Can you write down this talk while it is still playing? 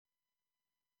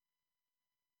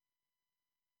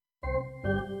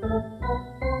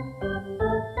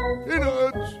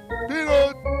Peanuts!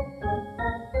 Peanuts!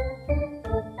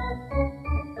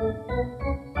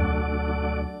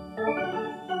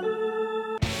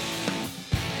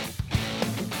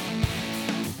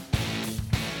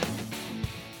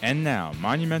 And now,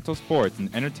 Monumental Sports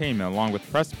and Entertainment along with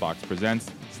Pressbox presents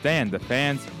Stan the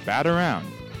Fans Bat Around.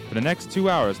 For the next 2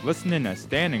 hours, listen in as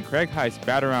Stan and Craig Heist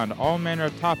bat around all manner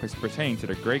of topics pertaining to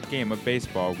the great game of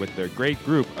baseball with their great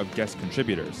group of guest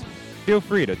contributors. Feel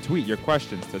free to tweet your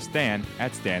questions to Stan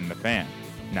at Stan the Fan.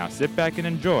 Now sit back and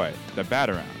enjoy the bat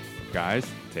around. Guys,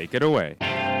 take it away.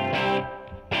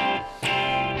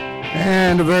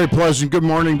 And a very pleasant good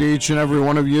morning to each and every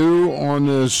one of you on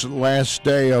this last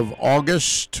day of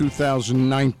August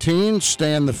 2019.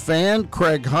 Stan the Fan,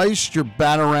 Craig Heist, your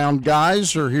bat-around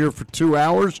guys are here for 2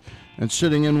 hours. And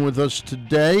sitting in with us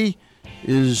today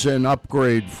is an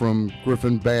upgrade from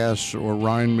Griffin Bass or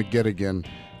Ryan McGettigan.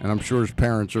 And I'm sure his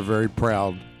parents are very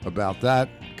proud about that.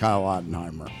 Kyle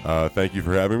Ottenheimer. Thank you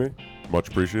for having me. Much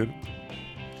appreciated.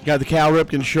 Got the Cal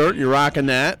Ripken shirt. You're rocking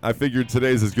that. I figured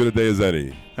today's as good a day as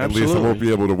any. Absolutely. At least I won't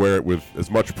be able to wear it with as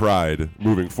much pride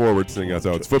moving forward, seeing as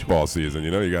how it's football season.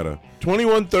 You know, you got to.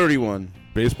 21-31.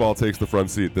 Baseball takes the front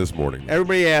seat this morning.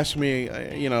 Everybody asks me,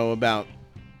 about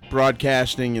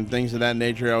broadcasting and things of that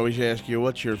nature. I always ask you,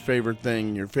 what's your favorite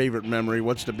thing, your favorite memory?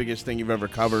 What's the biggest thing you've ever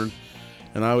covered?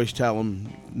 And I always tell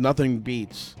them, nothing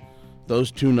beats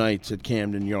those 2 nights at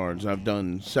Camden Yards. I've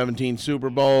done 17 Super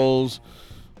Bowls,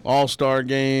 All-Star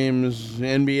games,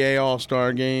 NBA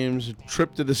All-Star games,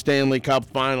 trip to the Stanley Cup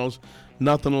Finals.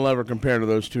 Nothing will ever compare to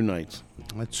those 2 nights.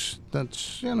 That's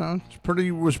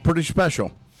was pretty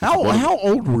special. How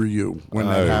old were you when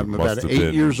that happened? About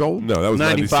 8 years old? No, that was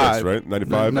 95. 96, right?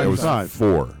 95? 95. I was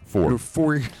 4. You were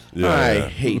 4. Yeah, I yeah.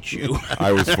 hate you.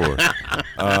 I was 4.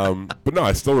 But no,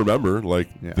 I still remember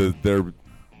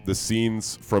the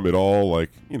scenes from it all,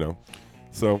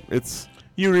 so it's.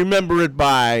 You remember it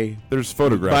by There's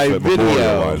photographs by that video,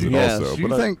 memorialize it yes.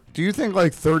 also. Do you think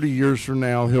like 30 years from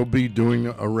now he'll be doing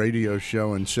a radio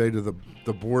show and say to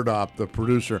the board op, the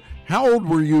producer, how old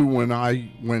were you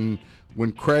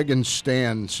when Craig and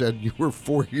Stan said you were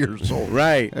 4 years old?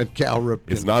 Right. At Cal Ripken.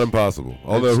 It's not impossible.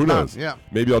 Although, who knows? Yeah.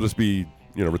 Maybe I'll just be,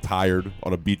 retired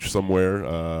on a beach somewhere,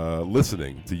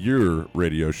 listening to your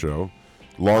radio show.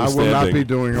 I will not be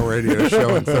doing a radio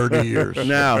show in 30 years.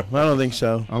 No, I don't think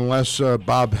so. Unless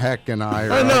Bob Heck and I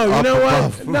are you know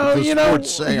what? above the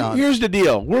sports seance. Here's the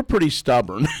deal. We're pretty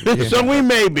stubborn. So we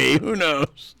may be. Who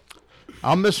knows?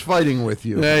 I'll miss fighting with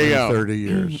you There you in go. 30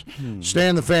 years.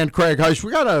 Stan the Fan, Craig Heist.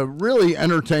 We got a really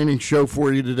entertaining show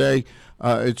for you today.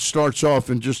 It starts off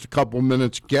in just a couple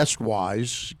minutes guest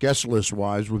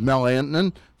list-wise, with Mel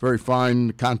Antonen, very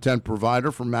fine content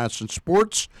provider from MASN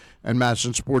Sports and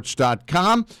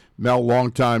MASNsports.com. Mel,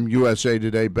 longtime USA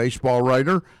Today baseball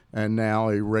writer and now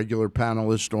a regular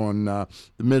panelist on the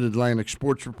Mid-Atlantic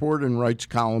Sports Report and writes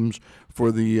columns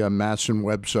for the MASN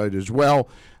website as well.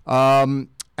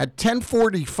 At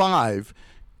 10:45,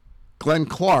 Glenn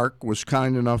Clark was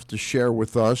kind enough to share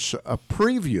with us a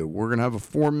preview. We're going to have a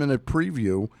 4-minute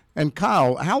preview. And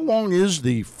Kyle, how long is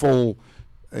the full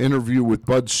interview with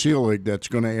Bud Selig that's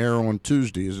going to air on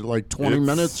Tuesday? Is it like 20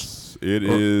 minutes? It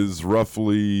is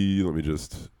roughly, let me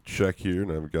just check here,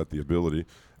 and I've got the ability.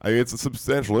 It's a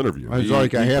substantial interview. It's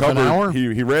like a half an hour?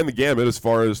 He ran the gamut as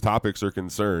far as topics are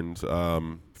concerned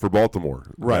for Baltimore.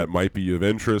 Right. That might be of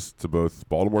interest to both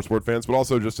Baltimore sport fans, but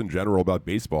also just in general about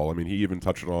baseball. I mean, he even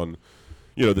touched on,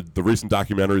 the recent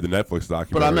documentary, the Netflix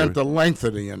documentary. But I meant the length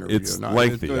of the interview. It's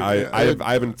lengthy. I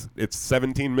haven't. It's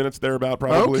 17 minutes thereabout,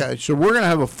 probably. Okay, so we're going to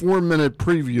have a 4-minute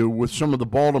preview with some of the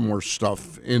Baltimore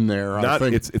stuff in there. I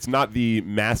think it's not the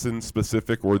MASN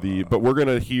specific but we're going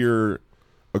to hear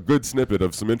a good snippet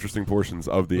of some interesting portions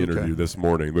of the interview this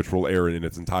morning, which will air in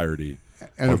its entirety.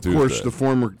 And of course, the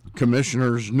former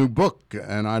commissioner's new book,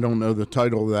 and I don't know the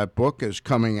title of that book, is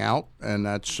coming out, and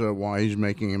that's why he's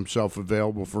making himself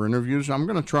available for interviews. I'm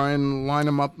going to try and line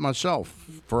him up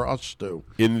myself for us to.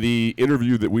 In the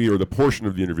interview the portion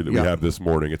of the interview that we have this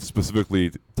morning, it's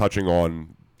specifically touching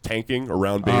on tanking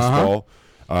around baseball,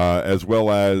 as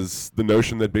well as the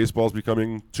notion that baseball is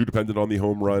becoming too dependent on the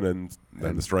home run and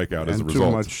the strikeout as a result.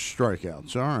 Too much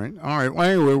strikeouts. All right. Well,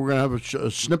 anyway, we're going to have a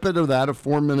snippet of that, a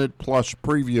 4-minute plus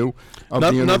preview of the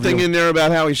interview. Nothing in there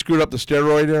about how he screwed up the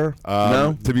steroid era?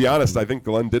 No? To be honest, I think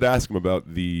Glenn did ask him about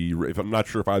I'm not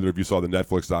sure if either of you saw the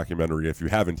Netflix documentary. If you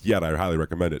haven't yet, I highly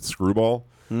recommend it. Screwball,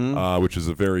 which is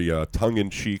a very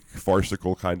tongue-in-cheek,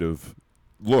 farcical kind of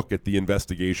look at the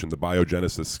investigation, the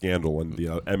biogenesis scandal, and the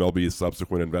MLB's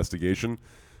subsequent investigation.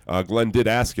 Glenn did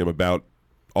ask him about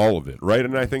all of it, right?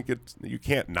 And I think you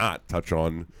can't not touch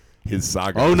on his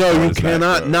saga. Oh, as no, far you as that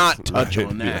cannot goes. not touch Right.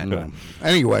 on that. Yeah.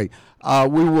 Anyway,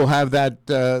 we will have that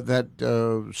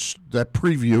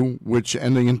preview,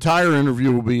 and the entire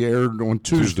interview will be aired on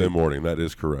Tuesday morning. That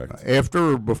is correct.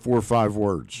 After or before 5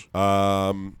 words?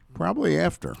 Probably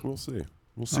after. We'll see.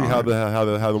 We'll see how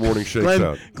the morning shakes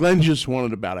out. Glenn just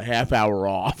wanted about a half hour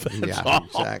off. Yeah,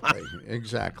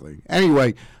 exactly.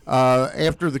 Anyway,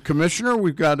 after the commissioner,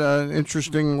 we've got an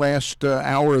interesting last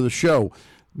hour of the show.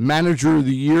 Manager of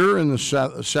the Year in the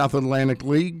South Atlantic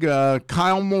League,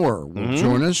 Kyle Moore will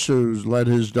join us, who's led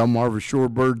his Delmarva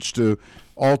Shorebirds to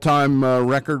all-time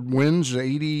record wins,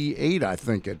 88, I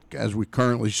think, as we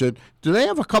currently sit. Do they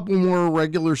have a couple more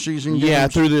regular season games? Yeah,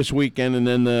 through this weekend and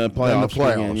then the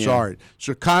playoffs. All right.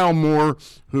 So Kyle Moore,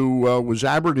 who was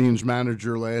Aberdeen's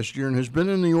manager last year and has been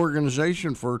in the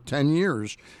organization for 10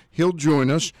 years, he'll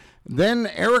join us. Then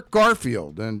Eric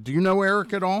Garfield. And do you know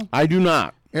Eric at all? I do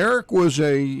not. Eric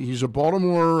he's a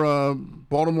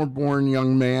Baltimore-born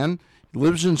young man. He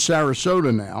lives in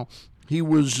Sarasota now. He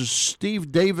was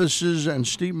Steve Davis's and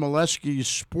Steve Molesky's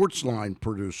sports line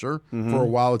producer for a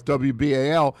while at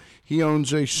WBAL. He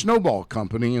owns a snowball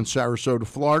company in Sarasota,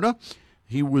 Florida.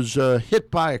 He was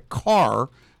hit by a car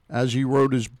as he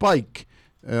rode his bike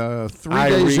 3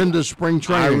 days into spring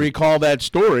training. I recall that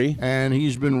story. And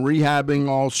he's been rehabbing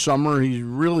all summer. He's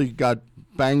really got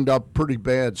banged up pretty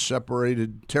bad,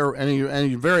 separated, and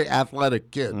he's a very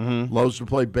athletic kid. Loves to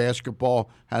play basketball,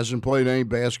 hasn't played any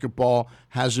basketball,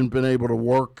 hasn't been able to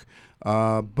work.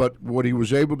 But what he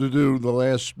was able to do the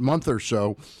last month or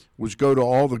so was go to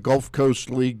all the Gulf Coast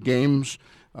League games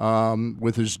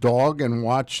with his dog and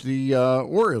watch the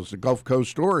Orioles, the Gulf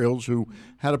Coast Orioles, who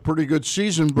had a pretty good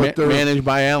season. But they're managed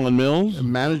by Alan Mills.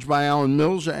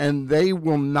 And they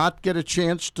will not get a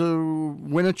chance to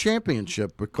win a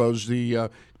championship because the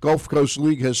Gulf Coast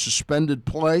League has suspended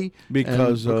play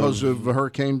because of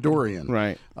Hurricane Dorian.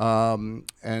 Right.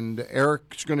 And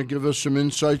Eric's going to give us some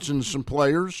insights into some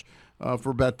players for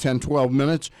about 10, 12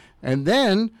 minutes. And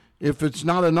then, if it's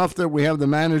not enough that we have the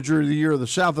Manager of the Year of the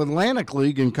South Atlantic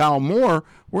League in Kyle Moore,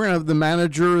 we're going to have the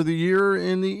Manager of the Year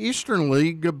in the Eastern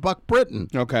League, Buck Britton.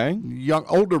 Okay.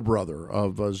 Older brother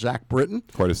of Zach Britton.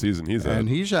 Quite a season he's had. And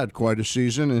he's had quite a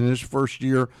season in his first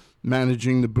year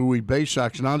managing the Bowie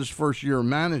Baysox. Not his first year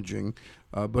managing,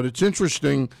 but it's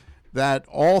interesting that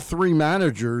all three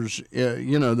managers,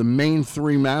 the main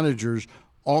three managers,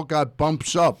 all got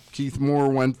bumps up.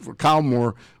 Kyle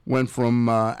Moore went from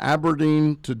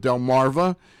Aberdeen to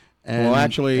Delmarva,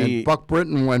 and Buck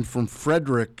Britton went from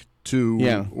Frederick from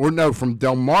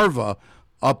Delmarva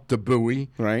up to Bowie.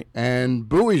 Right. And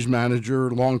Bowie's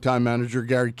longtime manager,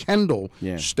 Gary Kendall,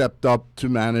 stepped up to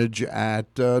manage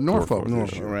at Norfolk.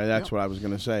 Right, that's what I was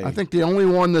going to say. I think the only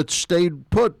one that stayed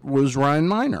put was Ryan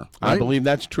Miner. Right? I believe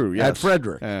that's true, yes. At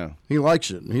Frederick. Yeah. He likes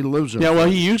it, and he lives in it. Yeah, well,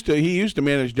 he used to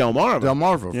manage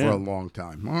Delmarva. For a long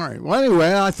time. All right. Well,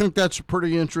 anyway, I think that's a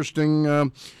pretty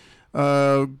interesting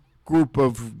group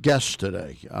of guests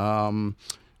today.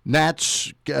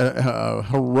 Nats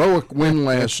heroic win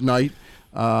last night.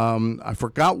 I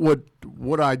forgot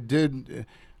what I did.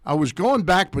 I was going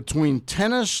back between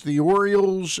tennis, the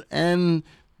Orioles, and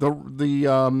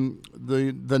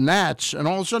the Nats, and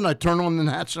all of a sudden I turn on the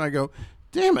Nats and I go,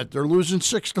 "Damn it! They're losing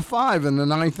 6-5 in the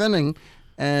ninth inning."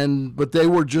 But they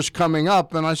were just coming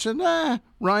up, and I said,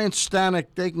 Ryan Stanek,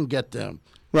 they can get them.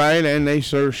 Right, and they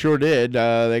sure did.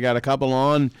 They got a couple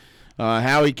on.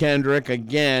 Howie Kendrick,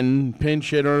 again, pinch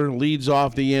hitter, leads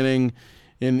off the inning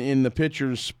in the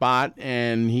pitcher's spot,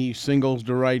 and he singles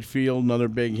to right field. Another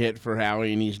big hit for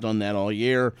Howie, and he's done that all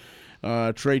year.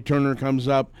 Trey Turner comes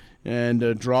up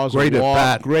and draws a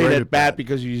walk. Great at bat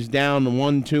because he's down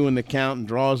 1-2 in the count and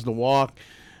draws the walk.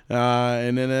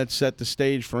 And then that set the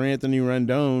stage for Anthony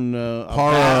Rendon,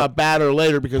 a batter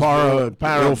later because Parra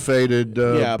ill-fated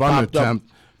bunt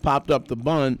attempt. Popped up the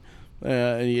bunt.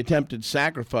 He attempted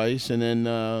sacrifice, and then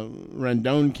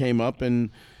Rendon came up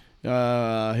and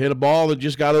hit a ball that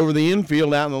just got over the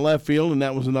infield out in the left field, and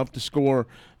that was enough to score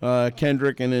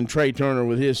Kendrick. And then Trey Turner,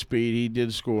 with his speed, he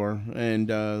did score, and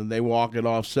they walk it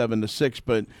off 7-6.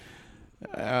 But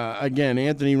again,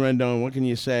 Anthony Rendon, what can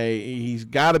you say? He's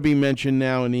got to be mentioned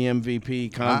now in the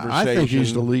MVP conversation. I think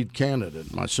he's the lead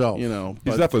candidate myself. He's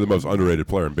definitely the most underrated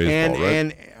player in baseball, right?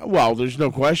 And well, there's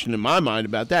no question in my mind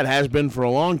about that. Has been for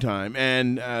a long time.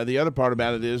 And the other part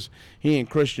about it is he and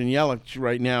Christian Yelich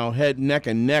right now neck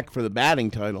and neck for the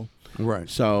batting title. Right.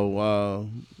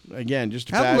 So again, just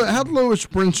how'd Lewis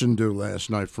Brinson do last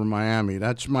night for Miami?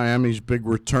 That's Miami's big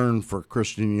return for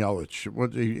Christian Yelich.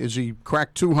 What is he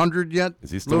cracked 200 yet? Is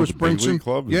he still Lewis with the big Brinson? league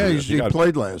club? Yeah, he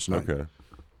played last night. Okay.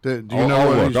 Do you know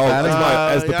what he's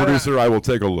batting? As the producer, I will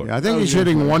take a look. Yeah, I think he's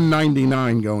hitting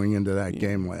 199 going into that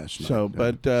game last night. So,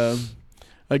 but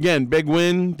again, big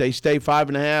win. They stay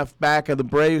 5.5 back of the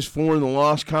Braves, 4 in the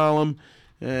loss column,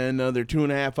 and they're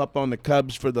 2.5 up on the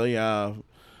Cubs for the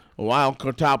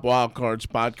top wild card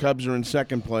spot. Cubs are in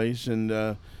second place, and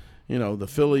the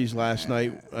Phillies last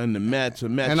night and the Mets.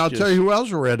 And I'll tell you who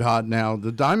else are red hot now.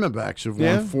 The Diamondbacks have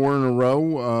won 4 in a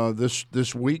row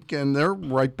this week, and they're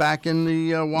right back in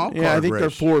the wild card race. Yeah, I think they're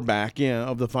 4 back,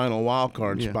 of the final wild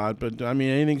card spot. But, I mean,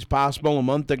 anything's possible. A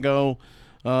month ago,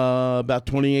 about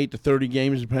 28 to 30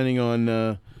 games, depending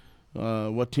on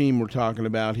what team we're talking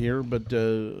about here. But,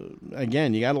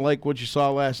 again, you got to like what you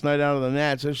saw last night out of the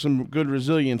Nats. There's some good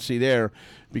resiliency there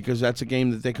because that's a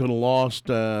game that they could have lost,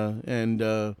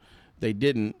 and they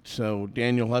didn't. So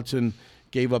Daniel Hudson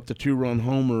gave up the 2-run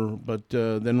homer, but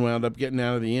then wound up getting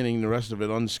out of the inning, the rest of it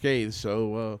unscathed.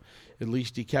 So at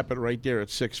least he kept it right there at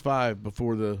 6-5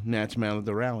 before the Nats mounted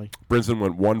the rally. Brinson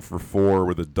went 1 for 4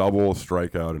 with a double, a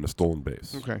strikeout, and a stolen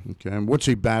base. Okay. And what's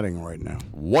he batting right now?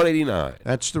 189.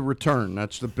 That's the return.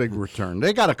 That's the big return.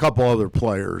 They got a couple other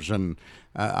players, and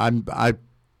I'm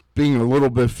being a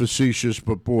little bit facetious,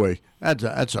 but boy,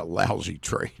 that's a lousy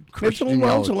trade. It's a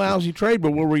lousy trade,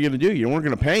 but what were you going to do? You weren't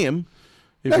going to pay him.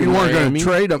 No, you weren't going to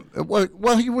trade him.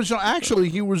 Well, he was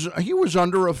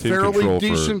under a fairly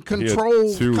decent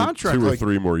control contract. 2 or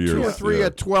 3 more years. 2 or 3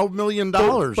 at $12 million.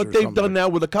 But they've done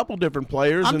that with a couple different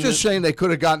players. I'm just saying they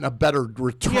could have gotten a better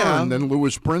return than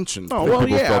Lewis Brinson. Oh, well,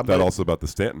 people felt that also about the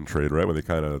Stanton trade, right? When they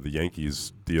the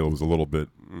Yankees deal was a little bit.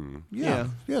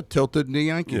 Tilted in the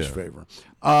Yankees' favor.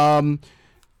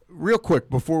 Real quick,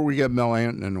 before we get Mel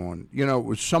Antonen on, it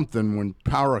was something when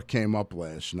Power came up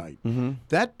last night. Mm-hmm.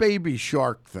 That baby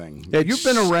shark thing. You've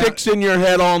been around. Sticks in your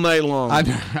head all night long.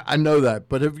 I know that.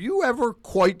 But have you ever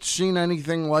quite seen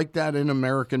anything like that in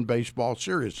American baseball?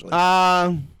 Seriously.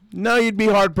 No, you'd be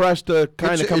hard-pressed to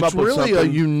kind of come up with something. It's really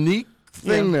a unique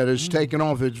thing that has taken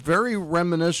off. It's very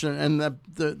reminiscent, and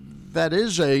that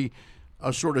is a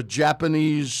sort of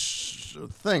Japanese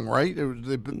thing, right?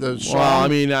 The song. Well, I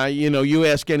mean, you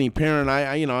ask any parent.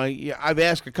 I've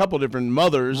asked a couple different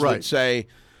mothers that say,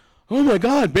 "Oh my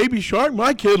God, Baby Shark,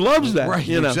 my kid loves that." Right,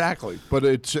 exactly. But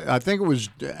I think it was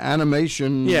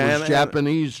animation. Yeah, it was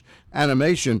Japanese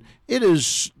animation. It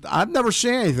is. I've never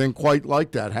seen anything quite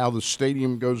like that. How the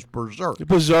stadium goes berserk.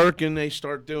 And they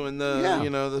start doing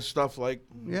the stuff like.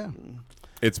 Yeah.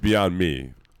 It's beyond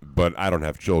me, but I don't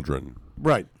have children.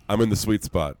 Right. I'm in the sweet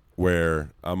spot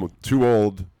where I'm too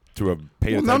old to have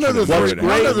paid attention. None of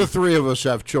the 3 of us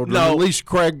have children. No. At least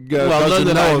Craig doesn't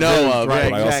none that I know of.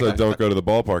 Right? But I also don't go to the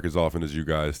ballpark as often as you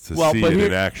guys to see it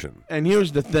in action. And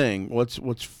here's the thing.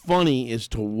 What's funny is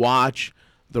to watch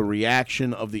the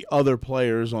reaction of the other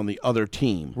players on the other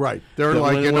team. Right. They're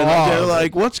They're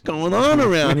like, what's going on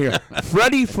around here?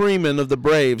 Freddie Freeman of the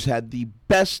Braves had the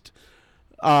best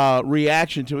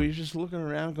reaction to it. He was just looking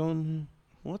around going,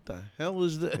 what the hell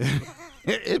is this?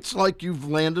 It's like you've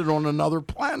landed on another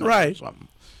planet right. or something.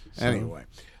 Anyway,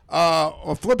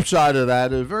 on flip side of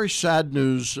that, very sad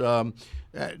news.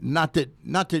 Not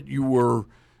that you were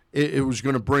it was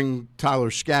going to bring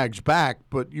Tyler Skaggs back,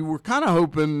 but you were kind of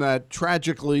hoping that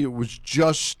tragically it was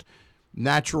just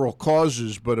natural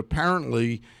causes, but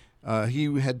apparently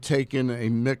he had taken a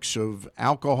mix of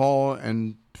alcohol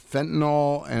and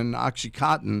fentanyl and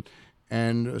OxyContin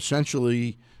and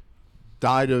essentially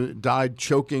died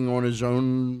choking on his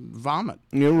own vomit.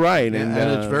 You're right. And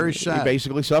it's very sad. He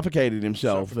basically suffocated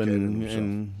himself.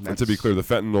 And to be clear, the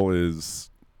fentanyl is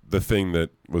the thing that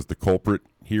was the culprit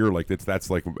here. Like that's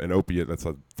like an opiate that's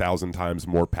 1,000 times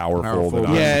more powerful than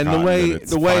OxyContin. Yeah, and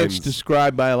the way it's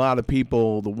described by a lot of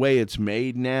people, the way it's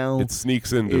made now, it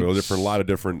sneaks into a lot of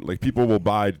different. Like people will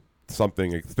buy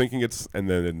something thinking and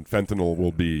then fentanyl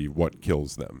will be what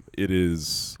kills them. It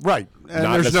is right, and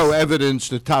there's no evidence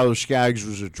that Tyler Skaggs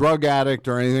was a drug addict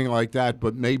or anything like that,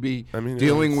 but maybe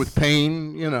dealing with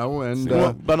pain,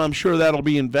 and but I'm sure that'll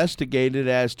be investigated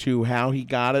as to how he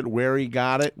got it, where he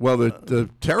got it. Well, the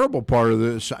terrible part of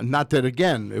this, not that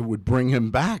again it would bring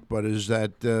him back, but is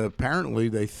that apparently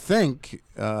they think,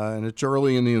 and it's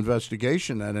early in the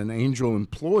investigation, that an Angel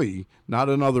employee, not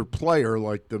another player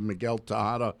like the Miguel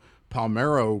Tejada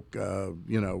Palmero,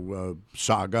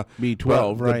 saga,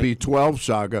 B12, right? The B12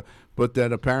 saga, but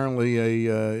that apparently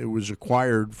it was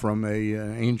acquired from a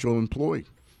Angel employee.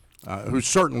 who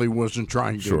certainly wasn't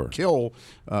trying to kill,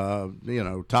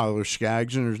 Tyler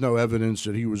Skaggs, and there's no evidence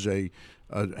that he was a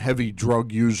heavy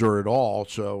drug user at all.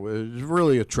 So it's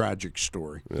really a tragic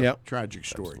story. Yeah, tragic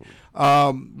story.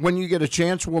 When you get a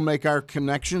chance, we'll make our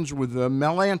connections with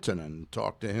Mel Antonen and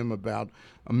talk to him about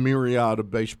a myriad of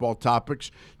baseball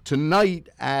topics. Tonight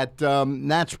at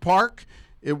Nats Park,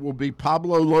 it will be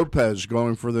Pablo Lopez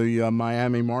going for the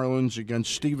Miami Marlins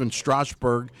against Steven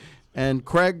Strasburg. And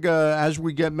Craig, as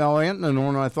we get Mel Antonen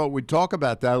on, I thought we'd talk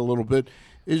about that a little bit.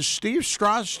 Is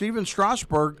Steven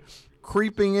Strasburg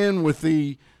creeping in with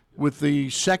the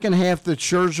second half that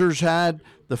Scherzer's had?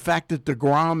 The fact that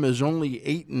DeGrom is only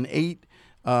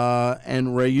 8-8,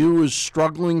 and Ryu is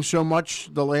struggling so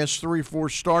much the last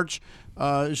 3-4 starts.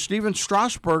 Is Steven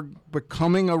Strasburg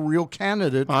becoming a real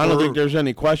candidate? I don't think there's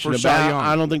any question about it.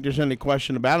 I don't think there's any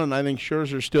question about it, and I think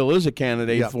Scherzer still is a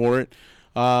candidate for it.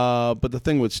 But the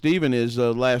thing with Steven is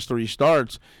the last 3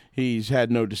 starts, he's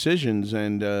had no decisions,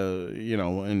 and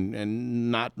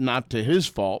and not to his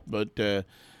fault, but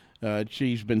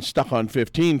he's been stuck on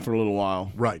 15 for a little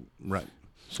while. Right.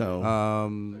 So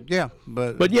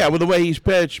but yeah, with the way he's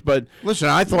pitched. But listen,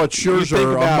 I thought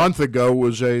Scherzer a month ago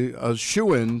was a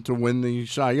shoo-in to win the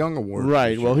Cy Young Award.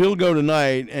 Right. Well, he'll go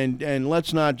tonight, and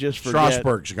let's not just forget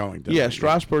Strasburg's going tonight. Yeah,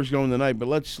 Strasburg's going tonight, but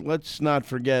let's not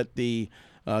forget the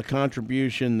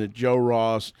contribution that Joe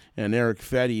Ross and Eric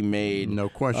Fetty made. No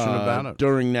question about it.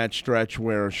 During that stretch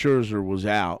where Scherzer was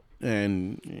out.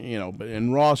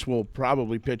 And Ross will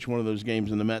probably pitch one of those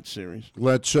games in the Mets series.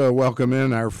 Let's welcome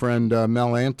in our friend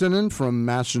Mel Antonen from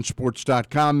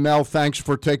MASNsports.com. Mel, thanks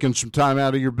for taking some time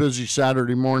out of your busy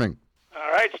Saturday morning.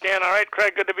 All right, Stan. All right,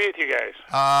 Craig. Good to be with you guys.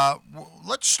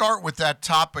 Let's start with that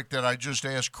topic that I just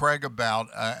asked Craig about,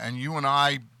 and you and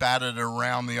I batted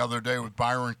around the other day with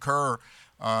Byron Kerr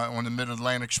on the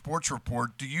Mid-Atlantic Sports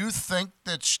Report. Do you think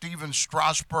that Steven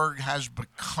Strasburg has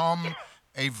become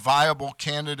a viable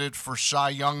candidate for Cy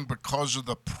Young because of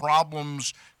the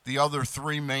problems the other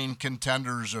 3 main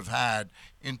contenders have had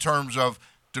in terms of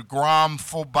DeGrom,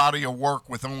 full body of work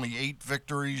with only 8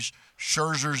 victories,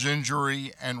 Scherzer's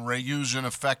injury, and Ryu's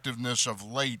ineffectiveness of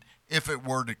late if it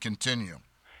were to continue?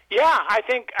 Yeah, I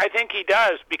think he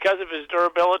does because of his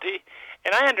durability.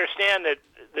 And I understand that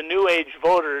the new age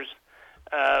voters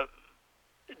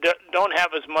don't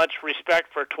have as much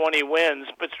respect for 20 wins,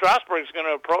 but Strasburg's going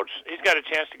to he's got a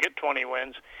chance to get 20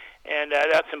 wins, and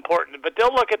that's important. But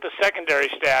they'll look at the secondary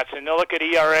stats, and they'll look at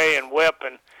ERA and WHIP,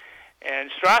 and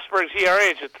Strasburg's ERA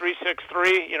is at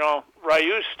 3.63.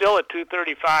 Ryu's still at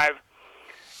 2.35.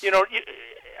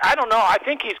 I don't know. I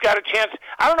think he's got a chance.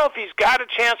 I don't know if he's got a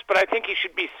chance, but I think he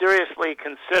should be seriously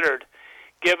considered,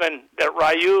 given that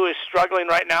Ryu is struggling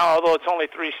right now, although it's only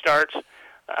 3 starts.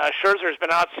 Scherzer's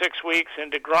been out 6 weeks, and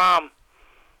DeGrom,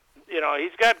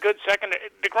 he's got good second.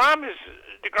 DeGrom is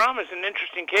an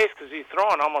interesting case because he's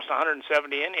throwing almost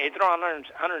 170 innings. He's throwing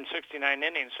 169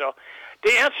 innings. So,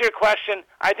 to answer your question,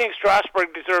 I think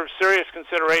Strasburg deserves serious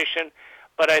consideration,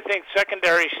 but I think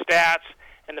secondary stats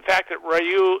and the fact that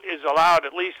Ryu is allowed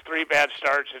at least 3 bad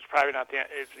starts is probably not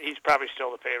he's probably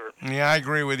still the favorite. Yeah, I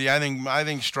agree with you. I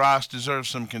think Strauss deserves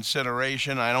some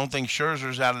consideration. I don't think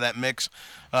Scherzer's out of that mix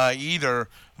either.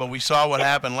 But we saw what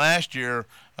happened last year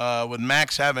with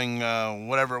Max having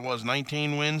whatever it was,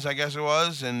 19 wins, I guess it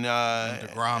was, and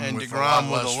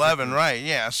DeGrom with 11. Right?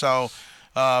 Yeah. So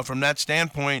from that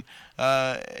standpoint,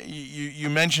 you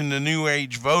mentioned the new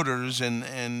age voters,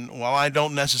 and while I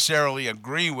don't necessarily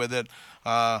agree with it.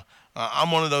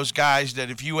 I'm one of those guys that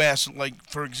if you ask, like,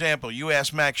 for example, you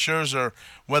ask Max Scherzer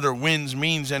whether wins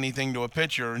means anything to a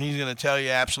pitcher, and he's going to tell you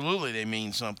absolutely they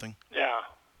mean something.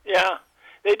 Yeah,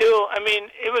 they do. I mean,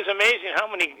 it was amazing how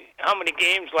many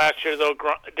games last year, though,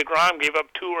 DeGrom gave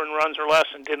up 2 earned runs or less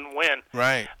and didn't win.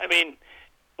 Right. I mean,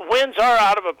 wins are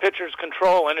out of a pitcher's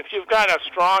control, and if you've got a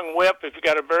strong whip, if you've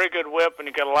got a very good whip, and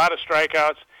you've got a lot of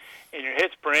strikeouts, and your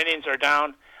hits per innings are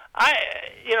down,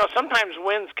 sometimes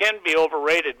wins can be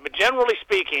overrated, but generally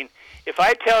speaking, if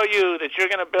I tell you that you're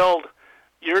going to build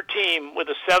your team with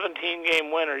a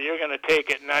 17-game winner, you're going to take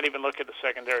it and not even look at the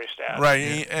secondary stats.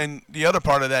 Right, and the other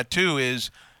part of that, too,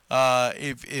 is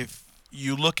if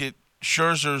you look at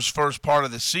Scherzer's first part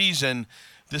of the season,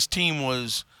 this team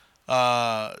was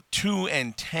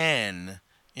 2-10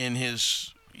 in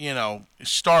his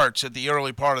starts at the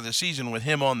early part of the season with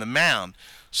him on the mound.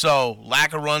 So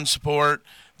lack of run support,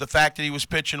 the fact that he was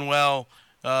pitching well,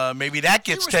 maybe that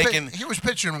gets taken. He was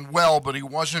pitching well, but he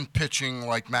wasn't pitching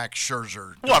like Max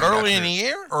Scherzer. What, early in the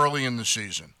year? Early in the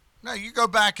season. No, you go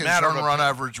back, his run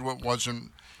average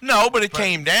wasn't No, but it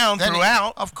came down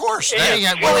throughout. Of course. Yeah.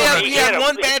 He had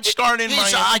one bad start in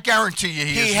Miami. I guarantee you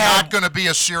he is not going to be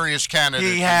a serious candidate.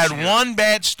 He had one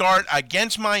bad start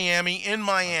against Miami in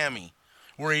Miami,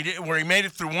 where he made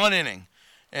it through one inning,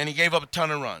 and he gave up a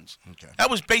ton of runs. Okay. That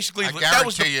was basically the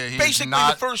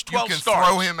first 12 You can starts.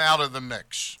 throw him out of the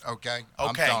mix. Okay.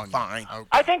 Okay, I'm fine. Okay.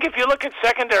 I think if you look at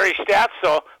secondary stats,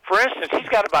 though, for instance, he's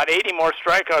got about 80 more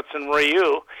strikeouts than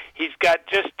Ryu. He's got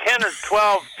just 10 or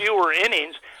 12 fewer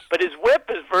innings, but his whip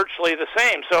is virtually the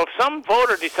same. So if some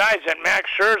voter decides that Max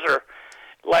Scherzer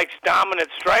likes dominant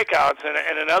strikeouts and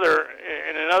another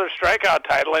strikeout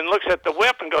title and looks at the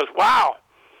whip and goes, wow,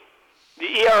 the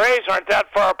ERAs aren't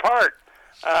that far apart.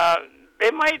 They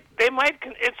might.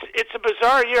 It's a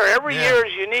bizarre year. Every year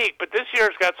is unique, but this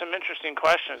year's got some interesting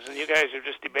questions, and you guys have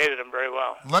just debated them very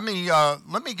well. Let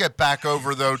me get back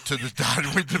over though to the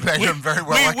Dodgers. We debated them very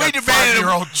well. We debated him.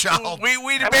 5-year-old child.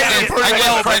 We debated him pretty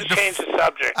well. Let's change the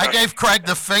subject. I gave Craig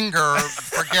the finger,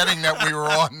 forgetting that we were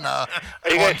on. Are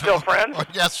you guys still friends?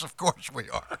 Yes, of course we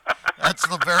are. That's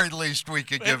the very least we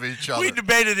could give each other. We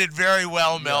debated it very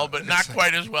well, Mel, but not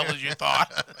quite as well as you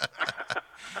thought.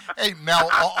 Hey, Mel,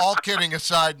 all kidding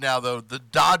aside now, though, the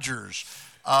Dodgers,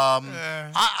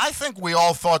 I think we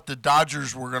all thought the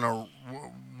Dodgers were going to,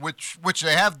 which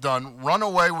they have done, run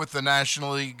away with the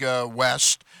National League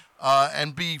West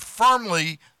and be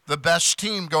firmly the best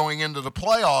team going into the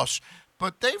playoffs.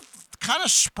 But they've kind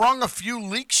of sprung a few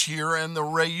leaks here, and the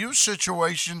Ryu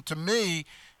situation, to me,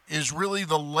 is really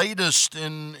the latest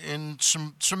in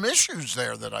some issues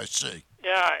there that I see.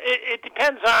 Yeah, it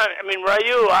depends on. I mean,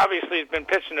 Ryu obviously has been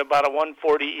pitching about a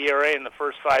 1.40 ERA in the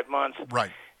first 5 months. Right.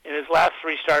 In his last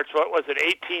 3 starts, what was it,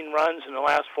 18 runs in the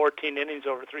last 14 innings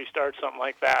over 3 starts, something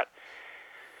like that.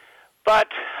 But,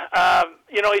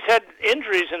 he's had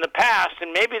injuries in the past,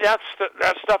 and maybe that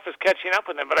stuff is catching up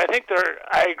with him. But I think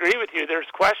I agree with you. There's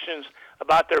questions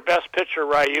about their best pitcher,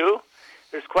 Ryu.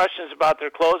 There's questions about their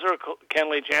closer,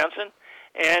 Kenley Jansen.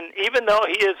 And even though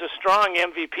he is a strong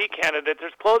MVP candidate,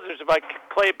 there's closers like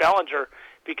Clay Bellinger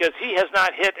because he has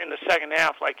not hit in the second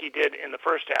half like he did in the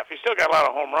first half. He's still got a lot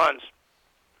of home runs.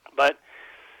 But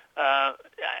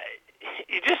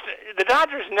the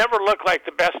Dodgers never look like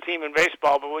the best team in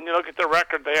baseball, but when you look at their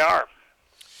record, they are.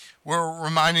 We're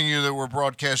reminding you that we're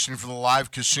broadcasting from the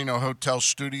Live Casino Hotel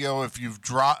Studio. If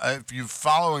you're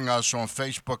following us on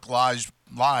Facebook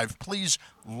Live, please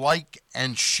like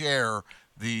and share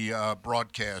the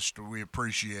broadcast. We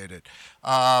appreciate it.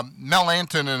 Mel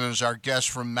Antonen is our guest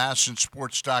from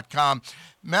MASNsports.com.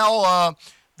 Mel,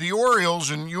 the Orioles,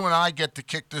 and you and I get to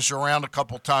kick this around a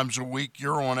couple times a week.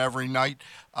 You're on every night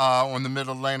on the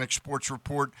Mid-Atlantic Sports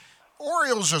Report.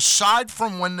 Orioles, aside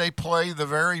from when they play the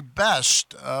very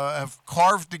best, have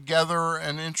carved together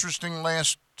an interesting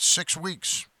last 6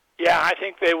 weeks. Yeah, I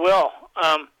think they will.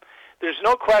 There's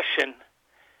no question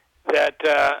that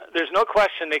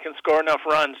they can score enough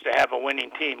runs to have a winning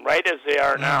team, right as they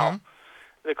are now.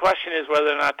 The question is whether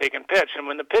or not they can pitch. And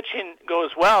when the pitching goes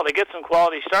well, they get some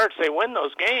quality starts, they win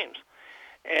those games.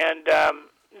 And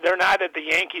they're not at the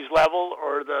Yankees level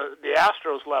or the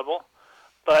Astros level,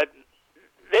 but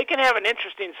they can have an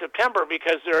interesting September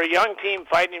because they're a young team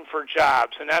fighting for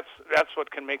jobs, and that's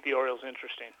what can make the Orioles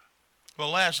interesting. Well,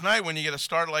 last night when you get a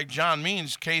starter like John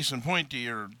Means, case in point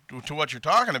to what you're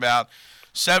talking about,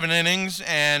 7 innings,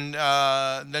 and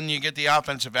then you get the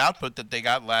offensive output that they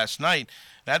got last night.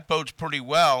 That bodes pretty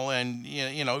well, and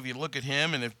if you look at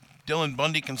him, and if Dylan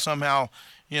Bundy can somehow,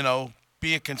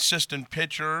 be a consistent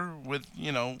pitcher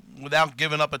without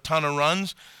giving up a ton of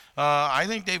runs, I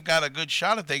think they've got a good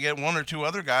shot if they get 1 or 2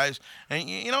 other guys. And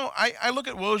I look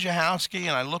at Wojciechowski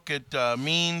and I look at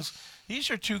Means. These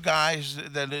are 2 guys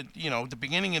that, at the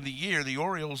beginning of the year, the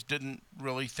Orioles didn't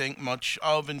really think much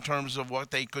of in terms of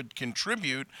what they could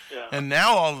contribute. Yeah. And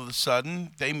now, all of a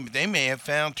sudden, they may have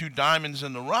found 2 diamonds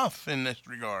in the rough in this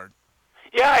regard.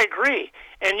 Yeah, I agree.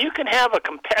 And you can have a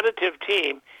competitive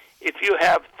team if you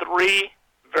have 3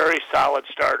 very solid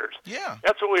starters. Yeah.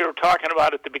 That's what we were talking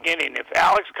about at the beginning. If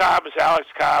Alex Cobb is Alex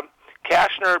Cobb,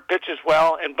 Cashner pitches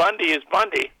well, and Bundy is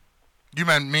Bundy. You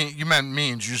meant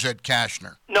Means. You said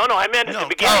Cashner. No, I meant at the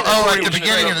beginning. At the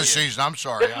beginning of the season. I'm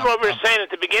sorry. This is what we were saying at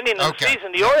the beginning of the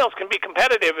season. The Orioles can be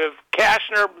competitive if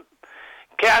Cashner,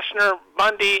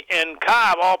 Bundy, and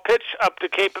Cobb all pitch up to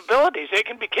capabilities. They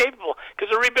can be capable.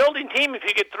 Because a rebuilding team, if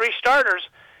you get 3 starters,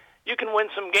 you can win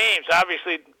some games.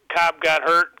 Obviously, Cobb got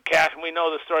hurt. We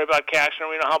know the story about Cashner.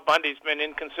 We know how Bundy's been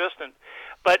inconsistent.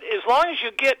 But as long as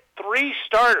you get 3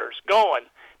 starters going,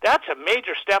 that's a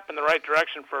major step in the right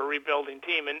direction for a rebuilding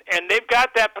team. And they've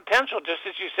got that potential, just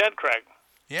as you said, Craig.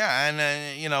 Yeah, and,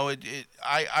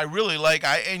 I really like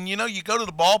 – you go to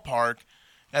the ballpark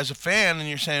as a fan, and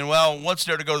you're saying, well, what's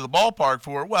there to go to the ballpark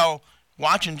for? Well,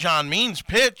 watching John Means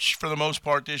pitch for the most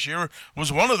part this year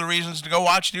was one of the reasons to go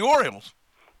watch the Orioles.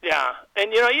 Yeah,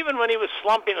 and even when he was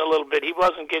slumping a little bit, he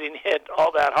wasn't getting hit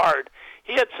all that hard.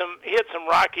 He had some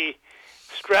rocky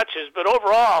stretches, but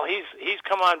overall, he's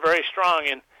come on very strong.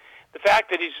 And the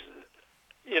fact that he's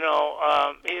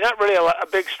not really a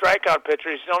big strikeout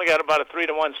pitcher. He's only got about a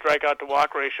 3-to-1 strikeout to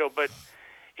walk ratio, but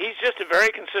he's just a very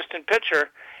consistent pitcher.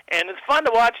 And it's fun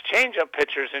to watch changeup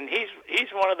pitchers, and he's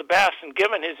one of the best. And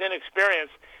given his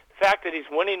inexperience, the fact that he's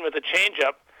winning with a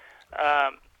changeup,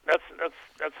 I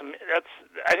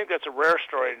think that's a rare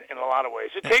story in a lot of ways.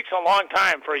 It takes a long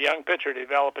time for a young pitcher to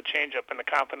develop a changeup and the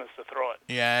confidence to throw it.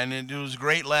 Yeah, and it was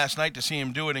great last night to see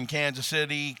him do it in Kansas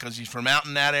City because he's from out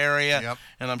in that area. Yep.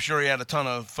 And I'm sure he had a ton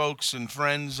of folks and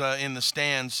friends in the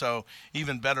stands, so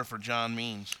even better for John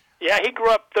Means. Yeah, he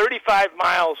grew up 35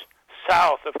 miles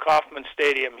south of Kauffman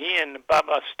Stadium. He and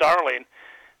Bubba Starling,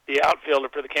 the outfielder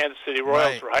for the Kansas City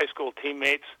Royals, were high school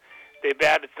teammates. They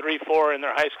batted 3-4 in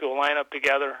their high school lineup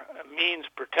together. Means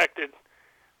protected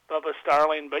Bubba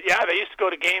Starling. But, yeah, they used to go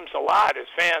to games a lot as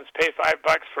fans, pay $5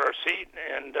 for a seat,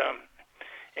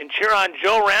 and cheer on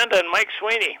Joe Randa and Mike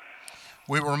Sweeney.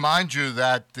 We remind you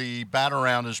that the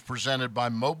Bat-Around is presented by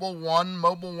Mobile One.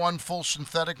 Mobile One full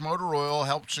synthetic motor oil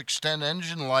helps extend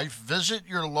engine life. Visit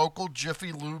your local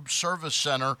Jiffy Lube service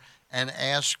center and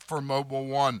ask for Mobile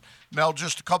One. Mel,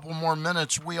 just a couple more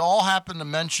minutes. We all happen to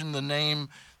mention the name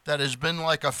that has been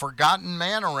like a forgotten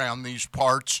man around these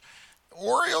parts.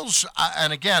 Orioles,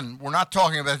 and again, we're not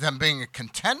talking about them being a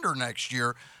contender next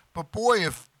year, but boy,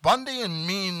 if Bundy and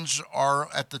Means are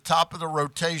at the top of the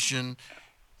rotation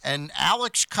and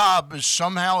Alex Cobb is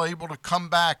somehow able to come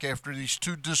back after these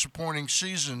two disappointing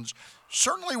seasons,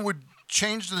 certainly would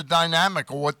change the dynamic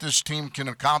of what this team can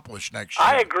accomplish next year.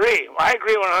 I agree 100%.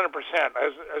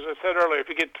 As I said earlier, if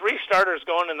you get three starters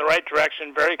going in the right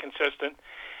direction, very consistent,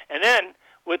 and then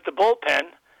with the bullpen,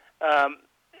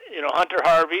 Hunter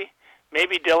Harvey,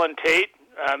 maybe Dylan Tate,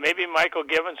 maybe Michael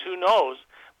Givens, who knows?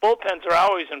 Bullpens are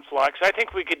always in flux. I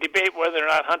think we could debate whether or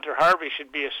not Hunter Harvey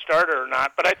should be a starter or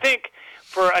not, but I think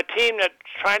for a team that's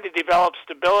trying to develop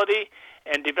stability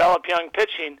and develop young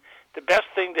pitching, the best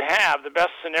thing to have, the best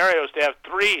scenario is to have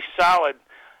three solid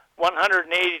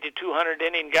 180 to 200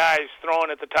 inning guys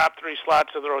throwing at the top three slots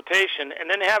of the rotation,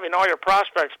 and then having all your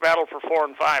prospects battle for 4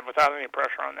 and 5 without any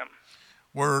pressure on them.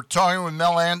 We're talking with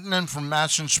Mel Antonen from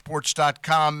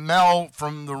MASNsports.com. Mel,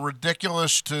 from the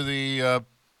ridiculous to the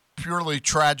purely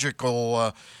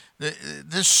tragical,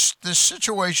 this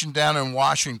situation down in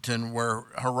Washington where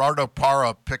Gerardo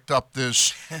Parra picked up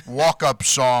this walk-up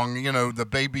song, the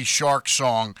Baby Shark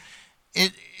song.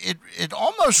 It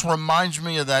almost reminds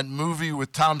me of that movie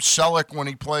with Tom Selleck when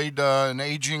he played an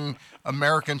aging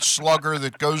American slugger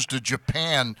that goes to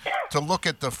Japan to look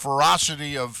at the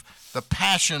ferocity of the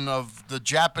passion of the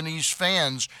Japanese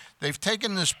fans. They've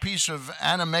taken this piece of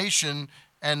animation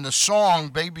and the song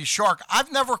Baby Shark. I've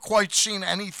never quite seen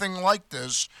anything like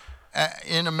this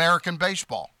in American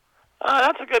baseball.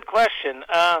 That's a good question.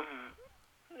 Off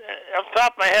the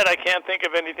top of my head, I can't think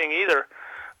of anything either.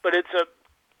 But it's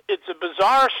a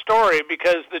bizarre story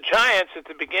because the Giants at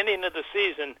the beginning of the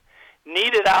season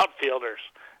needed outfielders.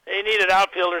 They needed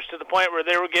outfielders to the point where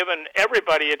they were giving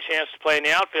everybody a chance to play in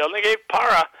the outfield. And they gave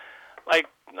Parra like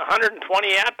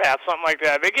 120 at-bats, something like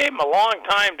that. They gave him a long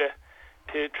time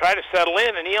to try to settle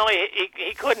in, and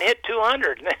he couldn't hit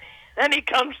 200. Then he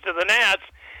comes to the Nats,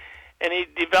 and he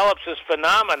develops this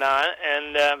phenomenon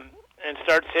and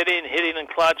starts hitting in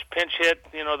clutch, pinch hit,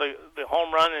 the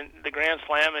home run and the grand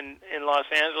slam in Los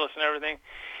Angeles and everything.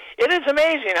 It is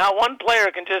amazing how one player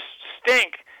can just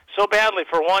stink so badly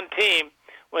for one team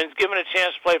when he's given a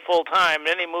chance to play full time.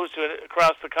 Then he moves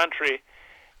across the country,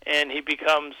 and he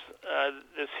becomes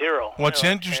this hero. What's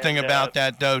interesting about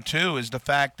that, though, too, is the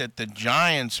fact that the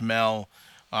Giants, Mel,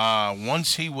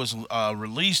 once he was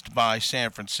released by San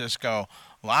Francisco,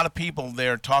 a lot of people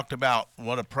there talked about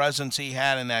what a presence he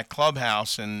had in that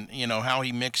clubhouse and, how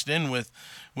he mixed in with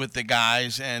the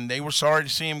guys, and they were sorry to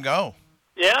see him go.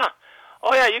 Yeah.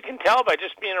 Oh, yeah, you can tell by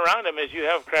just being around him as you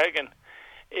have, Craig, and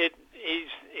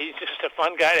he's just a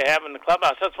fun guy to have in the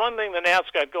clubhouse. That's one thing the Nats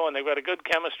got going. They've got a good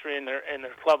chemistry in their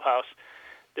clubhouse.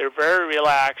 They're very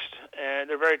relaxed, and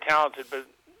they're very talented, but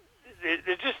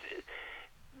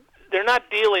they're not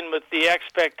dealing with the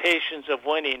expectations of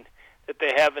winning that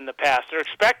they have in the past. They're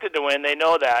expected to win, they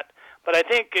know that, but I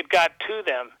think it got to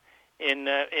them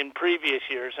in previous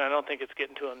years, and I don't think it's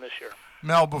getting to them this year.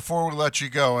 Mel, before we let you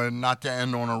go, and not to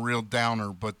end on a real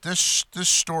downer, but this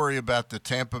story about the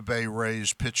Tampa Bay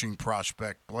Rays pitching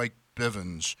prospect, Blake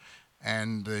Bivens,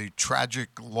 and the tragic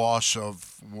loss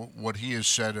of what he has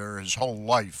said are his whole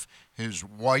life. His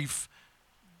wife,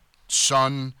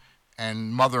 son,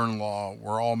 and mother-in-law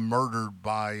were all murdered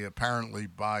apparently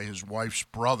by his wife's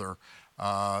brother.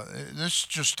 This is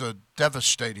just a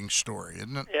devastating story,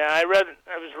 isn't it? Yeah, I was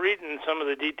reading some of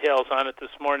the details on it this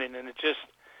morning, and it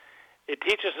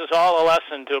teaches us all a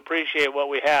lesson to appreciate what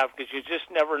we have, because you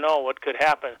just never know what could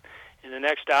happen in the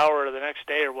next hour or the next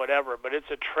day or whatever. But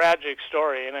it's a tragic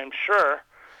story, and I'm sure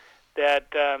that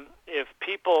if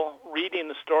people reading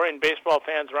the story and baseball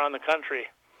fans around the country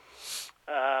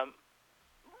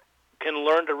can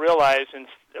learn to realize and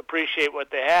appreciate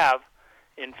what they have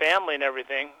in family and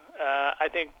everything, I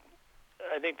think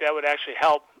that would actually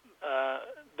help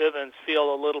Bivens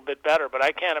feel a little bit better. But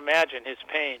I can't imagine his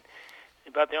pain.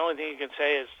 About the only thing you can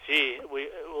say is, gee,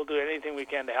 we'll do anything we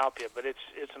can to help you. But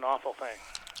it's an awful thing.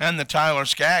 And the Tyler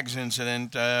Skaggs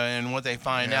incident and what they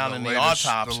find out in the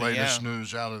autopsy. The latest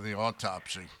news out of the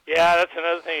autopsy. Yeah, that's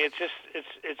another thing.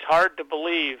 It's hard to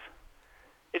believe.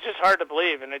 It's just hard to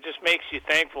believe, and it just makes you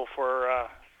thankful for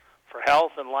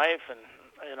health and life and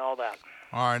all that.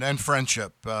 All right, and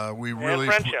friendship. We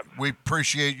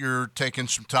appreciate your taking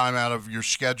some time out of your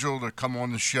schedule to come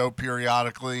on the show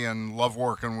periodically, and love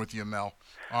working with you, Mel.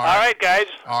 All right, guys.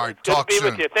 All right, it's good talk to be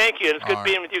soon. with you. Thank you. It's good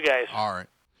being with you guys. All right.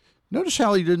 Notice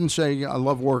how he didn't say, I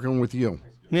love working with you.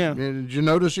 Yeah. Did you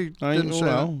notice he didn't say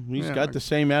that? He's got the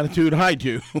same attitude I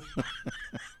do.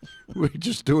 We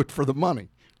just do it for the money,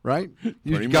 right?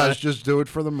 You guys just do it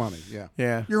for the money, yeah.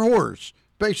 Yeah. You're whores.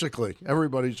 Basically,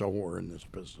 everybody's a whore in this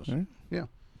business. Right. Yeah.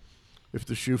 If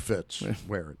the shoe fits,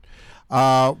 wear it.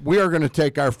 We are going to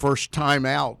take our first time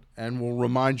out, and we'll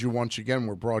remind you once again,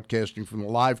 we're broadcasting from the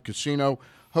Live Casino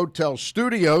Hotel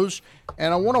Studios,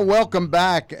 and I want to welcome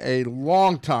back a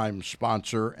longtime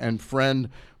sponsor and friend,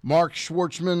 Mark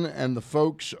Schwartzman, and the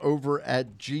folks over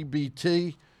at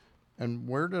GBT. And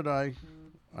where did I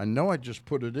know I just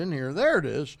put it in here. There it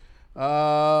is.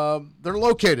 They're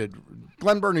located,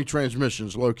 Glen Burnie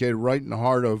Transmissions, located right in the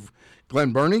heart of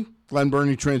Glen Burnie. Glen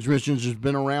Burnie Transmissions has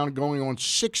been around going on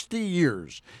 60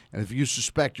 years. And if you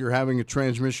suspect you're having a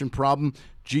transmission problem,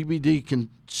 GBD can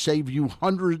save you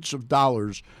hundreds of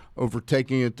dollars over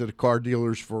taking it to the car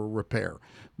dealers for a repair.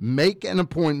 Make an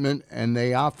appointment, and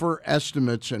they offer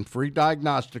estimates and free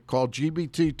diagnostic. Call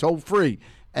GBT toll-free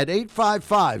at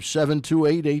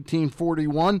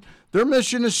 855-728-1841. Their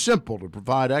mission is simple: to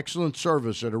provide excellent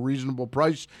service at a reasonable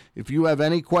price. If you have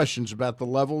any questions about the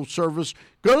level of service,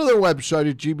 go to their website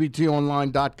at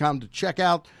gbtonline.com to check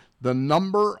out the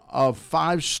number of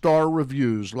 5-star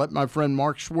reviews. Let my friend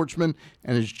Mark Schwartzman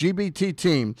and his GBT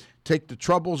team take the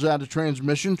troubles out of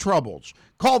transmission troubles.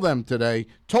 Call them today,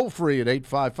 toll-free at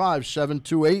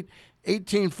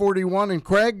 855-728-1841. And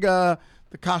Craig, the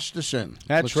Costas Inn.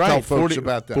 That's Let's right. Tell folks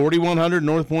about that. 4100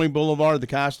 North Point Boulevard, the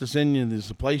Costas Inn is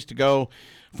the place to go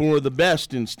for the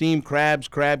best in steamed crabs,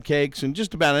 crab cakes, and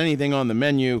just about anything on the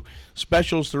menu.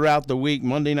 Specials throughout the week.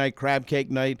 Monday night, crab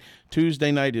cake night.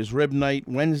 Tuesday night is rib night.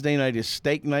 Wednesday night is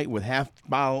steak night with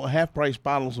half-price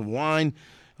bottles of wine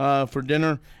for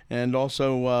dinner. And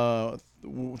also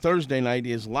Thursday night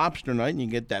is lobster night, and you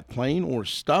get that plain or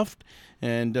stuffed.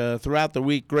 And throughout the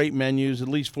week, great menus, at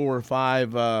least 4 or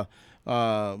 5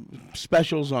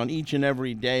 specials on each and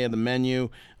every day of the menu.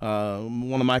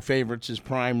 One of my favorites is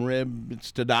prime rib.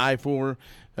 It's to die for.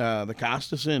 The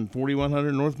Costas Inn,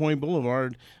 4100 North Point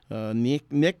Boulevard.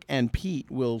 Nick and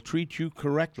Pete will treat you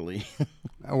correctly.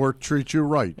 Or treat you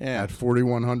right at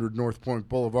 4100 North Point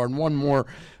Boulevard. And one more,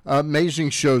 amazing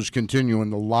shows continue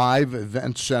in the Live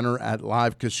Event Center at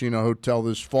Live Casino Hotel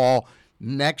this fall.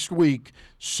 Next week,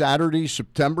 Saturday,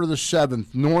 September the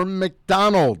 7th, Norm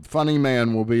Macdonald, funny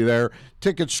man, will be there.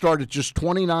 Tickets start at just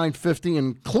 $29.50,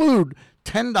 include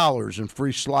 $10 in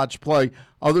free slots play.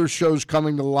 Other shows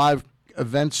coming to the Live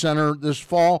Event Center this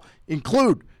fall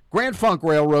include Grand Funk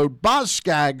Railroad, Boz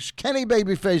Skaggs, Kenny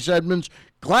Babyface Edmonds,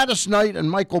 Gladys Knight, and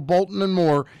Michael Bolton, and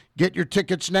more. Get your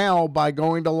tickets now by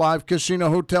going to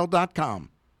livecasinohotel.com.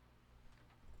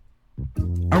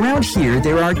 Around here,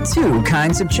 there are 2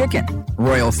 kinds of chicken: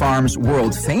 Royal Farms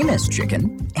world-famous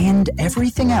chicken and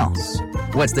everything else.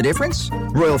 What's the difference?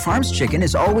 Royal Farms chicken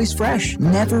is always fresh,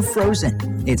 never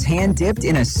frozen. It's hand-dipped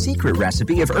in a secret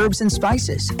recipe of herbs and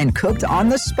spices and cooked on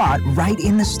the spot right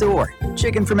in the store.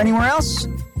 Chicken from anywhere else?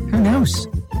 Who knows?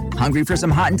 Hungry for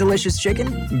some hot and delicious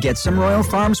chicken? Get some Royal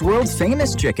Farms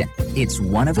world-famous chicken. It's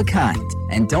one of a kind.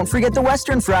 And don't forget the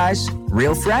Western fries.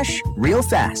 Real fresh, real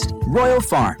fast. Royal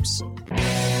Farms.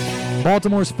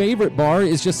 Baltimore's favorite bar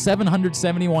is just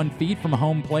 771 feet from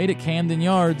home plate at Camden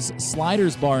Yards.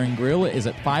 Sliders Bar and Grill is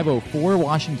at 504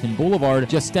 Washington Boulevard,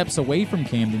 just steps away from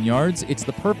Camden Yards. It's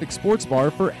the perfect sports bar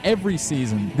for every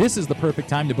season. This is the perfect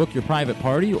time to book your private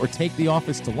party or take the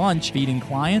office to lunch. Feeding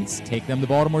clients? Take them to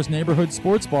Baltimore's neighborhood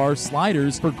sports bar,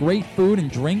 Sliders, for great food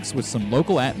and drinks with some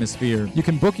local atmosphere. You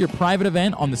can book your private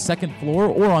event on the second floor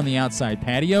or on the outside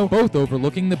patio, both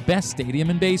overlooking the best stadium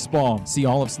in baseball. See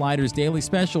all of Sliders' daily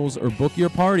specials or book your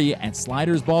party at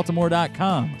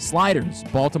slidersbaltimore.com. Sliders,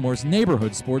 Baltimore's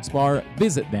neighborhood sports bar.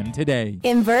 Visit them today.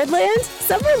 In Birdland,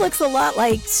 summer looks a lot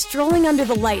like strolling under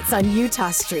the lights on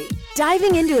Utah Street,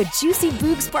 diving into a juicy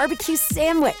Boog's barbecue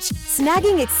sandwich,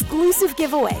 snagging exclusive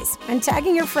giveaways, and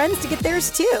tagging your friends to get theirs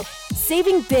too.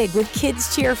 Saving big with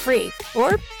Kids Cheer Free,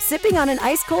 or sipping on an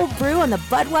ice-cold brew on the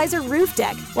Budweiser roof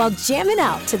deck while jamming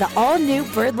out to the all-new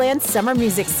Birdland Summer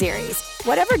Music Series.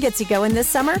 Whatever gets you going this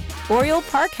summer, Oriole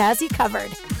Park has you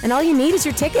covered. And all you need is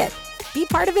your ticket. Be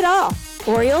part of it all.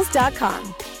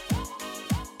 Orioles.com.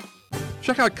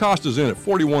 Check out Costa's Inn at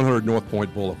 4100 North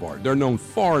Point Boulevard. They're known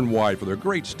far and wide for their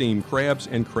great steamed crabs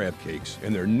and crab cakes.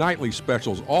 And their nightly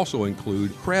specials also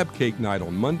include crab cake night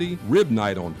on Monday, rib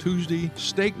night on Tuesday,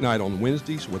 steak night on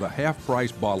Wednesdays with a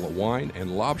half-price bottle of wine,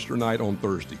 and lobster night on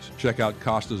Thursdays. Check out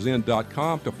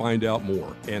costasinn.com to find out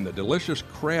more. And the delicious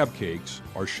crab cakes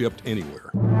are shipped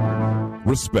anywhere.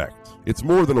 Respect. It's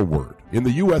more than a word. In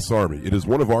the U.S. Army, it is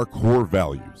one of our core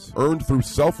values, earned through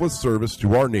selfless service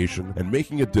to our nation and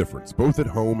making a difference both at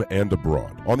home and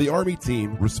abroad. On the Army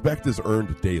team, respect is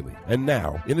earned daily. And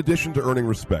now, in addition to earning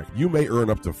respect, you may earn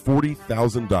up to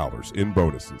 $40,000 in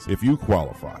bonuses if you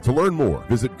qualify. To learn more,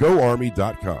 visit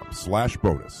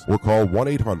goarmy.com/bonus or call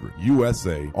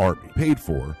 1-800-USA-ARMY, paid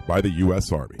for by the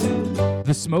U.S. Army.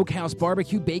 The Smokehouse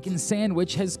Barbecue Bacon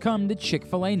Sandwich has come to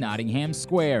Chick-fil-A Nottingham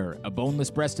Square. A boneless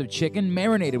breast of chicken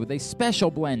marinated with a special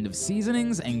blend of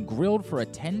seasonings and grilled for a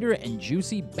tender and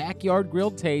juicy backyard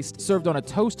grilled taste, served on a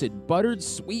toasted, buttered,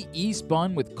 sweet yeast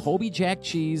bun with Colby Jack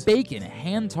cheese, bacon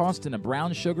hand-tossed in a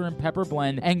brown sugar and pepper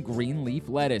blend, and green leaf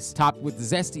lettuce. Topped with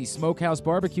zesty Smokehouse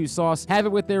barbecue sauce, have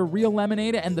it with their real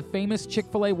lemonade and the famous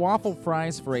Chick-fil-A waffle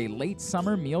fries for a late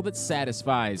summer meal that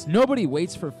satisfies. Nobody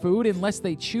waits for food unless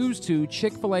they choose to.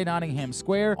 Chick-fil-A Nottingham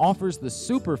Square offers the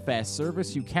super fast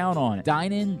service you count on.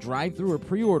 Dine in, drive through, or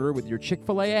pre-order with your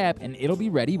Chick-fil-A app, and it'll be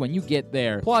ready when you get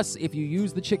there. Plus, if you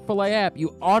use the Chick-fil-A app,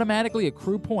 you automatically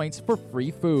accrue points for free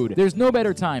food. There's no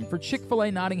better time for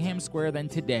Chick-fil-A Nottingham Square than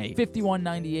today.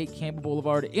 5198 Campbell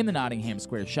Boulevard in the Nottingham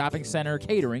Square Shopping Center.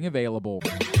 Catering available.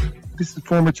 This is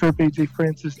former Terp AJ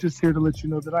Francis, just here to let you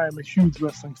know that I am a huge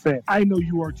wrestling fan. I know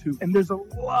you are too. And there's a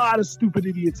lot of stupid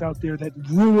idiots out there that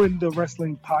ruin the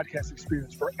wrestling podcast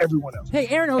experience for everyone else. Hey,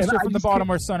 Aaron Oster from the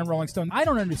Baltimore Sun and Rolling Stone. I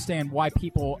don't understand why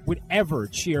people would ever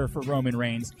cheer for Roman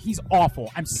Reigns. He's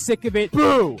awful. I'm sick of it.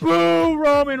 Boo! Boo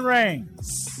Roman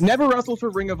Reigns! Never wrestled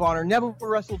for Ring of Honor, never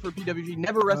wrestled for PWG,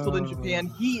 never wrestled in Japan.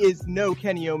 He is no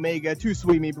Kenny Omega. Too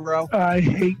sweet me, bro. I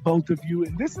hate both of you,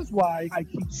 and this is why I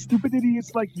keep stupid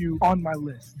idiots like you on my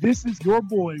list. This is your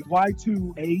boy,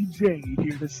 Y2AJ,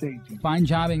 here to save you. Find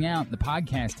Jobbing Out, the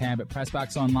podcast tab at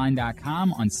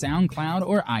PressBoxOnline.com, on SoundCloud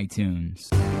or iTunes.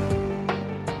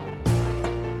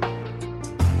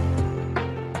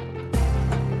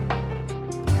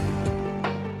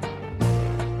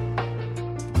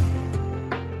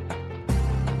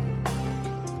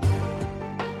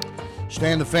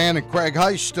 Stan the Fan and Craig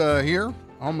Heist here.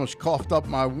 Almost coughed up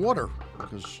my water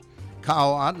because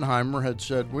Kyle Ottenheimer had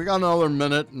said, we got another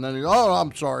minute, and then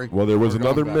I'm sorry. Well, there was We're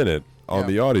another going back. minute on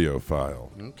the audio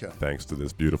file. Okay. Thanks to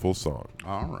this beautiful song.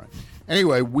 All right.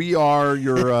 Anyway, we are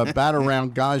your Bat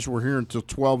Around guys. We're here until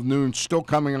 12 noon. Still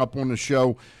coming up on the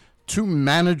show, 2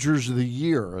 Managers of the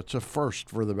Year. It's a first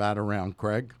for the Bat Around,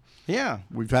 Craig. Yeah.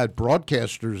 We've had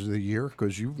Broadcasters of the Year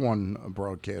because you've won a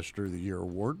Broadcaster of the Year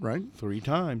award, right? 3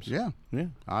 times. Yeah. Yeah.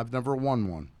 I've never won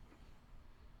one.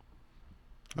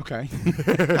 Okay.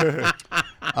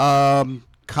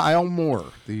 Kyle Moore,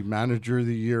 the Manager of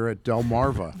the Year at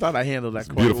Delmarva. I thought I handled that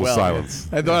quite beautiful well. silence.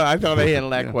 I thought I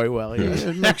handled that quite well. Yeah.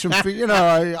 It makes him feel,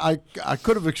 I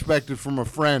could have expected from a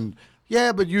friend.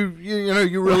 Yeah, but you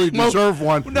really deserve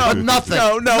one. No, but nothing.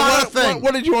 No. Not a thing.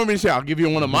 What did you want me to say? I'll give you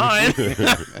one of mine.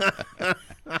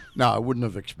 No, I wouldn't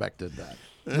have expected that.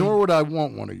 Nor would I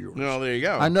want one of yours. No, there you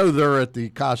go. I know they're at the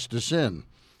Costas Inn,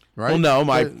 right? Well, no,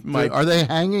 my are they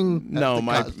hanging? No,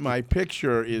 at the my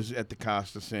picture is at the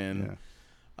Costas Inn.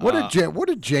 Yeah. What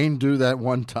did Jane do that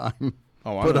one time?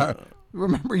 Oh, I don't know.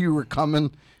 Remember you were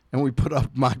coming and we put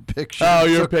up my picture. Oh,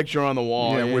 your picture on the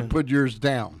wall. Yeah, we put yours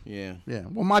down. Yeah. Yeah.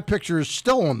 Well, my picture is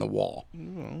still on the wall.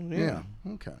 Well, yeah.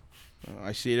 Okay.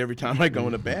 I see it every time I go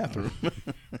in the bathroom.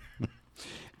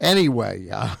 Anyway,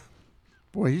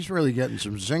 boy, he's really getting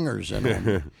some zingers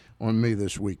in on me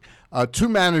this week. 2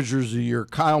 managers of the year.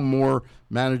 Kyle Moore,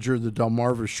 manager of the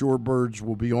Delmarva Shorebirds,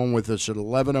 will be on with us at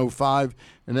 11:05.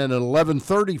 And then at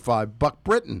 11:35, Buck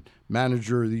Britton,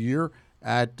 manager of the year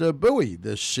at Bowie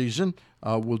this season,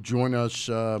 will join us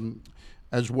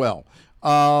as well.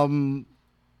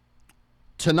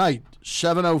 Tonight,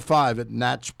 7:05 at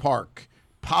Nats Park.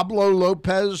 Pablo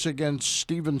Lopez against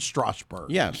Steven Strasburg.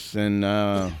 Yes, and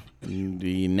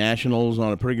the Nationals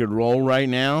on a pretty good roll right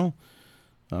now.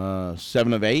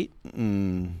 7 of 8,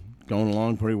 and going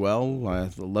along pretty well.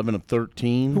 11 of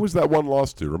 13. Who was that one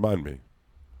loss to? Remind me.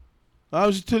 I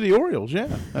was to the Orioles, yeah,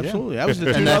 absolutely. That was the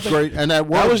 2-0. And that's great. And that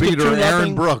world beater,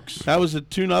 Aaron Brooks. That was a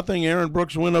 2-0 Aaron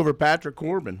Brooks win over Patrick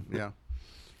Corbin. Yeah.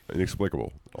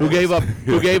 Inexplicable. Who gave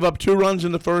up 2 runs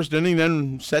in the first inning,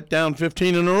 then set down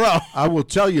 15 in a row. I will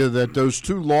tell you that those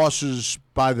 2 losses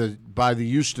by the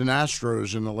Houston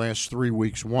Astros in the last 3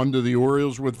 weeks, one to the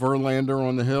Orioles with Verlander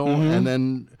on the hill, and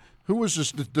then who was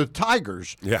this? The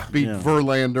Tigers beat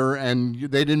Verlander, and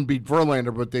they didn't beat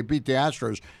Verlander, but they beat the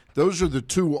Astros. Those are the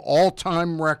 2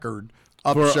 all-time record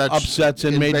upsets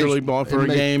in Major League Ball for a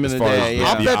game in a day.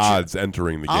 Yeah. The odds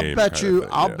entering the game.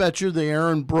 I'll bet you the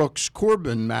Aaron Brooks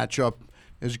Corbin matchup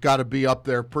has got to be up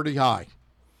there pretty high.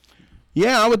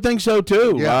 Yeah, I would think so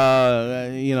too. Yeah.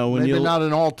 When maybe not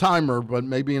an all-timer, but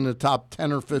maybe in the top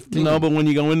 10 or 15. No, but when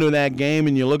you go into that game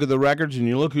and you look at the records and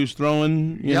you look who's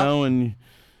throwing,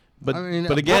 but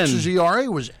again, Brooks'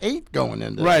 ERA was 8 going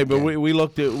into right. That but game. we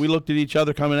looked at each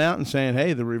other coming out and saying,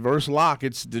 "Hey, the reverse lock.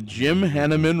 It's the Jim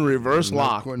Henneman reverse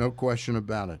lock." No question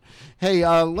about it. Hey,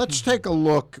 let's take a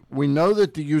look. We know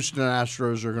that the Houston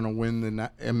Astros are going to win the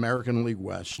American League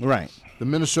West. Right. The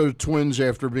Minnesota Twins,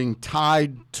 after being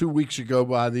tied 2 weeks ago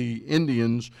by the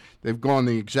Indians, they've gone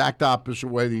the exact opposite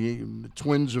way. The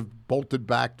Twins have bolted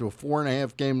back to a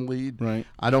 4.5-game lead. Right.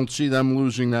 I don't see them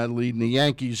losing that lead. And the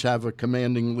Yankees have a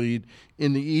commanding lead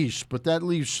in the East. But that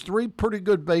leaves 3 pretty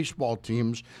good baseball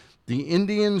teams. The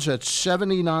Indians at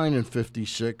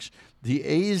 79-56. The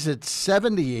A's at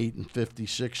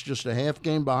 78-56, just a half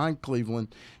game behind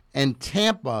Cleveland. And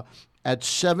Tampa at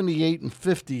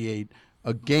 78-58.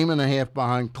 A game and a half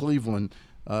behind Cleveland.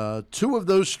 2 of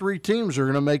those 3 teams are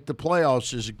going to make the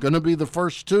playoffs. Is it going to be the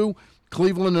first 2,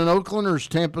 Cleveland and Oakland, or has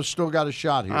Tampa still got a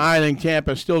shot here? I think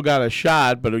Tampa still got a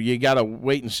shot, but you got to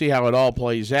wait and see how it all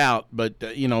plays out. But,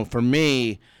 for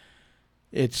me,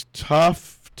 it's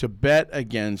tough to bet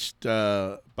against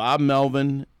Bob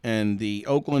Melvin and the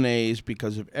Oakland A's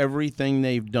because of everything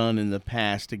they've done in the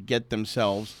past to get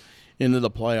themselves into the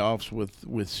playoffs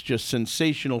with just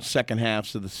sensational second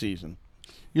halves of the season.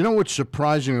 You know what's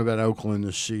surprising about Oakland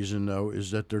this season, though,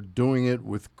 is that they're doing it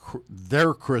with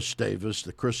their Chris Davis,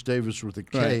 the Chris Davis with a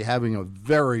K, Right. having a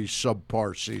very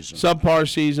subpar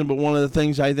season. But one of the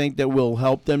things I think that will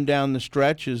help them down the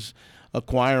stretch is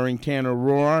acquiring Tanner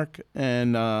Roark,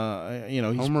 and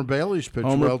Homer Bailey's pitched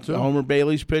well, too. Homer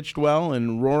Bailey's pitched well,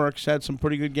 and Roark's had some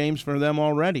pretty good games for them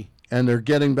already. And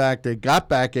they got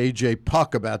back A.J.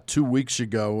 Puck about 2 weeks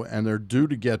ago, and they're due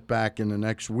to get back in the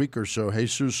next week or so.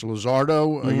 Jesus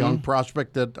Luzardo, a young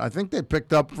prospect that I think they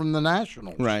picked up from the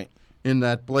Nationals. Right. In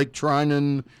that Blake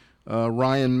Trinan,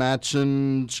 Ryan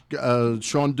Matson,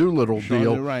 Sean Doolittle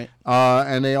deal. Right.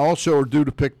 And they also are due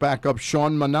to pick back up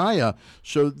Sean Manaea.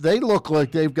 So they look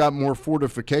like they've got more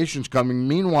fortifications coming.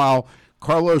 Meanwhile,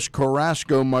 Carlos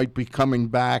Carrasco might be coming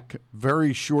back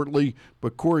very shortly,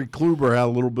 but Corey Kluber had a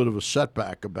little bit of a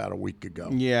setback about a week ago.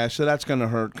 Yeah, so that's going to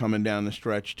hurt coming down the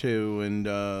stretch, too. And,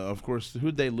 of course,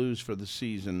 who'd they lose for the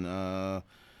season out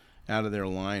of their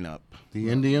lineup?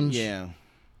 The Indians? Yeah.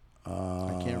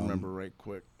 I can't remember right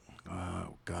quick.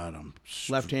 Oh, God.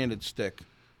 Left-handed stick.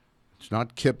 It's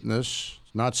not Kipnis.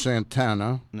 It's not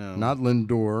Santana. No. Not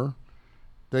Lindor.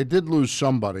 They did lose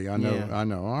somebody. I know. Yeah. I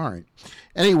know. All right.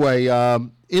 Anyway,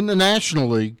 in the National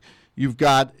League, you've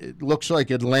got, it looks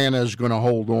like Atlanta is going to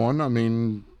hold on. I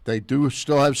mean, they do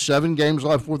still have 7 games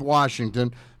left with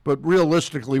Washington, but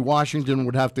realistically, Washington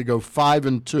would have to go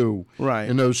 5-2 right.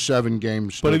 in those 7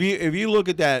 games. But if you look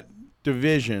at that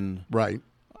division, right,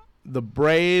 the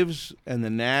Braves and the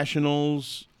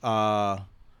Nationals are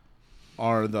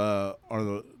the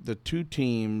 2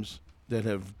 teams that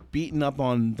have beaten up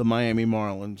on the Miami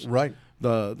Marlins. Right.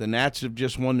 The Nats have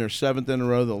just won their 7th in a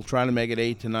row. They'll try to make it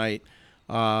 8 tonight.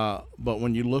 But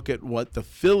when you look at what the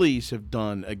Phillies have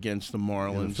done against the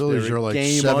Marlins, the Phillies they're are like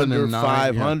game 7 under and 9,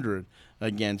 500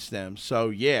 against them. So,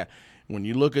 yeah, when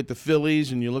you look at the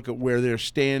Phillies and you look at where they're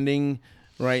standing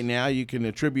right now, you can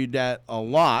attribute that a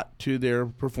lot to their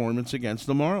performance against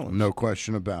the Marlins. No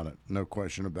question about it. No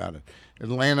question about it.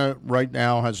 Atlanta right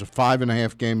now has a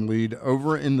 5.5 game lead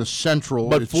over in the Central.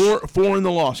 But four in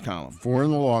the loss column. 4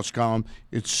 in the loss column.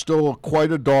 It's still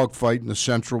quite a dogfight in the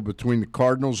Central between the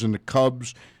Cardinals and the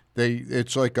Cubs.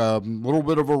 It's like a little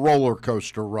bit of a roller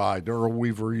coaster ride. Earl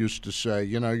Weaver used to say,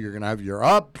 you're going to have your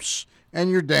ups and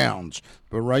your downs.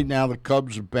 But right now the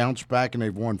Cubs have bounced back and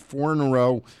they've won 4 in a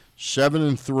row,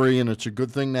 7-3, and it's a good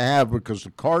thing to have because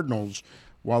the Cardinals,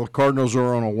 while the Cardinals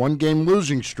are on a 1-game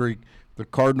losing streak, the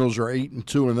Cardinals are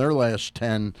 8-2 in their last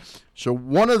 10. So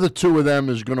one of the two of them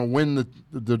is going to win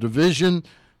the division.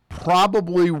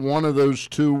 Probably one of those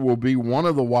two will be one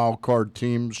of the wild card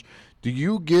teams. Do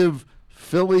you give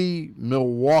Philly,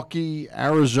 Milwaukee,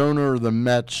 Arizona, or the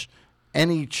Mets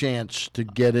any chance to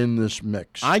get in this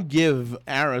mix? I give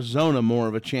Arizona more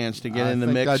of a chance to get in the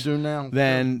mix I do now.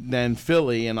 than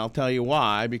Philly, and I'll tell you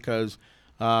why, because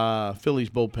Philly's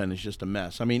bullpen is just a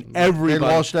mess. I mean, everybody.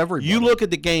 They lost everybody. You look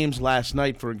at the games last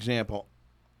night, for example,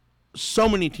 so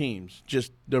many teams,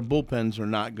 just their bullpens are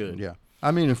not good. Yeah.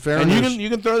 I mean, in fairness. And you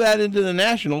can throw that into the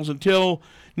Nationals until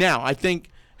now. I think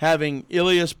having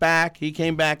Ilias back, he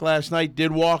came back last night,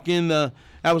 did walk in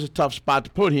that was a tough spot to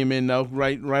put him in, though,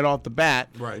 right off the bat.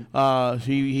 Right.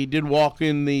 He did walk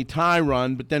in the tie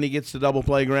run, but then he gets the double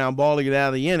play ground ball to get out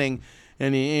of the inning,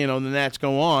 and the Nats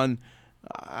go on.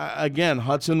 Again,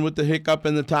 Hudson with the hiccup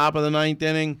in the top of the 9th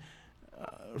inning.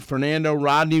 Fernando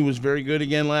Rodney was very good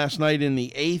again last night in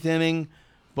the 8th inning.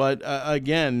 But,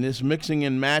 again, this mixing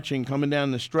and matching coming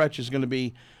down the stretch is going to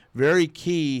be very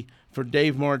key for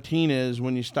Dave Martinez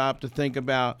when you stop to think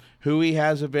about who he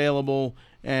has available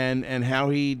and how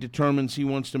he determines he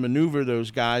wants to maneuver those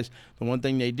guys. The one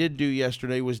thing they did do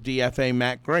yesterday was DFA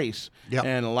Matt Grace. Yep.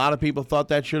 And a lot of people thought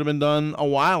that should have been done a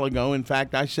while ago. In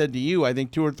fact, I said to you, I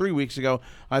think 2 or 3 weeks ago,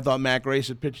 I thought Matt Grace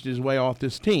had pitched his way off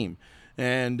this team.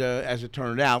 And as it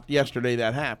turned out, yesterday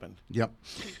that happened. Yep.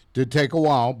 Did take a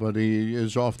while, but he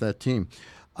is off that team.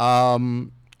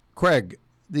 Craig,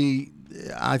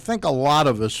 I think a lot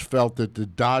of us felt that the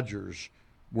Dodgers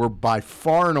were by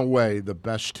far and away the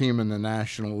best team in the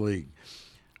National League.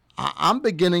 I'm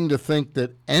beginning to think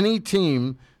that any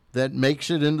team that makes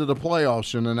it into the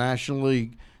playoffs in the National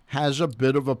League has a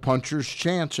bit of a puncher's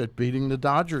chance at beating the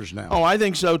Dodgers now. Oh, I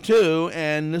think so too.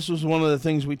 And this was one of the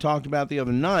things we talked about the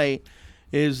other night,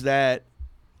 is that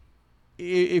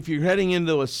if you're heading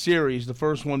into a series, the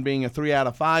first one being a 3 out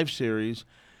of 5 series,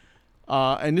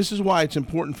 and this is why it's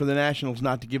important for the Nationals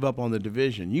not to give up on the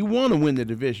division. You want to win the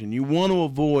division. You want to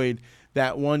avoid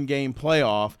that 1-game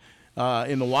playoff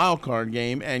in the wild card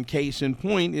game. And case in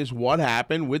point is what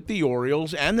happened with the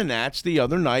Orioles and the Nats the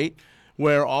other night,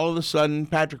 where all of a sudden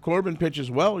Patrick Corbin pitches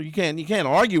well. You can't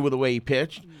argue with the way he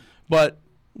pitched, but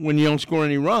when you don't score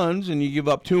any runs and you give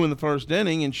up 2 in the first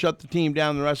inning and shut the team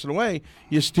down the rest of the way,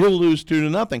 you still lose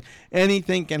 2-0.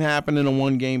 Anything can happen in a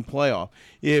 1-game playoff.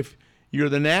 If you're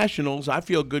the Nationals, I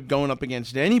feel good going up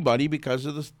against anybody because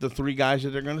of the 3 guys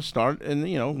that they're going to start, and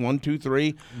 1, 2,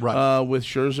 3, right, with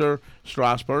Scherzer,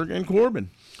 Strasburg, and Corbin.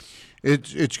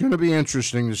 It's going to be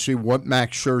interesting to see what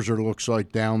Max Scherzer looks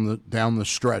like down the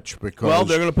stretch, because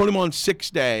they're going to put him on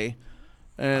 6-day.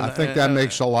 And I think that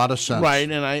makes a lot of sense. Right,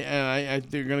 and I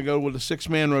they're going to go with a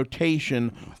 6-man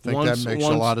rotation. I think that makes a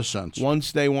lot of sense.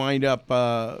 Once they wind up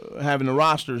having the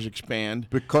rosters expand.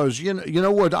 Because you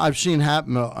know what I've seen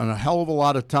happen a hell of a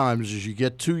lot of times is you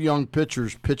get 2 young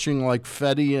pitchers pitching like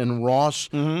Fetty and Ross,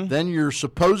 then your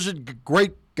supposed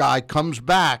great guy comes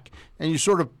back, and you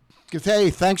sort of give,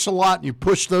 hey, thanks a lot, and you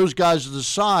push those guys to the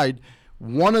side.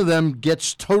 One of them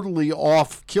gets totally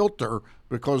off kilter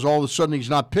because all of a sudden he's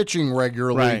not pitching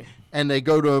regularly, right, and they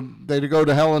go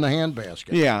to hell in a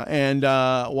handbasket. Yeah, and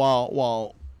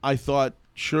while I thought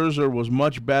Scherzer was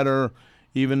much better,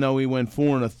 even though he went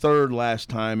 4 1/3 last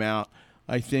time out,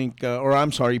 I think,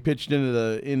 he pitched into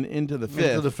the fifth. Into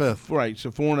the fifth, right? So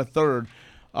 4 1/3.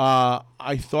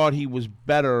 I thought he was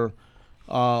better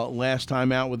last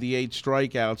time out with the 8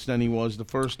 strikeouts than he was the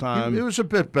first time. It was a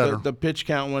bit better. The pitch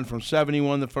count went from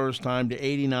 71 the first time to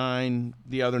 89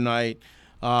 the other night.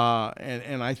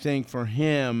 And I think for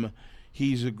him,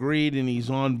 he's agreed and he's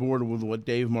on board with what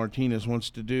Dave Martinez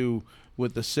wants to do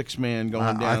with the 6-man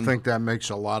going down. I think that makes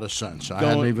a lot of sense. I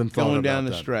hadn't even thought going about down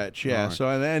the that. stretch. Yeah. Right. So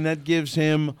and that gives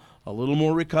him a little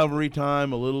more recovery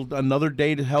time, another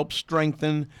day to help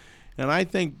strengthen. And I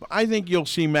think you'll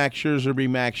see Max Scherzer be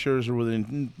Max Scherzer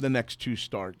within the next 2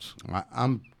 starts.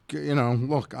 I'm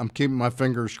keeping my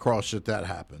fingers crossed that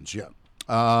happens.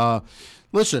 Yeah.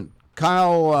 Listen,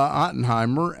 Kyle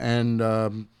Ottenheimer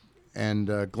and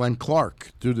and Glenn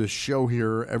Clark do this show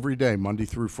here every day, Monday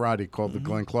through Friday, called the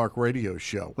Glenn Clark Radio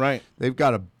Show. Right. They've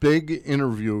got a big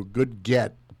interview, good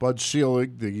get. Bud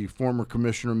Selig, the former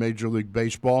commissioner of Major League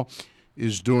Baseball,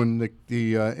 is doing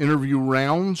the interview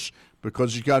rounds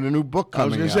because he's got a new book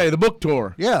coming out. I was going to say, the book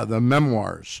tour. Yeah, the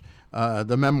memoirs,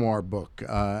 the memoir book. And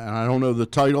I don't know the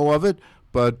title of it,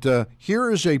 but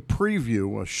here is a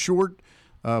preview, a short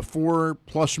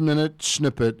 4+ minute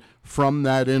snippet from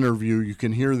that interview. You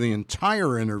can hear the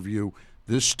entire interview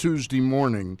this Tuesday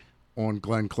morning on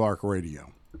Glenn Clark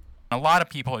Radio. A lot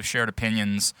of people have shared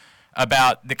opinions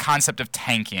about the concept of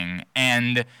tanking,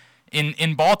 and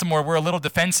in Baltimore we're a little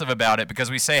defensive about it because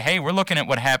we say, hey, we're looking at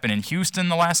what happened in Houston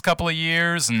the last couple of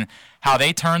years and how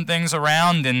they turned things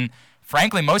around, and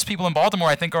frankly most people in Baltimore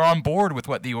I think are on board with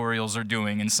what the Orioles are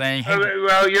doing and saying, hey,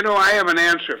 well, I have an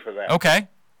answer for that. Okay.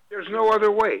 There's no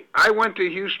other way. I went to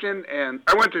Houston and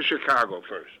I went to Chicago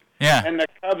first. Yeah. And the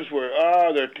Cubs were,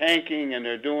 they're tanking and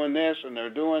they're doing this and they're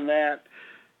doing that.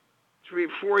 3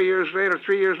 years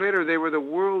later, they were the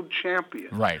world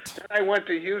champions. Right. And I went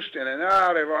to Houston, and they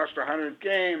lost 100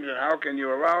 games, and how can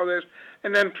you allow this?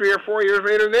 And then 3 or 4 years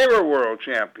later, they were world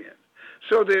champions.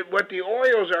 So what the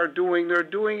Orioles are doing, they're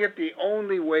doing it the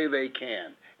only way they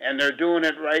can, and they're doing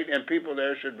it right, and people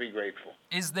there should be grateful.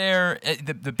 Is there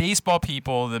the baseball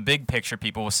people, the big picture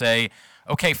people will say,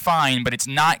 okay, fine, but it's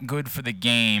not good for the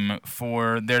game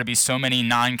for there to be so many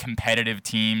non-competitive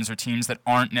teams or teams that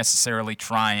aren't necessarily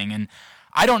trying. And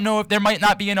I don't know if there might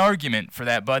not be an argument for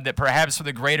that, Bud, that perhaps for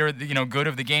the greater good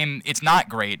of the game, it's not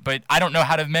great. But I don't know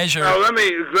how to measure. Now,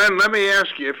 Glenn, let me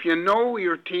ask you, if you know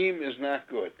your team is not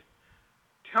good,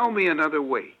 tell me another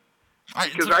way.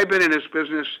 Because I've been in this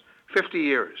business 50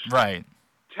 years. Right.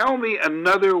 Tell me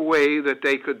another way that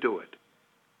they could do it.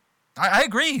 I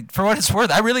agree. For what it's worth,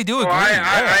 I really do agree.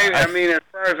 I mean, as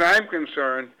far as I'm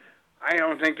concerned, I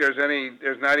don't think there's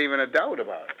not even a doubt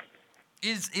about it.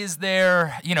 Is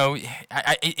there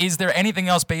anything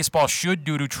else baseball should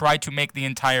do to try to make the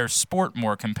entire sport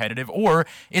more competitive, or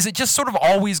is it just sort of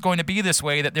always going to be this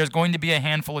way that there's going to be a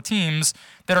handful of teams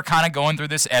that are kind of going through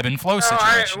this ebb and flow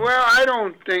situation? I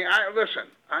don't think. Listen,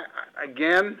 I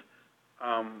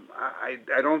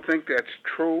don't think that's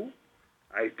true.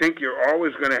 I think you're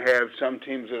always going to have some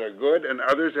teams that are good and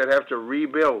others that have to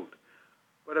rebuild.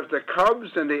 But if the Cubs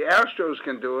and the Astros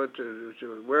can do it to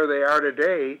where they are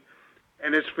today,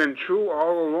 and it's been true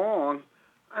all along,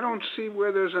 I don't see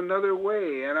where there's another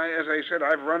way. And as I said,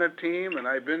 I've run a team and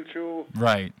I've been through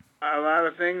a lot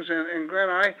of things. And Glenn,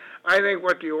 I think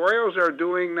what the Orioles are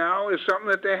doing now is something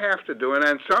that they have to do. And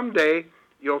then someday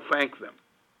you'll thank them.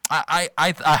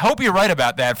 I hope you're right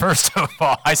about that, first of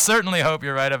all. I certainly hope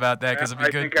you're right about that because it'd be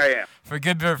good. I think I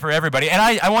am. For everybody. And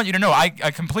I want you to know, I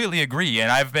completely agree, and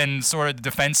I've been sort of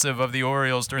defensive of the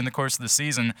Orioles during the course of the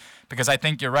season because I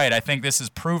think you're right. I think this is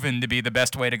proven to be the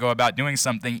best way to go about doing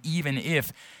something, even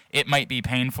if it might be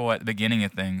painful at the beginning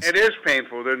of things. It is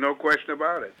painful. There's no question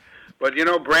about it. But,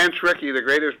 Branch Rickey, the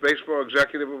greatest baseball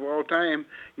executive of all time,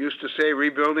 used to say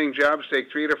rebuilding jobs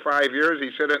take 3 to 5 years.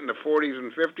 He said it in the 40s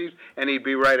and 50s, and he'd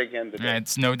be right again today.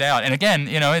 It's no doubt. And again,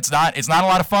 it's not a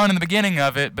lot of fun in the beginning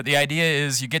of it, but the idea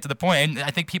is you get to the point, and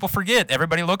I think people forget.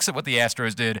 Everybody looks at what the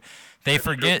Astros did. They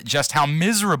forget just how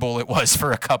miserable it was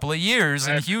for a couple of years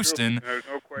in Houston. There's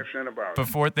no question about it.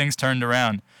 Before things turned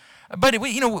around. But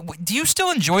do you still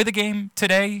enjoy the game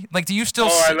today? Like, do you still?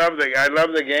 I love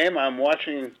the game. I'm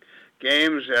watching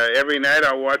games every night.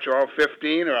 I'll watch all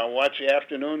 15, or I'll watch the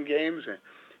afternoon games.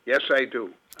 Yes, I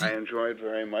do. I enjoy it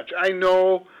very much. I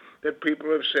know that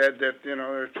people have said that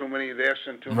there's too many this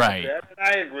and too much that, and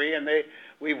I agree. And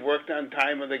we've worked on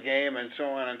time of the game and so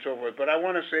on and so forth. But I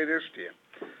want to say this to you.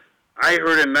 I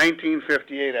heard in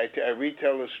 1958. I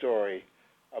retell the story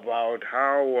about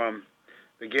how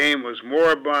the game was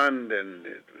moribund and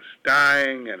it was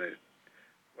dying, and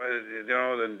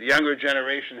the younger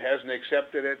generation hasn't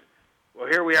accepted it. Well,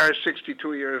 here we are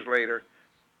 62 years later,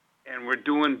 and we're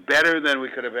doing better than we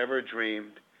could have ever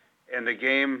dreamed, and the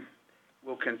game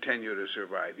will continue to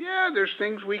survive. Yeah, there's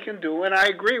things we can do, and I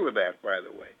agree with that, by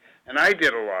the way. And I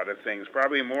did a lot of things,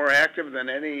 probably more active than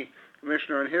any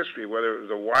commissioner in history, whether it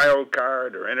was a wild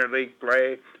card or interleague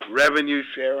play, revenue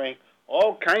sharing,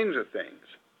 all kinds of things.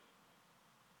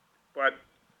 But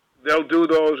they'll do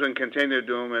those and continue to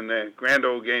do them, and the grand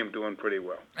old game doing pretty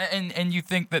well. And you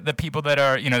think that the people that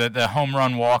are, the home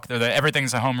run walk,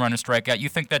 everything's a home run, a strikeout, you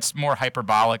think that's more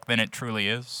hyperbolic than it truly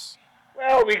is?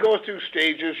 Well, we go through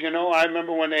stages, I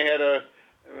remember when they had to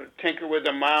tinker with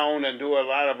the mound and do a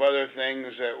lot of other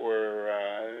things that were,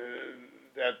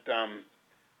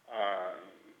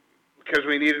 because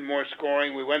we needed more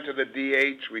scoring. We went to the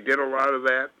DH. We did a lot of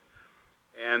that.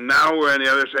 And now we're on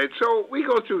the other side. So we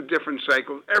go through different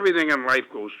cycles. Everything in life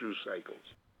goes through cycles.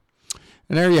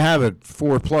 And there you have it,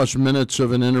 4+ minutes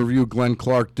of an interview Glenn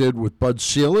Clark did with Bud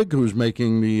Selig, who's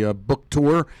making the book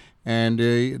tour. And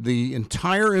the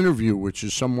entire interview, which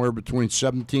is somewhere between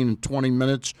 17 and 20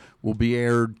 minutes, will be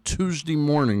aired Tuesday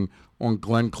morning on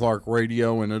Glenn Clark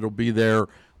Radio, and it'll be there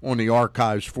on the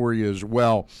archives for you as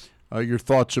well. Your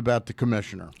thoughts about the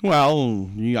commissioner? Well,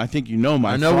 I think you know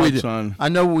my thoughts on. I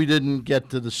know we didn't get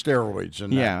to the steroids.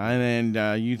 And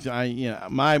yeah,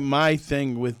 my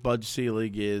thing with Bud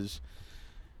Selig is,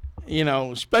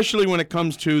 especially when it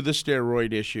comes to the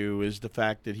steroid issue, is the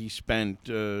fact that he spent,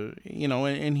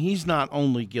 and he's not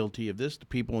only guilty of this. The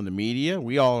people in the media,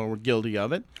 we all were guilty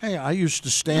of it. Hey, I used to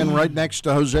stand right next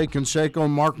to Jose Canseco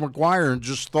and Mark McGwire and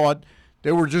just thought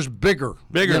they were just bigger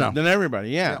than everybody.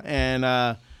 Yeah. And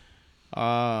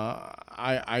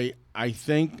I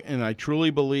think, and I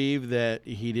truly believe that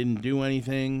he didn't do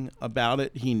anything about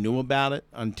it. He knew about it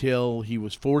until he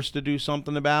was forced to do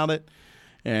something about it.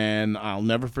 And I'll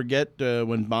never forget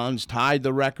when Bonds tied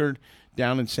the record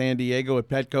down in San Diego at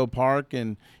Petco Park,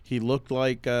 and he looked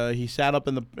like he sat up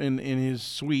in his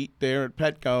suite there at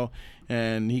Petco,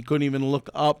 and he couldn't even look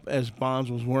up as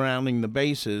Bonds was rounding the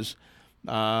bases.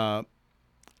 And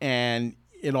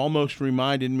it almost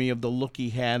reminded me of the look he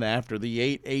had after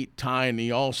the 8-8 tie in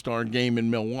the All-Star game in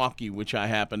Milwaukee, which I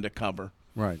happened to cover.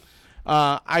 Right.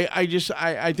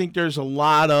 I think there's a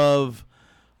lot of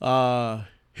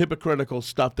hypocritical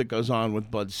stuff that goes on with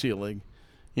Bud Selig,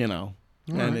 and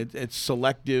it's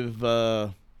selective.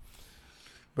 But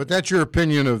that's your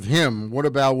opinion of him. What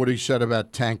about what he said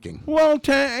about tanking? Well,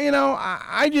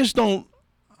 I just don't.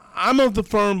 I'm of the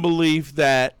firm belief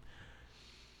that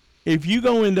if you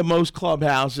go into most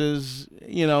clubhouses,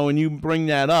 and you bring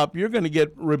that up, you're going to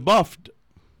get rebuffed,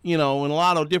 in a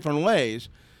lot of different ways.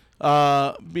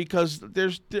 Because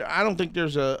I don't think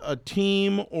there's a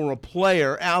team or a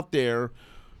player out there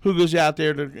who goes out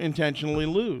there to intentionally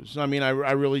lose. I mean, I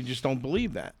really just don't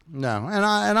believe that. No, and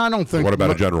I don't think. What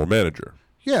about a general manager?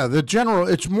 Yeah,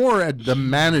 it's more at the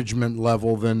management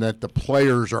level than that the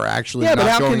players are actually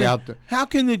not going out there. How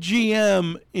can the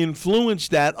GM influence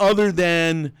that other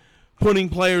than putting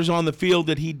players on the field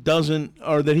that he doesn't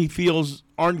or that he feels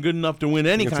aren't good enough to win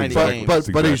any kind of game?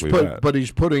 But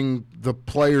he's putting the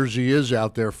players he is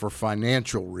out there for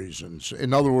financial reasons.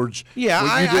 In other words,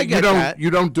 I get that.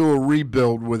 You don't do a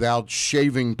rebuild without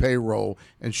shaving payroll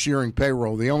and shearing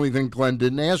payroll. The only thing Glenn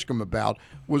didn't ask him about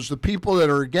was the people that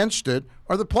are against it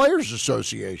are the Players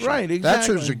Association. Right, exactly. That's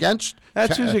who's against.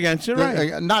 That's who's against it,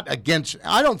 right? Not against.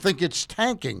 I don't think it's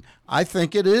tanking. I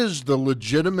think it is the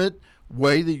legitimate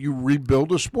way that you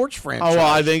rebuild a sports franchise. Oh, well,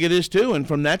 I think it is too. And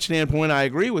from that standpoint, I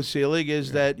agree with Selig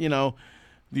is that,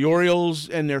 the Orioles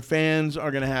and their fans are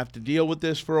going to have to deal with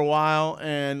this for a while.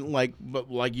 And like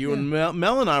you and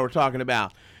Mel and I were talking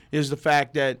about is the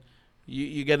fact that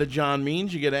you get a John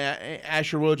Means, you get a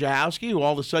Asher Wojciechowski, who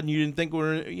all of a sudden you didn't think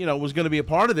was going to be a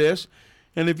part of this.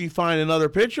 And if you find another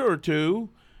pitcher or two,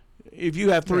 if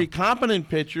you have three competent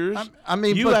pitchers,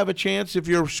 you have a chance if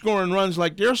you're scoring runs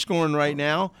like they're scoring right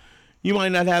now. You might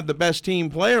not have the best team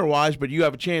player-wise, but you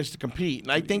have a chance to compete.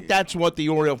 And I think that's what the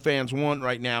Oriole fans want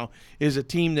right now is a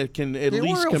team that can at least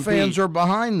compete. The Oriole fans are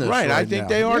behind this right I think now.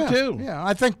 They are too. Yeah,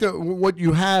 I think that what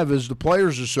you have is the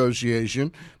Players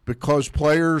Association because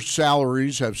players'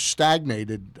 salaries have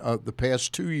stagnated the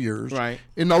past 2 years. Right.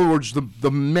 In other words,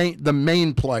 the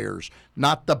main players,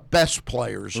 not the best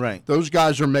players. Right. Those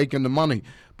guys are making the money.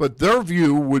 But their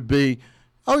view would be,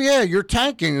 oh, yeah, you're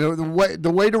tanking.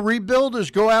 The way to rebuild is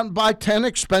go out and buy 10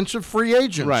 expensive free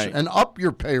agents and up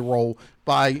your payroll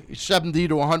by $70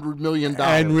 to $100 million.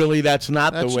 And really, that's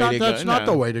not the way to go. That's not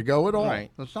the way to go at all.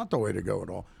 Right. That's not the way to go at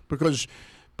all. Because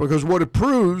what it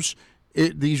proves,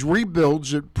 these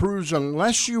rebuilds, it proves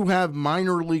unless you have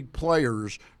minor league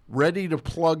players ready to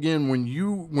plug in when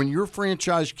your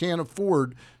franchise can't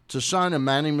afford to sign a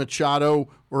Manny Machado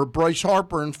or a Bryce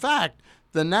Harper. In fact,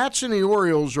 the Nats and the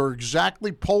Orioles are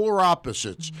exactly polar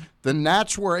opposites. The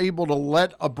Nats were able to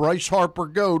let a Bryce Harper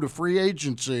go to free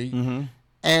agency,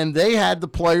 and they had the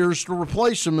players to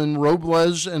replace him in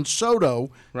Robles and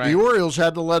Soto. Right. The Orioles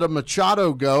had to let a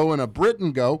Machado go and a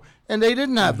Britton go, and they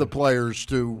didn't have the players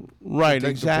to Right,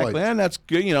 take exactly. the place. And that's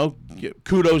good.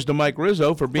 Kudos to Mike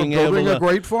Rizzo for being able building to a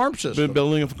great farm system.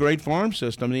 Building a great farm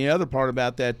system. And the other part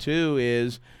about that too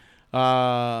is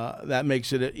that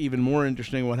makes it even more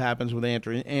interesting what happens with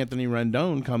Anthony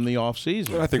Rendon come the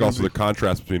offseason. I think also the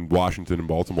contrast between Washington and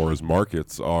Baltimore as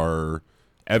markets are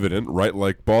evident, right?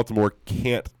 Like Baltimore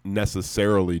can't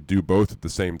necessarily do both at the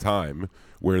same time,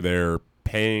 where they're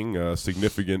paying a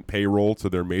significant payroll to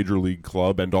their major league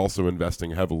club and also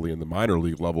investing heavily in the minor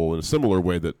league level in a similar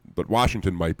way that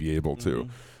Washington might be able to.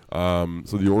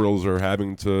 So the Orioles are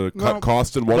having to cut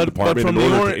costs in one department in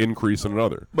order to increase in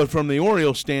another. But from the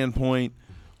Orioles standpoint,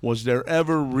 was there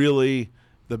ever really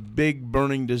the big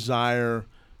burning desire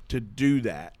to do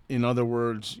that? In other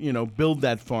words, build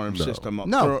that farm system up.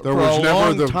 No, there was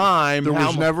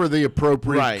never the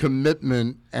appropriate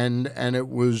commitment, and it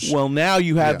was. Well, now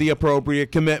you have the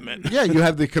appropriate commitment. Yeah, you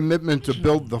have the commitment to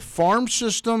build the farm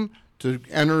system, to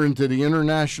enter into the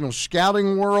international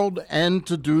scouting world, and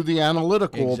to do the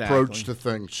analytical approach to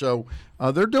things. So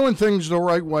they're doing things the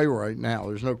right way right now.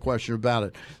 There's no question about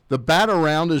it. The Bat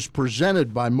Around is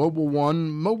presented by Mobil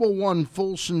 1. Mobil 1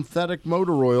 full synthetic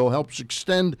motor oil helps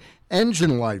extend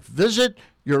engine life. Visit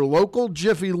your local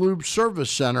Jiffy Lube service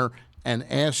center and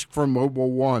ask for Mobil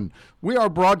 1. We are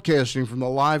broadcasting from the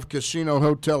Live Casino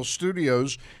Hotel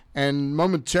studios, and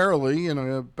momentarily, in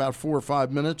about 4 or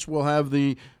 5 minutes, we'll have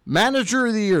the Manager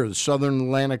of the Year, the South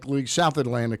Atlantic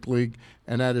League,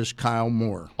 and that is Kyle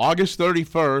Moore. August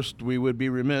 31st, we would be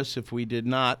remiss if we did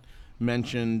not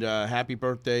mention happy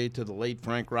birthday to the late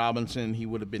Frank Robinson. He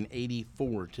would have been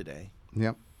 84 today.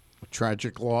 Yep. A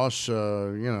tragic loss,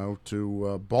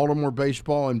 to Baltimore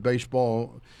baseball and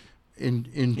baseball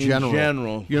in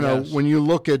general. When you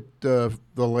look at the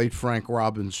late Frank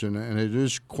Robinson, and it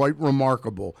is quite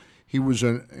remarkable. He was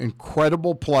an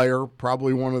incredible player,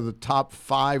 probably one of the top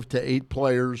 5 to 8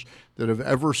 players that have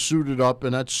ever suited up,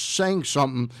 and that's saying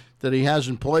something that he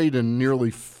hasn't played in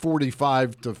nearly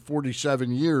 45 to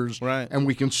 47 years. Right. And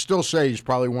we can still say he's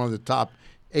probably one of the top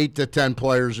 8 to 10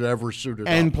 players that ever suited up.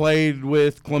 And played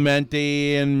with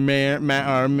Clemente and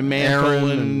Mantle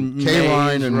and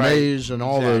Kaline and right. Mays and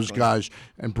all those guys,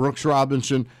 and Brooks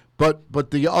Robinson.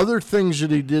 But the other things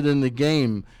that he did in the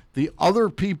game, the other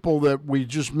people that we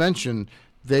just mentioned,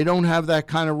 they don't have that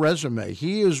kind of resume.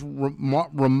 He is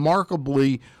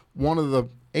remarkably one of the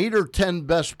 8 or 10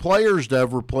 best players to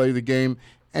ever play the game,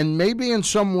 and maybe in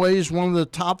some ways one of the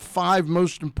top 5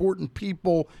 most important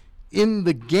people in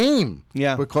the game,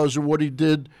 because of what he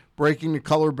did, breaking the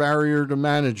color barrier to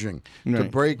managing,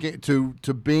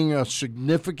 to being a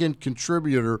significant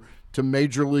contributor to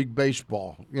Major League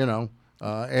Baseball.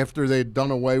 After they'd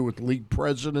done away with league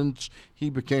presidents, he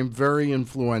became very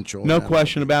influential. No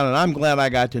question about it. I'm glad I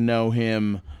got to know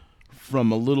him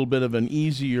from a little bit of an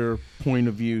easier point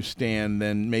of view, Stan,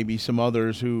 than maybe some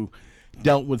others who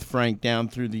dealt with Frank down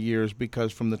through the years,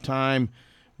 because from the time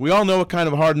we all know what kind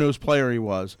of a hard-nosed player he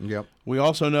was. Yep. We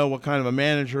also know what kind of a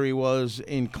manager he was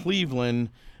in Cleveland,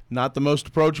 not the most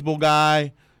approachable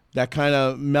guy. That kind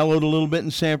of mellowed a little bit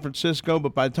in San Francisco,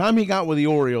 but by the time he got with the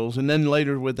Orioles and then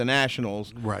later with the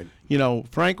Nationals, right?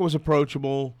 Frank was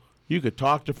approachable. You could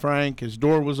talk to Frank. His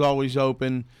door was always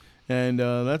open, and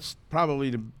that's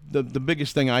probably the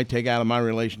biggest thing I take out of my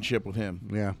relationship with him.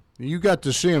 Yeah. You got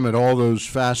to see him at all those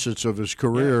facets of his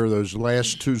career, those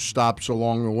last 2 stops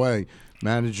along the way,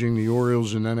 managing the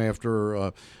Orioles, and then after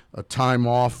a time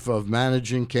off of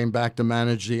managing, came back to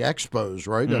manage the Expos,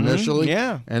 right, initially?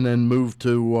 Yeah. And then moved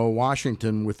to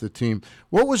Washington with the team.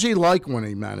 What was he like when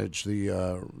he managed the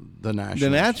Nationals? The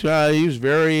Nationals, he was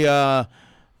very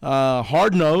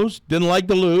hard-nosed, didn't like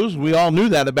to lose. We all knew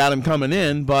that about him coming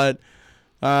in, but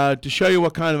to show you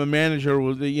what kind of a manager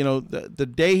was,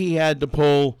 the day he had to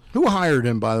pull. Who hired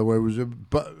him, by the way?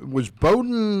 Was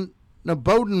Bowden? No,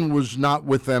 Bowden was not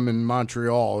with them in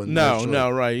Montreal.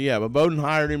 Right, yeah. But Bowden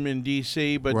hired him in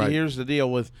D.C., but here's the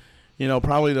deal with,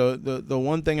 probably the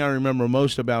one thing I remember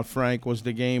most about Frank was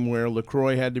the game where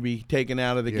LaCroix had to be taken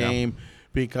out of the game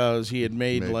because he had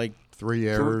made like 3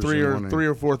 errors. Three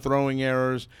or four throwing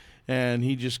errors, and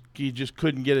he just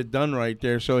couldn't get it done right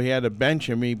there, so he had to bench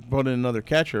him. He put in another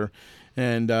catcher,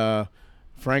 and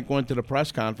Frank went to the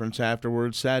press conference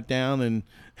afterwards, sat down, and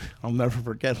I'll never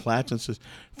forget, Latson says,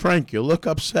 "Frank, you look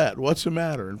upset. What's the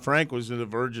matter?" And Frank was on the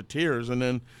verge of tears, and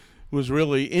then was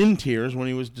really in tears when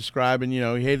he was describing, he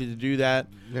hated to do that.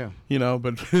 Yeah.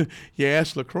 But you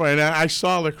asked LaCroix, and I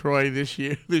saw LaCroix this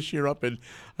year up in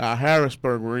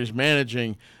Harrisburg, where he's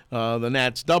managing the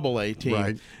Nats AA team.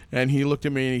 Right. And he looked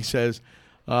at me and he says,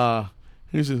 well,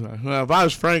 if I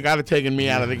was Frank, I'd have taken me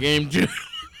out of the game too.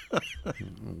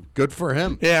 Good for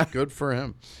him. Yeah. Good for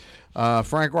him.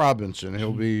 Frank Robinson,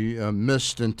 he'll be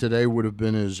missed, and today would have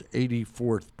been his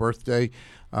 84th birthday.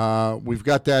 We've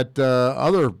got that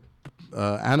other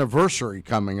anniversary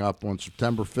coming up on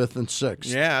September 5th and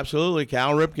 6th. Yeah, absolutely.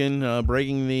 Cal Ripken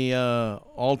breaking the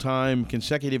all-time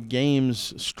consecutive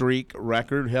games streak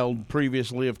record, held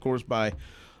previously, of course, by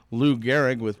Lou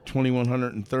Gehrig with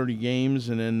 2,130 games,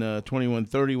 and then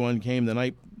 2,131 came the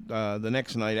night the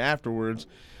next night afterwards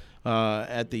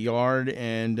at the Yard,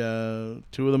 and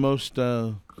two of the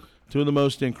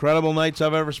most incredible nights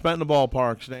I've ever spent in the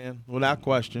ballpark, Stan, without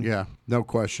question. Yeah, no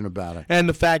question about it. And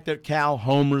the fact that Cal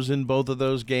homers in both of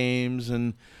those games,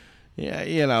 and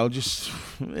just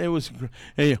it was.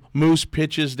 Moose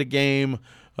pitches the game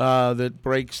that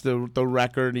breaks the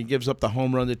record. He gives up the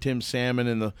home run to Tim Salmon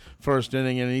in the first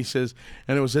inning, and he says,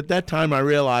 and it was at that time I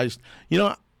realized,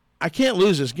 I can't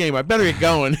lose this game. I better get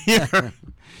going here.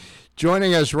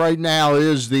 Joining us right now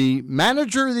is the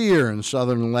Manager of the Year in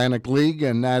Southern Atlantic League,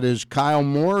 and that is Kyle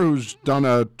Moore, who's done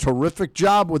a terrific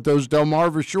job with those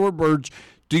Delmarva Shorebirds.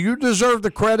 Do you deserve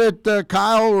the credit,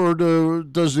 Kyle, or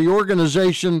does the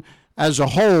organization as a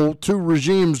whole, two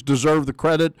regimes, deserve the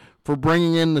credit for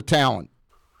bringing in the talent?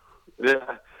 Yeah,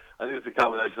 I think it's a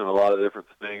combination of a lot of different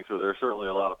things. So there's certainly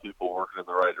a lot of people working in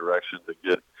the right direction to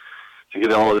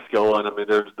get all this going. I mean,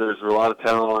 there's a lot of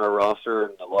talent on our roster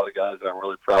and a lot of guys that I'm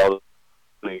really proud of.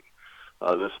 I think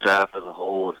this staff as a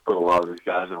whole has put a lot of these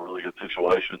guys in really good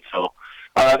situations. So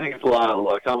I think it's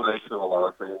a combination of a lot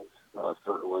of things.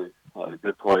 Certainly,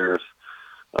 good players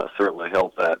certainly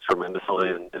help that tremendously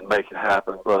and make it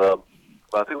happen. But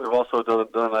I think we've also done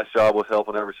a nice job with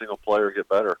helping every single player get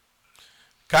better.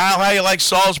 Kyle, how you like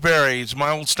Salisbury? It's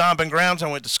my old stomping grounds.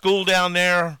 I went to school down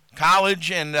there,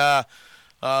 college, and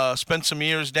spent some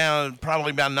years down,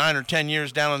 probably about 9 or 10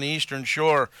 years down on the Eastern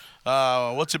Shore.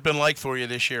 What's it been like for you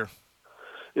this year?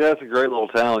 Yeah, it's a great little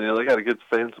town. They got a good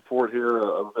fan support here,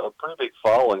 a pretty big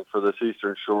following for this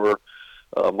Eastern Shore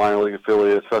minor league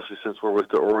affiliate, especially since we're with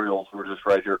the Orioles. We're just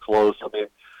right here close. I mean,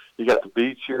 you got the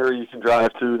beach here you can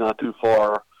drive to, not too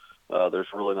far. There's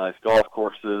really nice golf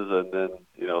courses, and then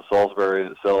Salisbury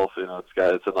in itself,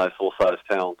 it's a nice little sized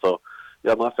town. So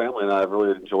yeah, my family and I have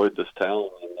really enjoyed this town,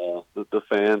 and the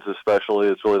fans especially.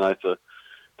 It's really nice to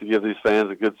give these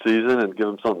fans a good season and give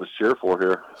them something to cheer for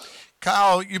here.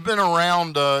 Kyle, you've been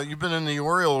around. You've been in the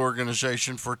Oriole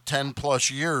organization for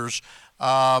 10+ years.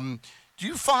 Do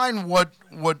you find what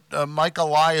Mike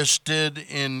Elias did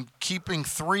in keeping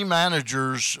three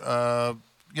managers,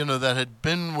 that had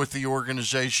been with the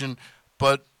organization,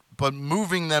 but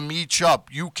moving them each up?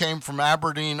 You came from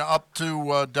Aberdeen up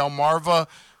to Delmarva.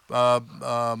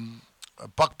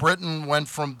 Buck Britton went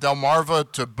from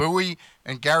Delmarva to Bowie,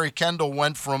 and Gary Kendall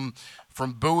went from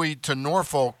Bowie to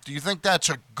Norfolk. Do you think that's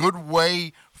a good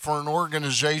way for an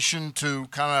organization to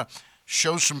kind of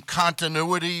show some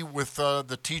continuity with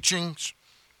the teachings?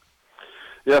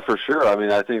 Yeah, for sure. I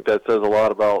mean, I think that says a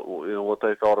lot about what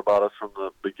they thought about us from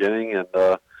the beginning, and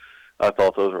I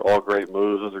thought those are all great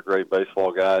moves. Those are great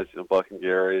baseball guys, Buck and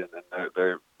Gary, and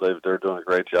they're doing a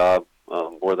great job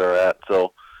where they're at.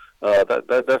 So that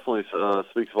definitely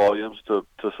speaks volumes to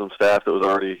some staff that was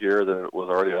already here, that was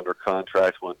already under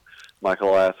contract when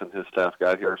Michael Elias and his staff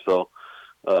got here. So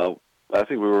I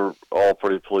think we were all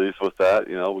pretty pleased with that.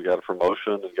 We got a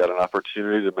promotion and got an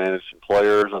opportunity to manage some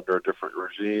players under a different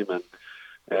regime, and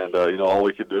all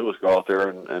we could do was go out there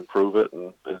and prove it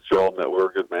and show them that we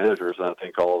were good managers, and I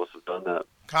think all of us have done that.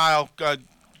 Kyle,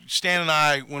 Stan and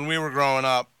I, when we were growing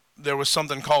up, there was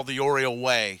something called the Oriole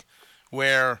Way,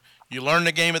 where you learn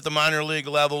the game at the minor league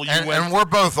level. And we're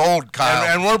both old, Kyle.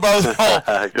 And we're both old.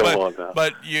 Come on now.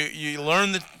 But you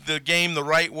learn the game the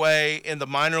right way in the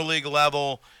minor league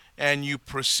level, and you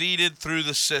proceeded through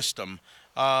the system.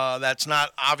 That's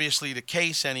not obviously the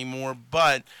case anymore,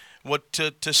 but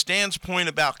to Stan's point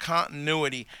about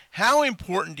continuity, how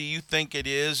important do you think it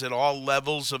is at all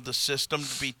levels of the system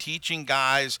to be teaching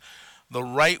guys the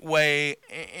right way,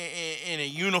 in a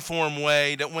uniform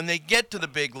way, that when they get to the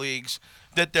big leagues,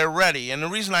 that they're ready? And the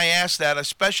reason I ask that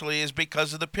especially is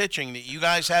because of the pitching that you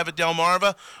guys have at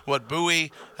Delmarva, what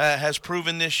Bowie has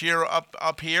proven this year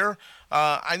up here.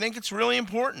 I think it's really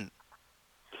important.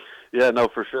 Yeah, no,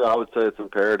 for sure. I would say it's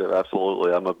imperative,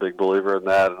 absolutely. I'm a big believer in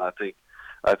that, and I think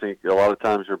a lot of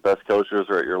times your best coaches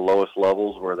are at your lowest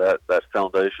levels, where that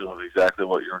foundation of exactly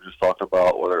what you were just talking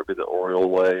about, whether it be the Oriole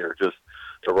way or just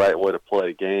the right way to play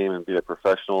a game and be a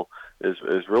professional,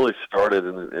 is really started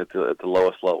at the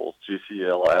lowest levels,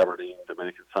 GCL, Aberdeen,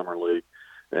 Dominican Summer League.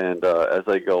 And as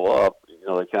they go up,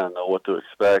 they kind of know what to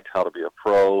expect, how to be a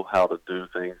pro, how to do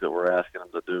things that we're asking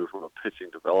them to do from a pitching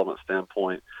development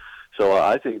standpoint. So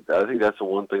I think that's the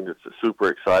one thing that's super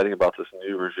exciting about this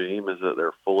new regime, is that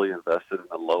they're fully invested in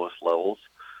the lowest levels,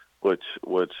 which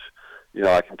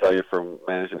I can tell you from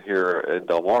managing here in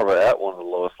Delmarva at one of the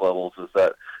lowest levels, is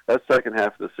that second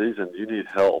half of the season you need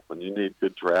help, and you need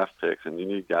good draft picks, and you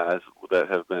need guys that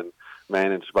have been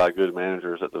managed by good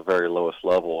managers at the very lowest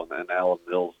level. And Alan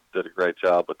Mills did a great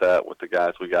job with that, with the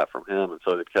guys we got from him, and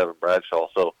so did Kevin Bradshaw.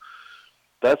 So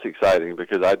that's exciting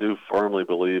because I do firmly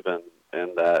believe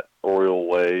in that Oriole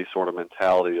way sort of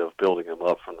mentality of building them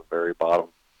up from the very bottom.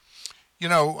 You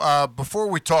know, before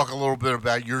we talk a little bit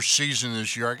about your season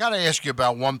this year, I got to ask you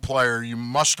about one player you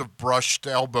must have brushed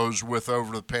elbows with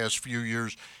over the past few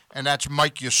years, and that's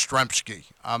Mike Yastrzemski.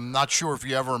 I'm not sure if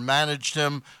you ever managed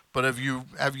him, but have you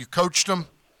coached him?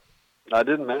 I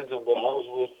didn't manage him, but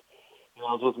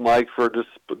I was with Mike for just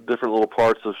different little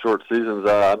parts of short seasons.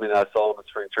 I mean, I saw him in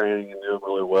spring training and knew him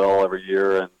really well every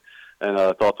year, and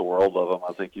I thought the world of him.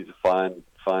 I think he's a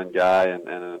fine guy and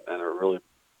a really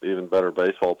even better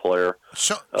baseball player.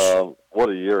 So what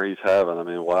a year he's having. I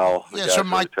mean, wow. The guy's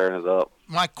really tearing it up.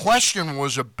 My question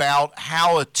was about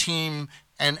how a team,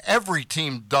 and every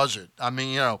team does it. I mean,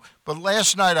 you know, but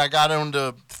last night I got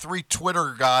onto 3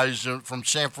 Twitter guys from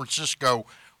San Francisco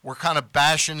were kind of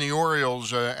bashing the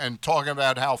Orioles and talking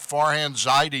about how Farhan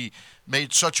Zaidi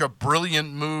made such a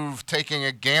brilliant move taking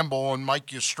a gamble on Mike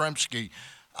Yastrzemski.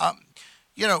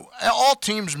 You know, all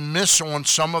teams miss on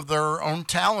some of their own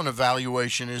talent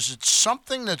evaluation. Is it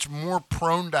something that's more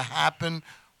prone to happen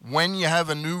when you have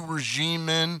a new regime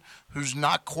in who's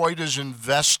not quite as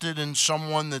invested in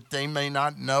someone that they may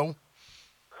not know?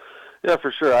 Yeah,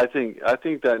 for sure. I think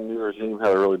that new regime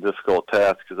had a really difficult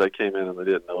task because they came in and they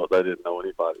didn't know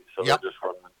anybody. So they're just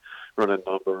running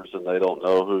numbers and they don't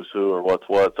know who's who or what's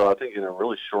what. So I think in a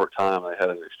really short time they had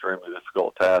an extremely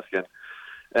difficult task.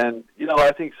 And you know,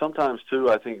 I think sometimes too,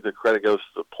 I think the credit goes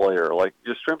to the player. Like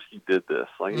Yastrzemski did this.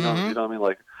 Like you know what I mean?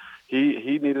 Like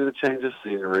he needed a change of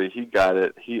scenery. He got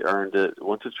it. He earned it.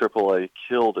 Went to AAA,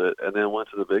 killed it, and then went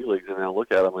to the big leagues. And now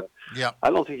look at him. And I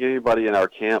don't think anybody in our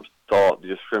camp thought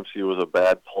Yastrzemski was a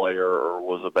bad player or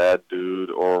was a bad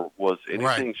dude or was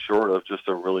anything short of just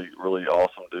a really, really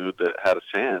awesome dude that had a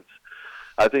chance.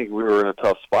 I think we were in a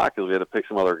tough spot because we had to pick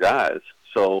some other guys.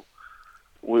 So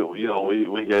we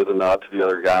gave the nod to the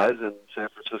other guys, and San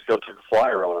Francisco took a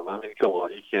flyer on him. I mean, come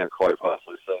on, you can't quite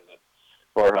possibly say that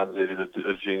Farhan is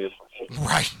a genius.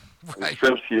 Right.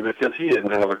 Yastrzemski, because he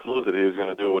didn't have a clue that he was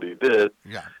going to do what he did.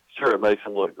 Yeah. Sure, it makes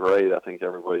him look great. I think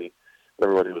everybody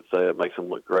would say it makes him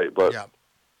look great, but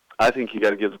I think you got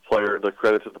to give the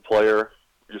credit to the player.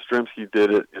 Yastrzemski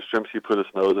did it. Yastrzemski put his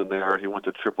nose in there. He went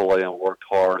to AAA and worked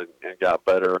hard and got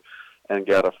better, and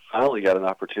finally got an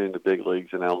opportunity in the big leagues.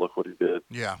 And now look what he did.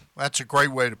 Yeah, that's a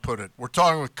great way to put it. We're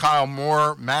talking with Kyle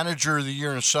Moore, manager of the year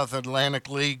in the South Atlantic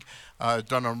League.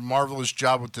 Done a marvelous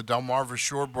job with the Delmarva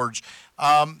Shorebirds.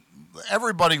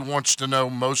 Everybody wants to know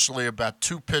mostly about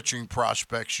 2 pitching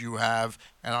prospects you have,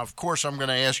 and of course I'm going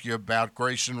to ask you about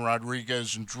Grayson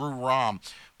Rodriguez and Drew Rom,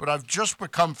 but I've just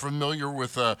become familiar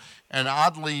with an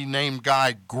oddly named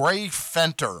guy, Gray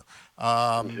Fenter,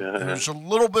 who's a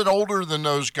little bit older than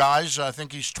those guys. I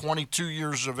think he's 22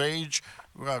 years of age,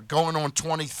 going on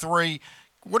 23.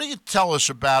 What do you tell us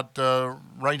about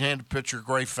right-handed pitcher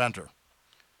Gray Fenter?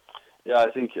 Yeah,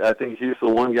 I think he's the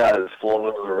one guy that's flown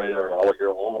under the radar all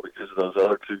year long because of those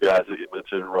other 2 guys that you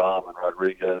mentioned, Rom and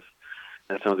Rodriguez,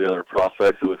 and some of the other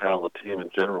prospects that we've had on the team in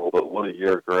general. But what a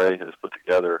year Gray has put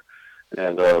together,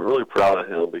 and really proud of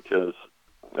him because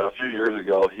a few years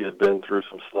ago he had been through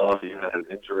some stuff. He had an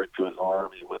injury to his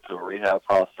arm. He went through a rehab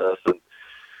process, and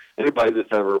anybody that's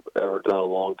ever done a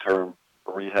long-term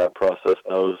rehab process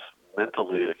knows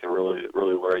mentally it can really,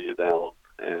 really wear you down.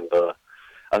 And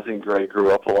I think Gray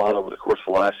grew up a lot over the course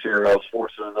of last year. I was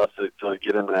fortunate enough to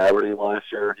get him in Aberdeen last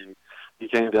year. He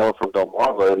came down from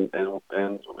Delmarva, and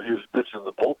he was pitching in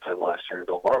the bullpen last year in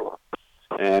Delmarva.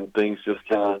 And things just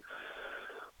kind of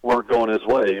weren't going his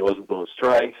way. He wasn't throwing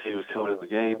strikes. He was coming in the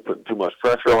game, putting too much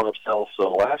pressure on himself.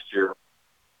 So last year,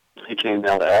 he came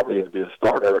down to Aberdeen to be a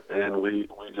starter, and we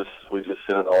just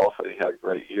sent it off, and he had a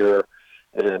great year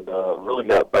and really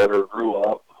got better, grew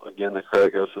up. Again, the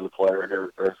credit goes to the player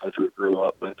here. Garfield grew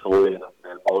up mentally and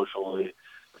emotionally,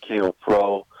 became a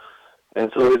pro.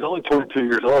 And so he's only 22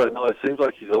 years old. I know it seems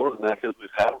like he's older than that because we've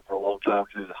had him for a long time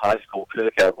because he's a high school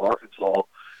pick out of Arkansas,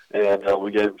 and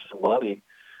we gave him some money.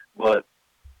 But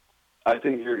I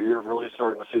think you're really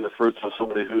starting to see the fruits of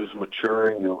somebody who's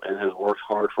maturing and has worked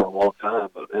hard for a long time.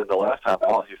 And the last time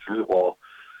out, he threw the ball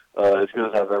as good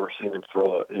as I've ever seen him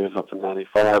throw it. He was up to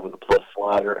 95 with a plus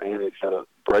slider, and he's got a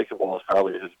breaking ball is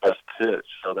probably his best pitch.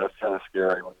 So that's kind of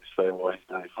scary when you say, well, he's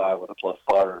 95 with a plus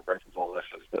slider and breaking ball is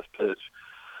actually his best pitch.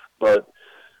 But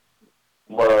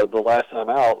the last time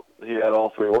out, he had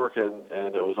all 3 working,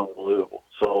 and it was unbelievable.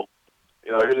 So,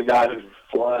 you know, here's a guy who's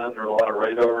flying under a lot of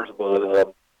radars,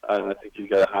 but I think he's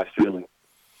got a high ceiling.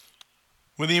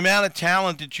 With the amount of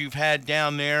talent that you've had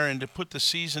down there and to put the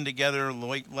season together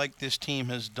like this team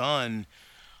has done,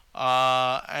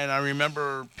 And I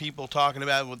remember people talking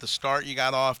about with the start you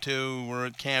got off to. We're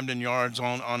at Camden Yards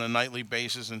on a nightly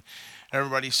basis, and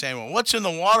everybody's saying, well, what's in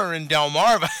the water in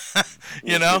Delmarva?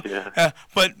 you know? Yeah.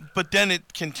 But then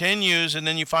it continues, and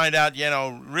then you find out,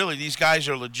 really these guys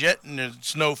are legit, and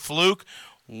it's no fluke.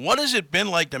 What has it been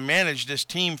like to manage this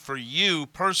team for you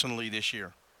personally this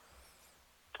year?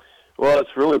 Well,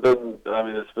 it's really been,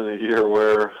 it's been a year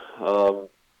where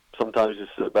sometimes you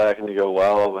sit back and you go,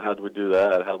 wow, how did we do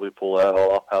that? How did we pull that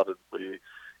off? How did we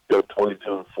go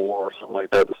 22-4 or something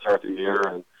like that to start the year?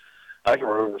 And I can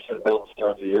remember sitting down to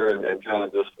start the year and kind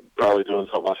of just probably doing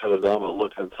something I should have done, but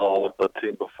looked and saw what the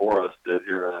team before us did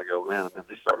here, and I go, man,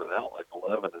 they started out like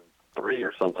 11-3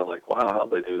 or something. Like, wow,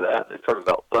 how'd they do that? They started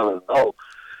out 7-0.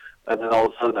 And then all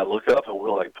of a sudden I look up and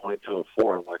we're like 22-4.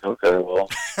 I'm like, okay, well,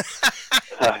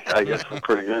 I guess we're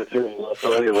pretty good too.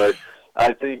 So anyway,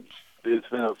 I think it's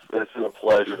been a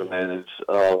pleasure to manage.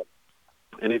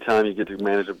 Anytime you get to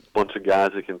manage a bunch of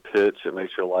guys that can pitch, it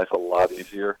makes your life a lot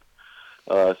easier.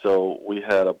 So we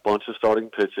had a bunch of starting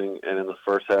pitching, and in the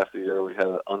first half of the year we had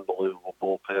an unbelievable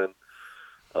bullpen.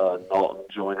 Naughton,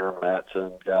 Joyner,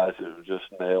 Matson, guys who were just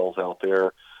nails out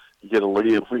there. You get a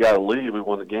lead. If we got a lead, we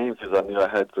won the game because I knew I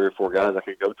had 3 or 4 guys I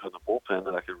could go to in the bullpen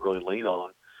that I could really lean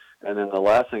on. And then the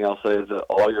last thing I'll say is that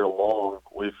all year long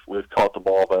we've caught the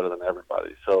ball better than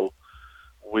everybody. So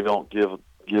we don't give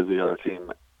the other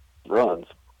team runs.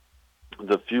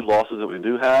 The few losses that we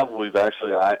do have, we've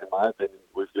actually, in my opinion,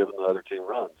 we've given the other team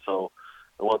runs. So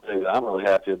the one thing that I'm really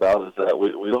happy about is that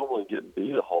we don't really get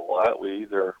beat a whole lot. We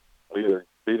either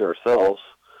beat ourselves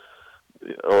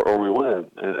or we win,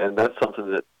 and that's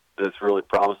something that's really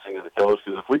promising as a coach,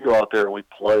 because if we go out there and we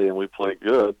play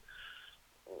good,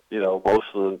 most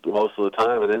of the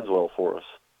time it ends well for us.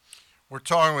 We're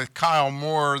talking with Kyle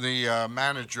Moore, the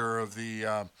manager of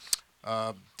the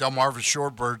Delmarva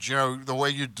Shorebirds. The way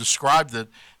you described it,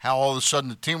 how all of a sudden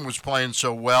the team was playing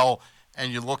so well,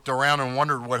 and you looked around and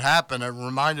wondered what happened. It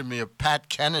reminded me of Pat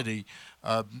Kennedy,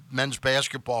 men's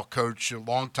basketball coach, a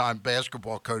longtime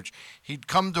basketball coach. He'd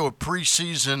come to a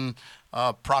preseason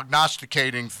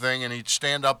prognosticating thing, and he'd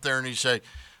stand up there and he'd say,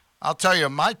 I'll tell you,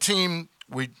 my team,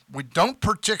 we don't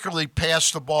particularly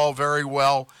pass the ball very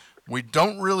well. We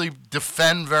don't really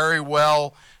defend very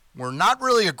well. We're not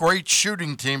really a great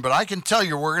shooting team, but I can tell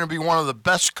you we're going to be one of the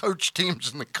best coached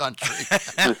teams in the country.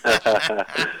 That's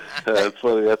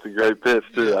funny. That's a great pitch,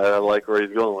 too. I like where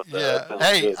he's going with that. Yeah.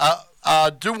 Hey, I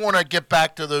do want to get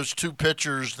back to those 2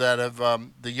 pitchers that have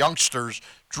the youngsters,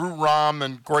 Drew Rahm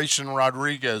and Grayson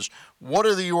Rodriguez. What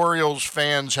do the Orioles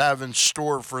fans have in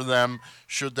store for them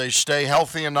should they stay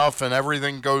healthy enough and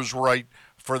everything goes right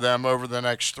for them over the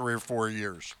next 3 or 4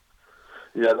 years?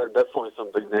 Yeah, there are definitely some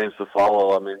big names to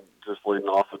follow. Just leading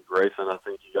off with Grayson, I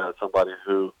think you got somebody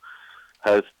who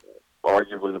has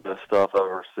arguably the best stuff I've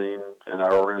ever seen in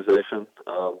our organization.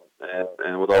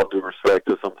 And with all due respect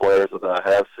to some players that I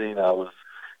have seen, I was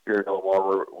here in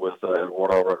Delmarva with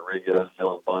Eduardo Rodriguez,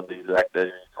 Dylan Bundy, Zach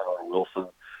Davies, Tyler Wilson.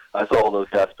 I saw all those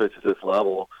guys pitch at this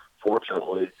level,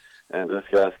 fortunately, and this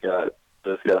guy's got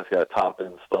top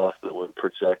end stuff that would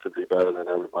project to be better than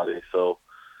everybody. So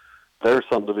there's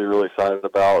something to be really excited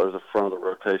about. There's a front of the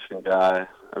rotation guy.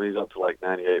 He's up to like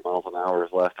 98 miles an hour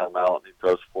his last time out, and he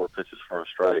throws 4 pitches for a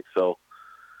strike. So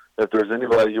if there's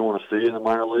anybody you want to see in the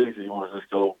minor leagues, you want to just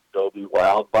go be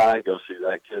wowed by, go see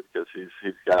that kid, because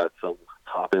he's got some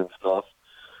top end stuff.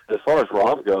 As far as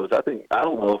Rahm goes, I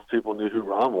don't know if people knew who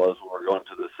Rahm was when we were going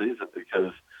into the season,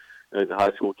 because he's a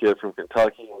high school kid from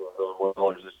Kentucky, and we're going, well,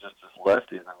 there's just this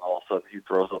lefty, and then all of a sudden he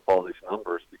throws up all these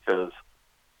numbers, because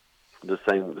the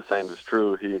same is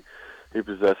true. He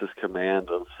possesses command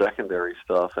of secondary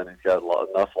stuff, and he's got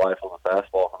enough life on the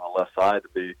fastball from the left side to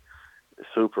be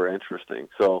super interesting.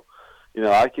 So,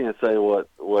 I can't say what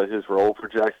his role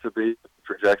projects to be. It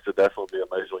projects to definitely be a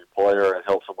major league player and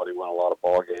help somebody win a lot of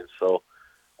ball games. So,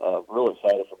 really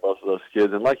excited for both of those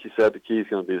kids. And like you said, the key is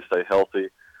going to be to stay healthy.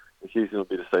 The key is going to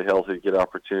be to stay healthy, get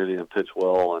opportunity, and pitch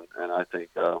well. And I think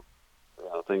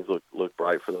things look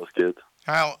bright for those kids.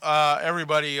 Kyle,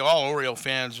 everybody, all Oriole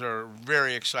fans are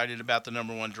very excited about the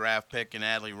number 1 draft pick in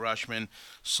Adley Rutschman.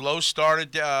 Slow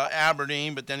start at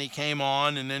Aberdeen, but then he came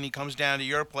on, and then he comes down to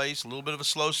your place. A little bit of a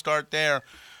slow start there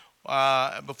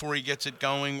before he gets it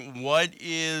going. What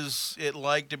is it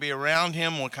like to be around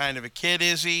him? What kind of a kid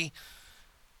is he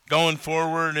going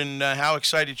forward, and how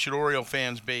excited should Oriole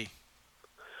fans be?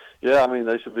 Yeah,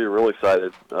 they should be really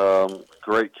excited.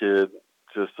 Great kid.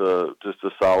 Just a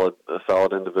solid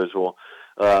individual.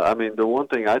 The one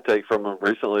thing I take from him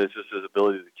recently is just his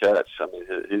ability to catch.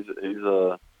 He's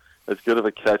as good of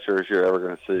a catcher as you're ever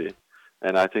going to see.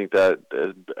 And I think that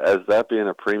as that being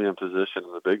a premium position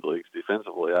in the big leagues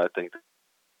defensively, I think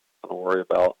I'm going to worry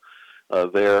about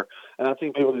there. And I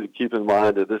think people need to keep in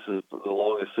mind that this is the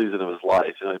longest season of his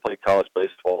life. You know, he played college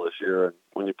baseball this year, and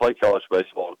when you play college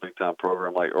baseball in a big-time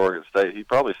program like Oregon State, he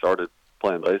probably started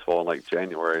playing baseball in like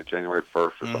January 1st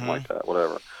or something like that,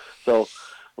 whatever. So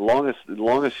the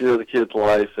longest year of the kid's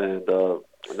life, and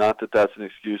not that that's an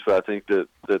excuse, but I think that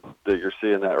you're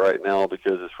seeing that right now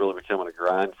because it's really becoming a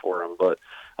grind for him. But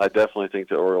I definitely think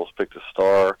the Orioles picked a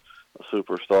star, a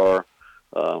superstar.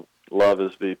 Love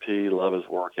his VP, love his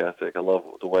work ethic. I love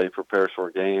the way he prepares for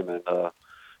a game, and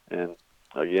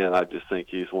again, I just think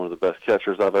he's one of the best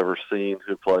catchers I've ever seen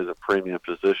who plays a premium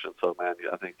position. So, man,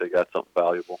 I think they got something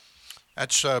valuable.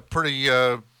 That's pretty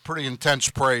intense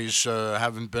praise,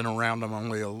 having been around him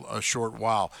only a short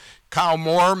while. Kyle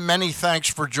Moore, many thanks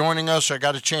for joining us. I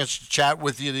got a chance to chat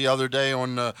with you the other day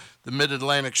on the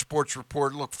Mid-Atlantic Sports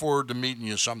Report. Look forward to meeting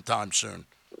you sometime soon.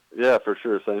 Yeah, for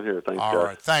sure. Same here. Thanks, All guys.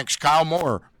 right. Thanks. Kyle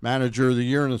Moore, Manager of the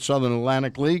Year in the Southern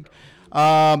Atlantic League.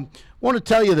 Want to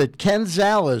tell you that Ken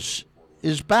Zales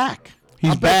is back.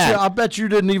 He's back. I bet you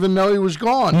didn't even know he was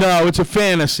gone. No, it's a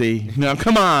fantasy. No,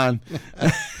 come on.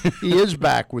 He is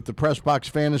back with the Press Box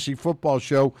Fantasy Football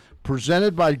Show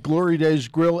presented by Glory Days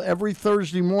Grill every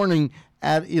Thursday morning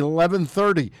at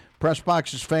 11:30. Press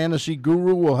Box's fantasy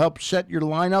guru will help set your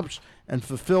lineups and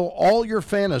fulfill all your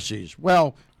fantasies.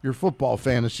 Well, your football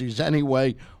fantasies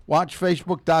anyway. Watch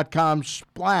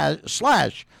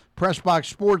Facebook.com/PressBox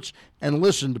Sports and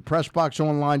listen to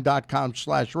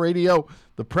PressBoxOnline.com/radio.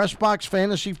 The Press Box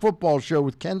Fantasy Football Show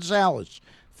with Ken Zales,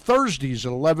 Thursdays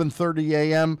at 11:30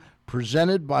 a.m.,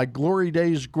 presented by Glory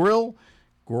Days Grill.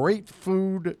 Great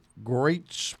food,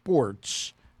 great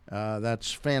sports.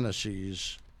 That's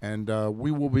fantasies. And we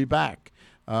will be back.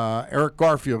 Eric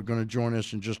Garfield going to join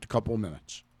us in just a couple of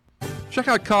minutes. Check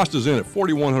out Costa's Inn at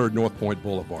 4100 North Point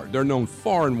Boulevard. They're known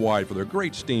far and wide for their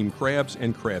great steamed crabs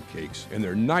and crab cakes. And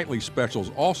their nightly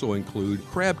specials also include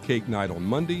crab cake night on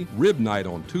Monday, rib night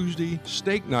on Tuesday,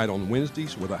 steak night on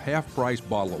Wednesdays with a half-price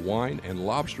bottle of wine, and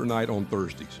lobster night on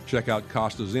Thursdays. Check out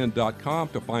CostasInn.com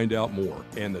to find out more.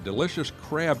 And the delicious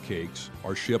crab cakes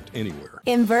are shipped anywhere.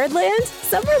 In Birdland,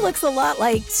 summer looks a lot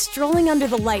like strolling under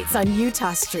the lights on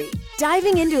Utah Street,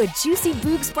 diving into a juicy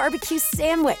Boog's barbecue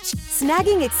sandwich,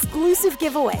 snagging exclusive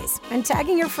giveaways, and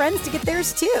tagging your friends to get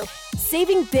theirs too.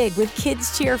 Saving big with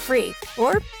Kids Cheer Free,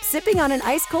 or sipping on an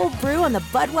ice-cold brew on the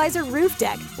Budweiser roof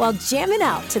deck while jamming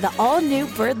out to the all-new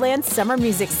Birdland Summer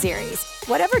Music Series.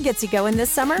 Whatever gets you going this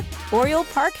summer, Oriole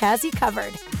Park has you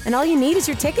covered. And all you need is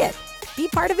your ticket. Be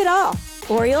part of it all.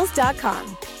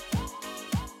 Orioles.com.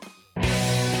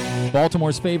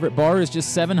 Baltimore's favorite bar is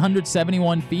just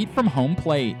 771 feet from home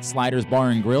plate. Sliders Bar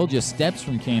and Grill, just steps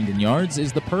from Camden Yards,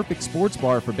 is the perfect sports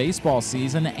bar for baseball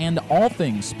season and all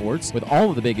things sports, with all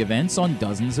of the big events on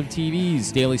dozens of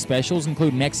TVs. Daily specials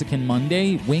include Mexican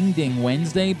Monday, Wing Ding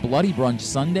Wednesday, Bloody Brunch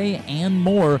Sunday, and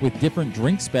more, with different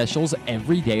drink specials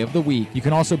every day of the week. You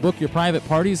can also book your private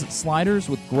parties at Sliders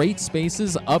with great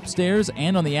spaces upstairs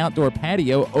and on the outdoor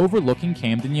patio overlooking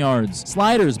Camden Yards.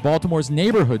 Sliders, Baltimore's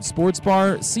neighborhood sports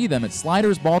bar. See them at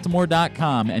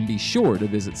slidersbaltimore.com and be sure to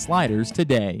visit Sliders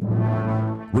today.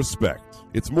 Respect.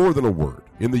 It's more than a word.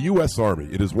 In the U.S. Army,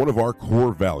 it is one of our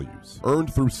core values,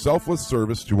 earned through selfless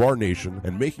service to our nation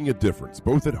and making a difference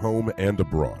both at home and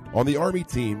abroad. On the Army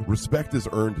team, respect is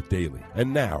earned daily.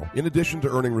 And now, in addition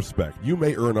to earning respect, you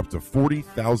may earn up to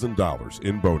 $40,000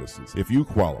 in bonuses if you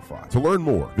qualify. To learn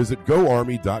more, visit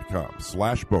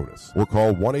goarmy.com/bonus or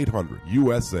call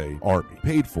 1-800-USA-ARMY.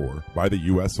 Paid for by the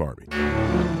U.S. Army.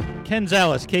 Ken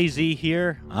Zales, KZ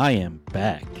here. I am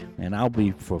back, and I'll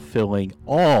be fulfilling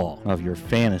all of your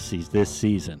fantasies this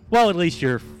season. Well, at least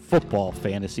your football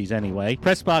fantasies anyway.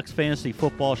 Pressbox Fantasy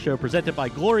Football Show presented by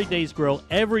Glory Days Grill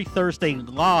every Thursday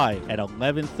live at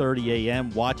 11:30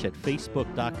 a.m. Watch at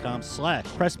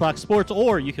facebook.com/Pressbox Sports,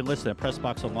 or you can listen at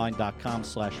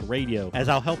PressBoxOnline.com/radio, as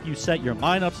I'll help you set your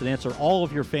lineups and answer all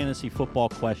of your fantasy football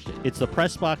questions. It's the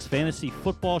Pressbox Fantasy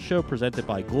Football Show presented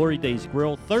by Glory Days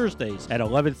Grill Thursdays at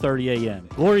 11:30 a.m.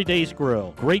 Glory Days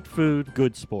Grill. Great food,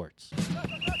 good sports.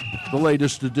 The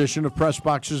latest edition of Press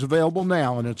Box is available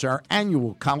now, and it's our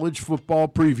annual college football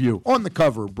preview. On the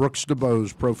cover, Brooks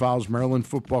DeBose profiles Maryland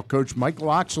football coach Mike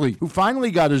Locksley, who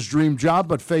finally got his dream job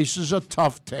but faces a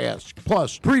tough task.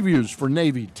 Plus, previews for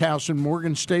Navy, Towson,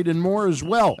 Morgan State, and more, as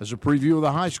well as a preview of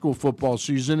the high school football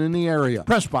season in the area.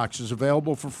 Press Box is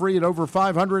available for free at over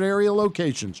 500 area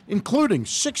locations, including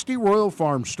 60 Royal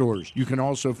Farm stores. You can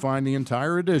also find the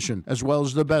entire edition, as well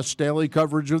as the best daily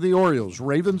coverage of the Orioles,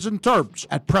 Ravens, and Terps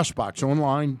at PressBoxOnline.com.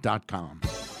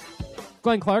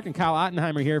 Glenn Clark and Kyle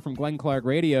Ottenheimer here from Glenn Clark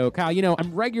Radio. Kyle,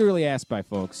 I'm regularly asked by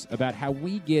folks about how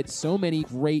we get so many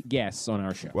great guests on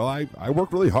our show. Well, I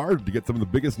work really hard to get some of the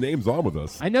biggest names on with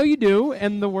us. I know you do,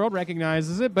 and the world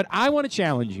recognizes it, but I want to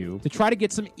challenge you to try to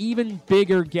get some even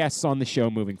bigger guests on the show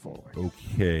moving forward.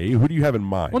 Okay, who do you have in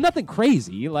mind? Well, nothing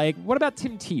crazy. Like, what about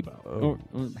Tim Tebow? Or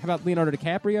how about Leonardo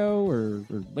DiCaprio or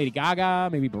Lady Gaga,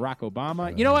 maybe Barack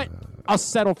Obama? You know what? I'll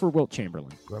settle for Wilt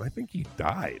Chamberlain. Well, I think he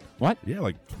died. What? Yeah,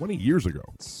 like 20 years ago.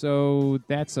 So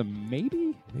that's a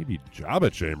maybe? Maybe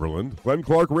Jabba Chamberlain. Glenn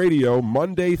Clark Radio,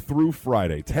 Monday through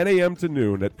Friday, 10 a.m. to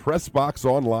noon at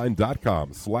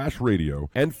PressBoxOnline.com/radio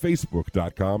and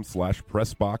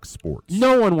Facebook.com/PressBoxSports.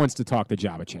 No one wants to talk to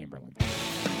Jabba Chamberlain.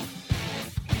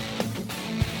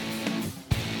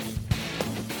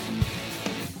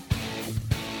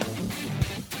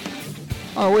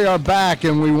 We are back,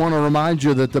 and we want to remind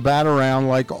you that the Bat Around,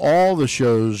 like all the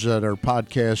shows that are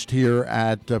podcast here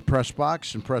at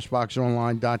PressBox and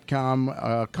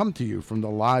PressBoxOnline.com, come to you from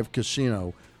the Live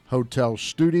Casino Hotel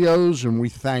studios, and we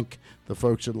thank the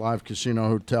folks at Live Casino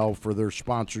Hotel for their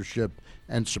sponsorship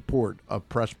and support of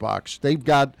PressBox. They've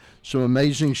got some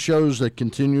amazing shows that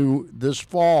continue this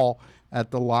fall at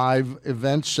the Live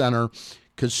Event Center.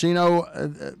 At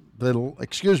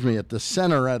the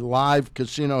center at Live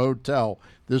Casino Hotel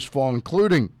this fall,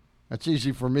 including, that's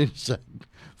easy for me to say,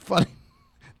 funny,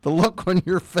 the look on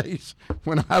your face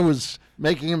when I was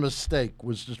making a mistake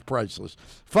was just priceless.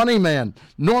 Funny Man,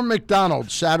 Norm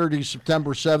Macdonald, Saturday,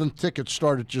 September 7th. Tickets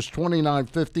start at just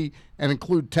 $29.50 and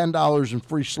include $10 in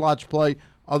free slots play.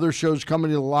 Other shows coming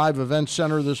to the Live Event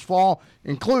Center this fall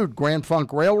include Grand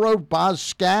Funk Railroad, Boz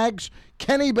Scaggs,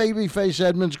 Kenny Babyface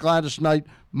Edmonds, Gladys Knight,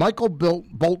 Michael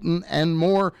Bolton, and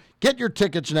more. Get your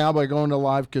tickets now by going to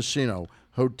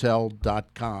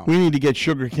livecasinohotel.com. We need to get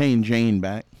Sugarcane Jane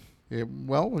back. He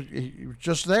was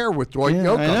just there with Dwight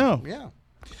Yoakam. I know. Yeah.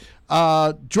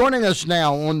 Joining us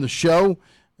now on the show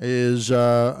is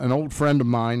an old friend of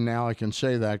mine. Now I can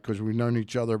say that because we've known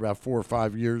each other about 4 or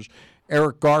 5 years.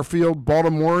 Eric Garfield,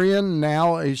 Baltimorean,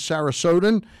 now a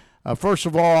Sarasotan. First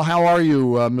of all, how are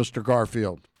you, Mr.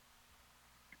 Garfield?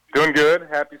 Doing good.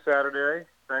 Happy Saturday.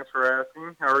 Thanks for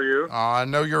asking. How are you? I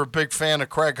know you're a big fan of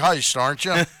Craig Heist, aren't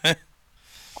you?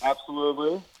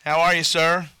 Absolutely. How are you,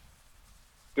 sir?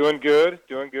 Doing good.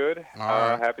 Doing good. All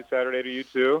right. Happy Saturday to you,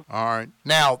 too. All right.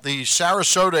 Now, the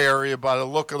Sarasota area, by the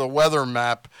look of the weather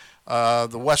map, the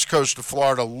west coast of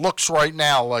Florida looks right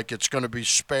now like it's going to be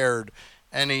spared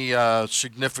any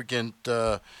significant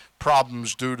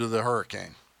problems due to the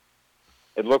hurricane.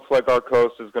 It looks like our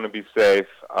coast is going to be safe.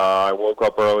 I woke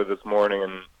up early this morning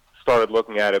and started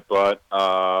looking at it, but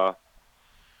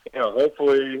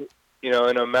hopefully, in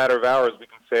a matter of hours, we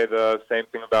can say the same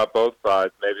thing about both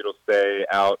sides. Maybe it'll stay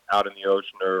out in the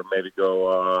ocean, or maybe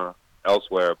go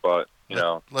elsewhere. But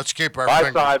let's keep our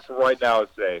my side for right now is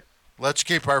safe. Let's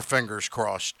keep our fingers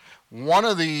crossed. One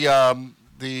of the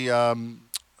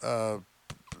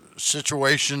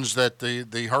situations that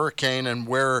the hurricane and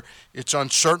where its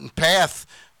uncertain path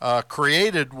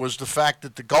created was the fact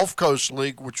that the Gulf Coast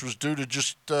League, which was due to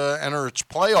just enter its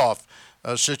playoff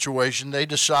situation, they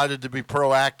decided to be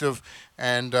proactive.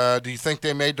 And do you think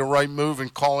they made the right move in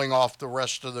calling off the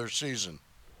rest of their season?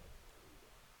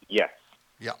 Yes.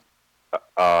 Yeah.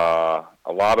 A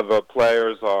lot of the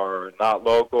players are not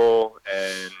local,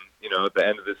 and at the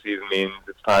end of the season means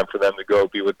it's time for them to go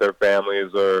be with their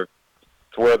families or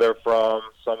to where they're from.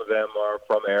 Some of them are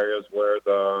from areas where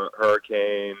the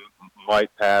hurricane might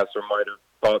pass or might have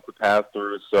thought to pass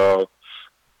through. So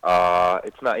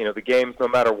it's not, the games, no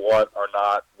matter what, are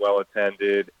not well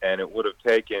attended, and it would have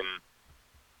taken,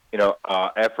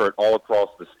 effort all across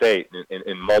the state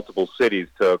in multiple cities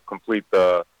to complete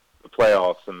the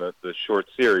playoffs and the short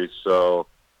series. So,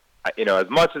 as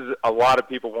much as a lot of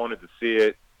people wanted to see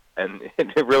it, and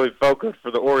it really felt good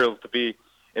for the Orioles to be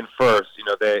in first,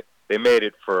 they made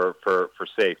it for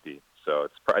safety. So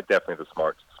it's definitely the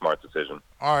smart decision.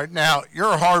 All right. Now,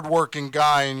 you're a hard-working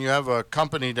guy, and you have a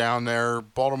company down there,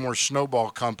 Baltimore Snoball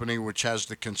Company, which has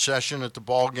the concession at the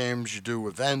ball games. You do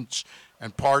events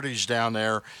and parties down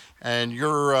there, and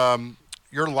your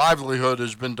livelihood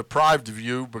has been deprived of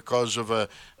you because of an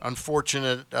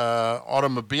unfortunate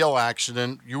automobile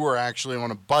accident. You were actually on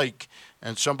a bike,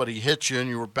 and somebody hit you, and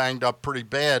you were banged up pretty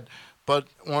bad. But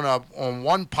on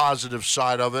one positive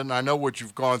side of it, and I know what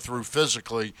you've gone through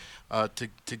physically to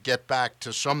get back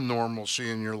to some normalcy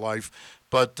in your life,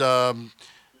 but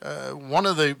one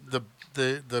of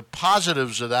the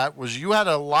positives of that was you had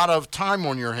a lot of time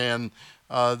on your hand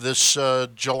this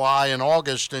July and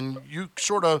August, and you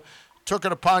sort of took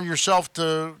it upon yourself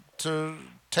to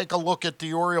take a look at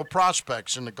the Oriole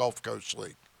prospects in the Gulf Coast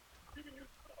League.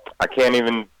 I can't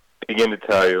even begin to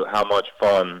tell you how much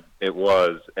fun it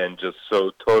was, and just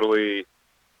so totally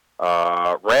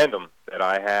random that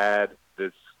I had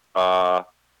this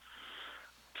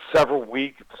several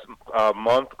week,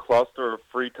 month cluster of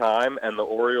free time, and the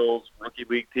Orioles rookie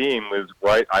league team was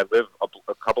right. I live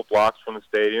a couple blocks from the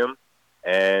stadium,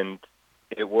 and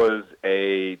it was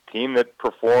a team that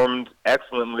performed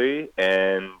excellently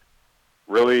and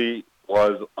really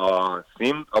was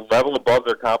seemed a level above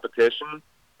their competition.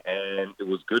 And it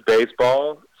was good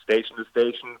baseball, station to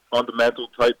station, fundamental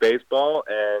type baseball,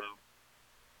 and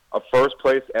a first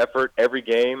place effort every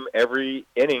game, every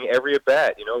inning, every at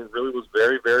bat. You know, it really was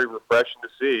very, very refreshing to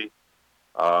see.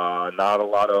 Not a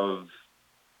lot of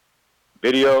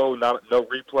video, no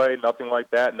replay, nothing like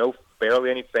that.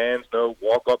 Barely any fans, no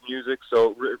walk up music.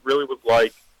 So it really was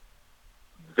like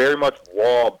very much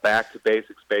raw, back to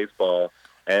basics baseball,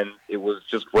 and it was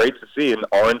just great to see an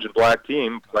orange and black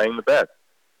team playing the best.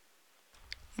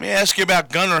 Let me ask you about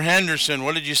Gunnar Henderson.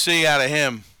 What did you see out of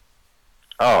him?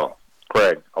 Oh,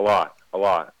 Craig, a lot.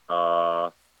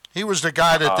 He was the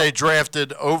guy that they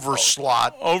drafted over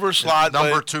slot,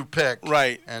 number 2 pick,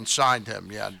 right, and signed him.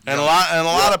 Yeah, and a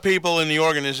lot of people in the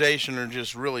organization are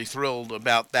just really thrilled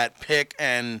about that pick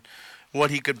and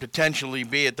what he could potentially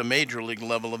be at the major league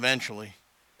level eventually.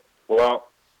 Well,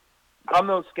 I'm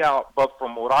no scout, but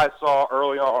from what I saw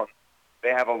early on, they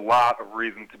have a lot of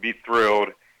reason to be thrilled.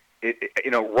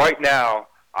 Right now,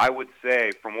 I would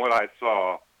say from what I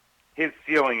saw, his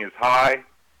ceiling is high,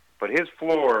 but his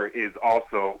floor is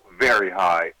also very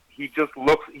high. He just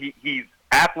looks, he's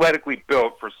athletically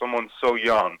built for someone so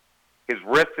young. His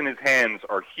wrists and his hands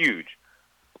are huge,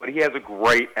 but he has a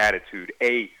great attitude,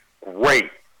 a great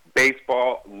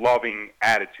baseball-loving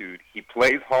attitude. He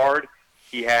plays hard.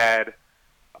 He had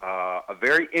a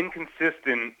very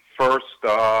inconsistent first,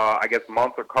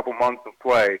 month or couple months of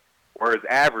play, where his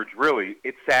average really,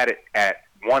 it sat at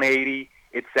 180,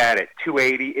 it sat at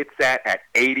 280, it sat at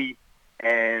 80,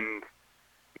 and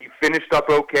he finished up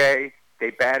okay.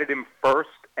 They batted him first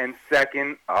and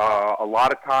second. A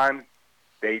lot of times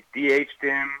they DH'd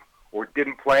him or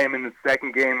didn't play him in the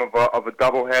second game of a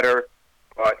doubleheader,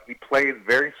 but he plays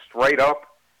very straight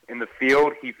up in the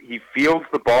field. He fields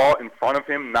the ball in front of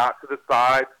him, not to the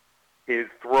side. His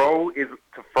throw is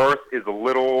to first is a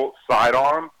little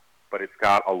sidearm, but it's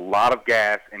got a lot of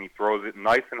gas, and he throws it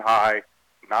nice and high,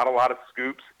 not a lot of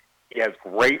scoops. He has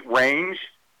great range.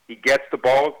 He gets the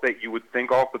balls that you would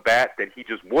think off the bat that he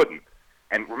just wouldn't.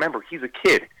 And remember, he's a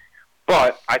kid.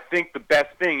 But I think the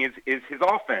best thing is his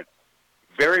offense.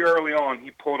 Very early on,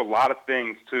 he pulled a lot of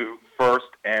things to first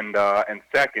and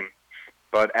second.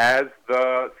 But as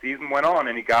the season went on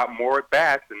and he got more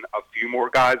at-bats and a few more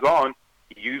guys on,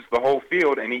 he used the whole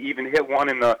field, and he even hit one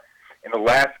in the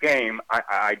last game.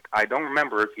 I don't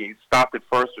remember if he stopped at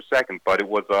first or second, but it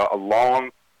was a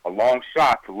long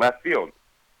shot to left field.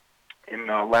 In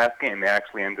the last game, they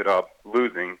actually ended up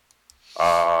losing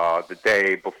the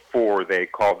day before they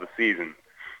called the season.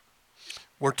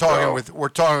 We're talking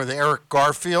with Eric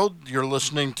Garfield. You're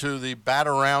listening to the Bat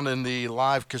Around in the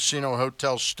Live Casino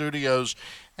Hotel Studios.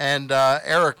 And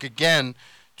Eric, again,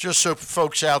 just so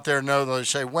folks out there know, they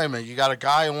say, wait a minute, you got a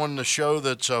guy on the show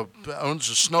that owns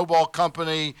a snowball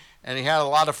company, and he had a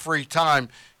lot of free time.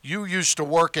 You used to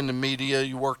work in the media.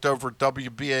 You worked over at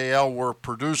WBAL, were a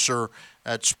producer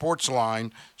at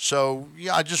Sportsline. So,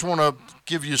 yeah, I just want to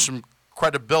give you some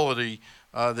credibility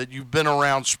that you've been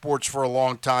around sports for a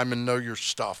long time and know your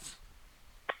stuff.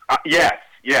 Yes.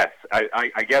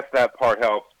 I guess that part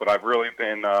helps, but I've really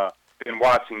been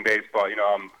watching baseball. You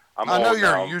know, I know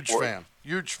you're a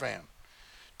huge fan.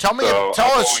 Tell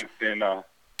us.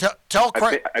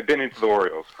 I've been into the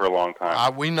Orioles for a long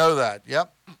time. We know that.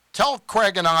 Yep. Tell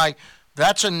Craig and I,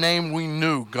 that's a name we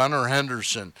knew, Gunnar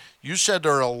Henderson. You said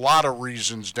there are a lot of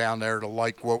reasons down there to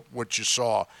like what you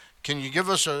saw. Can you give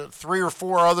us 3 or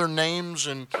 4 other names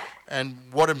and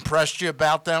what impressed you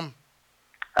about them?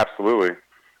 Absolutely.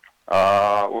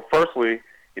 Well, firstly,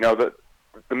 you know,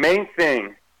 the main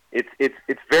thing,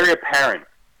 it's very apparent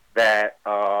that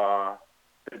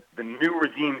the new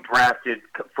regime drafted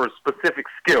for specific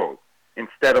skills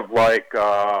instead of like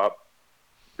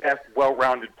best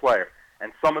well-rounded player.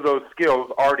 And some of those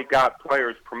skills already got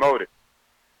players promoted.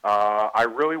 I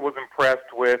really was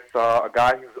impressed with a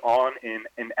guy who's on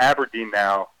in Aberdeen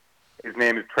now. His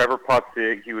name is Trevor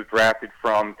Putzig. He was drafted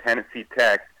from Tennessee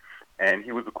Tech, and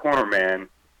he was a corner man,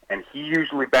 and he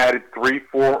usually batted 3,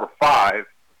 4, or 5,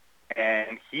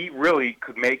 and he really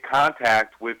could make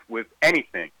contact with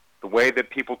anything. The way that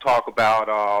people talk about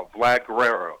Vlad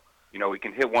Guerrero, you know, he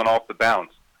can hit one off the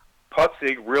bounce.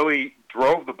 Putzig really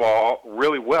drove the ball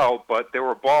really well, but there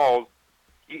were balls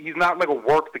he's not like a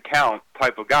work the count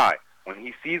type of guy. When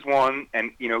he sees one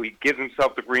and, you know, he gives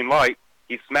himself the green light,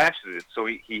 he smashes it. So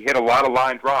he hit a lot of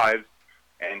line drives,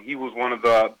 and he was one of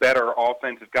the better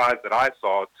offensive guys that I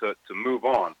saw to move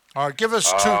on. All right, give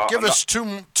us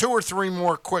two or three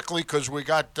more quickly, because we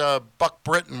got Buck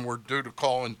Britton we're due to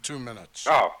call in 2 minutes.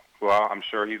 Oh, well, I'm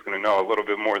sure he's going to know a little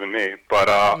bit more than me. But,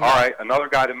 all right, another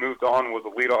guy that moved on was a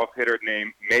leadoff hitter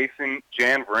named Mason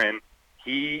Janvrin.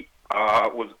 He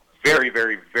was very,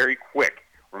 very, very quick.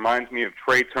 Reminds me of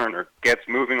Trey Turner. Gets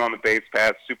moving on the base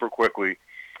path super quickly.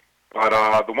 But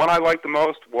the one I liked the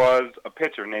most was a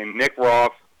pitcher named Nick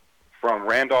Roth from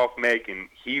Randolph-Macon.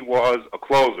 He was a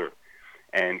closer.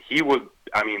 And he was,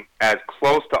 I mean, as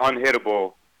close to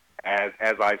unhittable as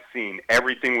I've seen.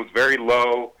 Everything was very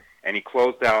low, and he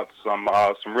closed out some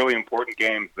really important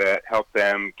games that helped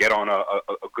them get on a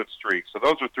good streak. So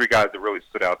those were three guys that really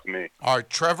stood out to me. All right,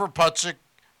 Trevor Putzik,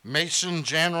 Mason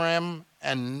Janram,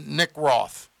 and Nick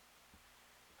Roth.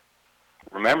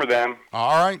 Remember them.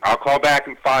 All right. I'll call back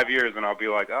in 5 years, and I'll be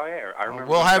like, oh, yeah, I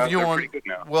remember. We'll have you They're on. pretty good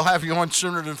now. We'll have you on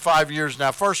sooner than 5 years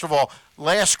now. First of all,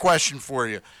 last question for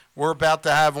you. We're about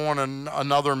to have on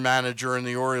another manager in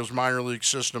the Orioles minor league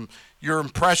system. Your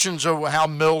impressions of how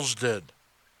Mills did?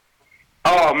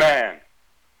 Oh, man.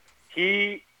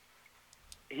 He's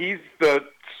the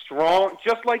strong,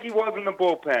 just like he was in the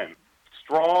bullpen,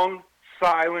 strong,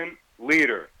 silent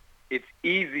leader. It's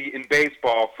easy in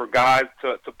baseball for guys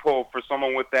to pull for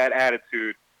someone with that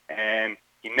attitude. And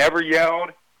he never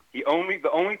yelled. The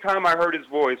only time I heard his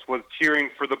voice was cheering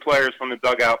for the players from the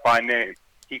dugout by name.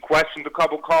 He questioned a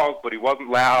couple calls, but he wasn't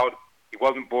loud. He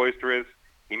wasn't boisterous.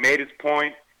 He made his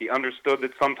point. He understood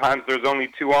that sometimes there's only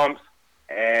two umps,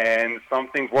 and some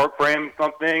things work for him.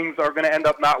 Some things are going to end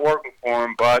up not working for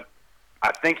him. But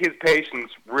I think his patience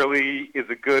really is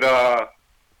a good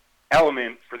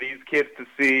element for these kids to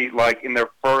see, like in their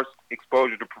first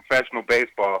exposure to professional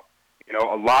baseball. You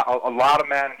know, a lot of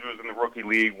managers in the rookie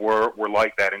league were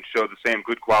like that and showed the same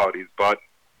good qualities. But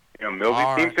you know,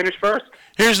 Millsy's team finished first.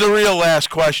 Here's the real last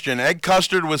question: egg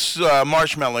custard with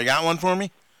marshmallow. You got one for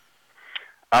me?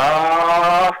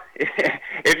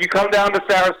 If you come down to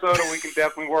Sarasota, we can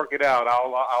definitely work it out.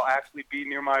 I'll actually be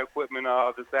near my equipment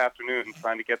this afternoon,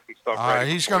 trying to get some stuff ready. All right,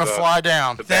 he's going to fly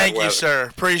down. Thank you, sir.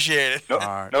 Appreciate it. No, All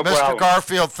right, no Mr. problem.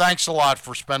 Garfield, thanks a lot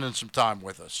for spending some time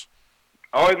with us.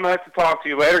 Always nice to talk to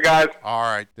you. Later, guys. All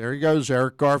right, there he goes,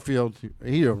 Eric Garfield.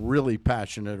 He's a really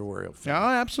passionate Oriole fan. Oh,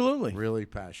 absolutely. Really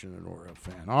passionate Oriole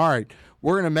fan. All right,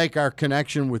 we're going to make our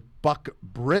connection with Buck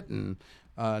Britton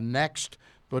next.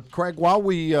 But Craig, while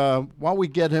we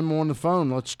get him on the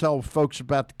phone, let's tell folks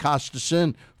about the Costas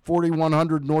Inn,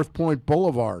 4100 North Point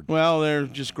Boulevard. Well, they're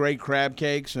just great crab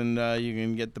cakes, and you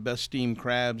can get the best steamed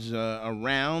crabs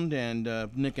around. And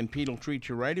Nick and Pete will treat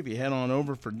you right if you head on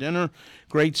over for dinner.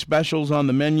 Great specials on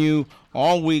the menu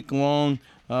all week long.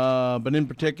 But in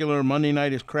particular, Monday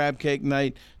night is crab cake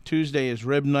night. Tuesday is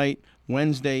rib night.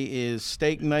 Wednesday is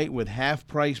steak night with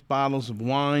half-price bottles of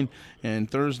wine, and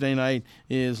Thursday night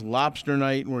is lobster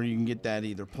night, where you can get that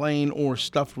either plain or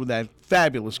stuffed with that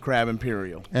fabulous crab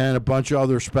imperial. And a bunch of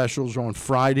other specials on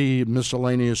Friday,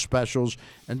 miscellaneous specials.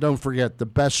 And don't forget, the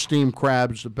best steamed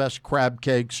crabs, the best crab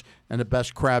cakes, and the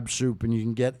best crab soup, and you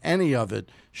can get any of it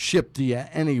shipped to you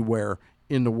anywhere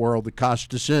in the world. The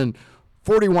Costas Inn,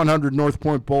 4100 North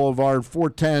Point Boulevard,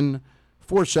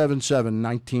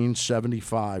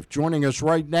 410-477-1975. Joining us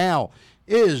right now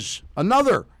is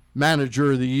another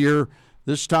manager of the year.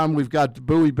 This time we've got the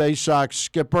Bowie Baysox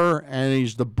skipper, and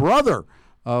he's the brother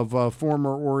of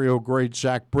former Oriole great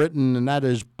Zach Britton, and that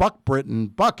is Buck Britton.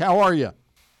 Buck, how are you?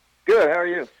 Good. How are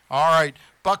you? All right,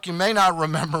 Buck. You may not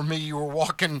remember me. You were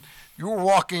walking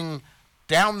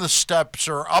down the steps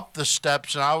or up the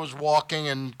steps, and I was walking,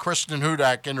 and Kristen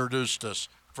Hudak introduced us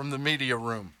from the media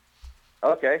room.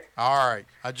 Okay. All right.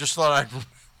 I just thought I'd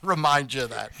remind you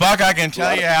of that. Buck, I can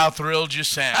tell you how thrilled you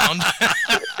sound.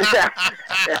 There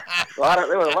were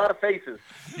a lot of faces.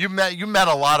 You met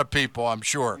a lot of people, I'm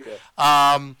sure.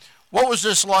 Yeah. What was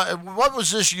this like? What was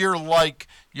this year like?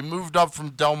 You moved up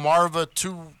from Delmarva,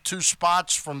 two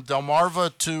spots from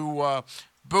Delmarva to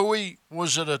Bowie.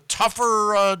 Was it a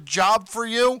tougher job for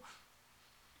you?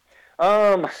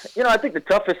 I think the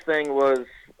toughest thing was,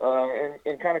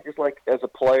 and kind of just like as a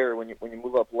player, when you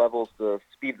move up levels, the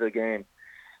speed of the game.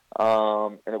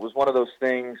 And it was one of those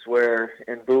things where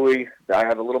in Bowie, I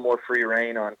had a little more free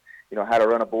reign on, how to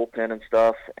run a bullpen and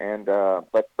stuff. And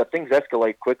but things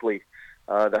escalate quickly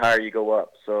the higher you go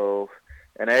up. So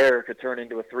an error could turn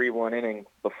into a 3-1 inning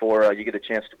before you get a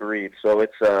chance to breathe. So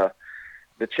it's the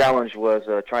challenge was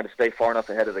trying to stay far enough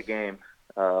ahead of the game,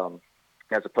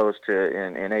 as opposed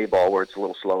to in A-ball where it's a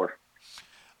little slower.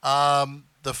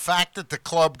 The fact that the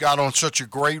club got on such a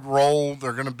great roll,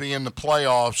 they're going to be in the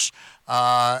playoffs,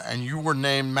 and you were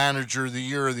named Manager of the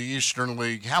Year of the Eastern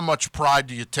League. How much pride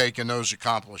do you take in those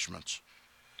accomplishments?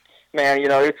 Man,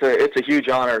 it's a huge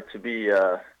honor to be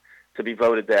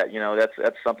voted that.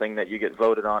 That's something that you get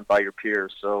voted on by your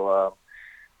peers. So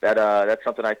that's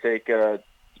something I take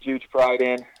huge pride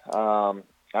in.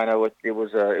 I know it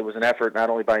was an effort not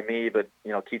only by me, but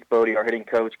Keith Bodie, our hitting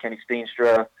coach, Kenny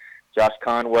Steenstra, Josh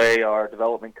Conway, our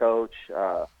development coach,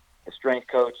 the strength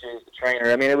coaches, the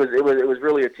trainer. I mean, it was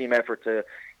really a team effort to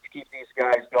keep these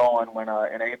guys going when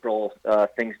in April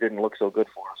things didn't look so good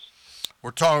for us.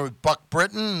 We're talking with Buck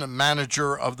Britton, the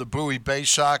manager of the Bowie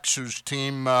Baysox, whose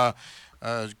team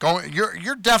going.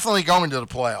 You're definitely going to the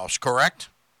playoffs, correct?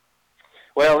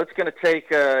 Well, it's going to take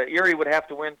Erie would have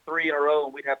to win 3 in a row,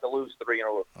 and we'd have to lose 3 in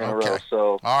a row.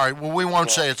 So all right. Well, we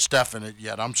won't say it's definite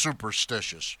yet. I'm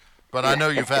superstitious, but I know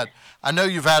you've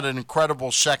had an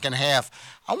incredible second half.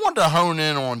 I wanted to hone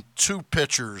in on 2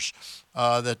 pitchers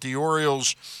that the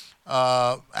Orioles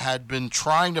had been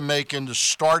trying to make into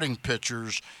starting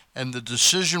pitchers, and the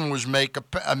decision was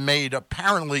made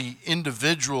apparently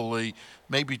individually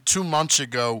maybe 2 months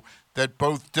ago that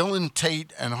both Dylan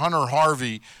Tate and Hunter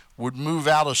Harvey would move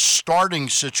out of starting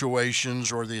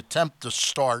situations or the attempt to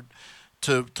start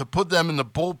to put them in the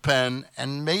bullpen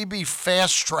and maybe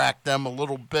fast-track them a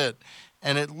little bit.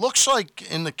 And it looks like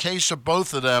in the case of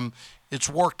both of them, it's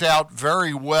worked out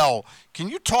very well. Can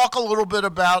you talk a little bit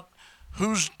about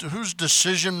whose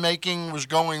decision-making was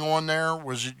going on there?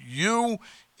 Was it you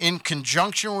in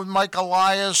conjunction with Mike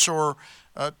Elias, or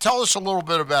tell us a little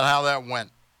bit about how that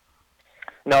went?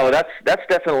 No, that's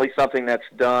definitely something that's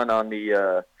done on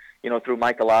the through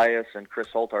Mike Elias and Chris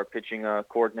Holt, our pitching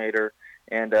coordinator,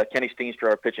 and Kenny Steenstra,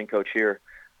 our pitching coach here.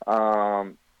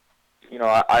 I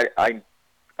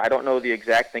don't know the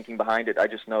exact thinking behind it. I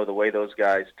just know the way those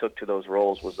guys took to those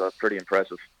roles was pretty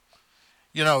impressive.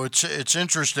 It's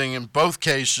interesting. In both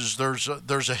cases,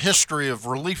 there's a history of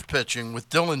relief pitching. With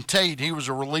Dylan Tate, he was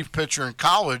a relief pitcher in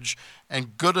college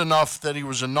and good enough that he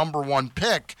was a number 1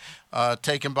 pick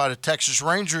taken by the Texas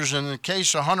Rangers. And in the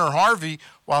case of Hunter Harvey,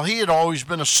 while he had always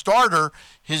been a starter,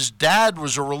 his dad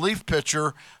was a relief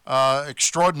pitcher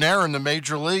extraordinaire in the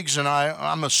major leagues, and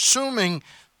I'm assuming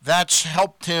that's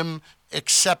helped him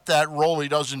accept that role. He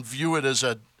doesn't view it as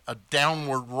a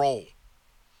downward role.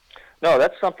 No,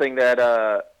 that's something that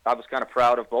I was kind of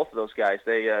proud of both of those guys.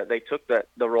 They took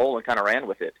the role and kind of ran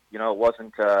with it. It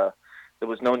wasn't there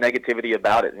was no negativity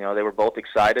about it. They were both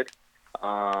excited.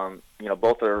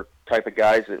 Both are type of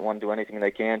guys that want to do anything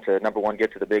they can to, number one,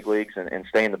 get to the big leagues and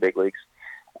stay in the big leagues.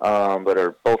 But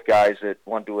are both guys that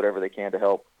want to do whatever they can to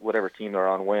help whatever team they're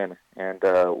on win. And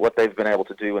what they've been able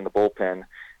to do in the bullpen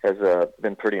has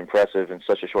been pretty impressive in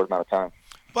such a short amount of time.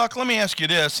 Buck, let me ask you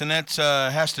this, and that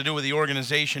has to do with the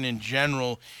organization in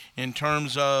general in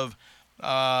terms of,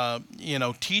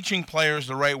 teaching players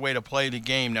the right way to play the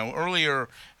game. Now, earlier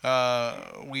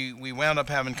we wound up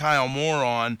having Kyle Moore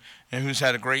on, and who's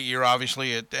had a great year,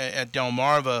 obviously, at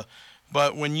Delmarva.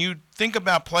 But when you think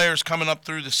about players coming up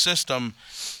through the system,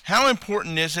 how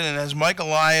important is it, and has Mike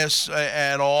Elias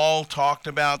at all talked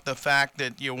about the fact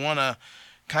that you want to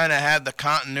kind of have the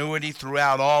continuity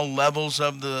throughout all levels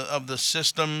of the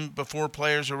system before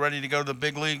players are ready to go to the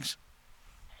big leagues?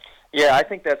 Yeah, I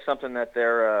think that's something that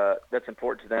that's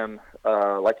important to them,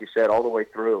 like you said, all the way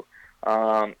through.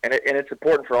 And it's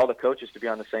important for all the coaches to be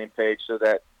on the same page so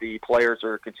that the players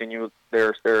are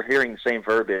they're hearing the same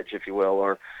verbiage, if you will,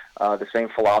 or the same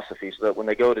philosophy, so that when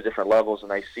they go to different levels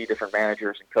and they see different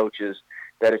managers and coaches,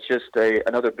 that it's just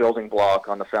another building block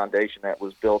on the foundation that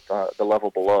was built the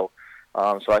level below.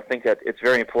 So I think that it's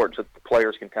very important so that the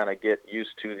players can kind of get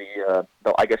used to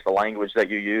the language that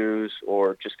you use,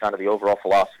 or just kind of the overall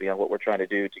philosophy on what we're trying to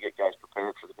do to get guys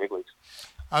prepared for the big leagues.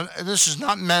 This is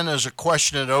not meant as a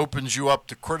question that opens you up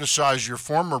to criticize your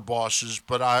former bosses,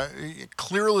 but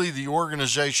clearly the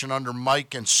organization under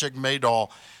Mike and Sig Maydal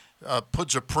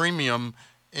puts a premium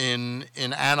in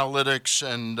analytics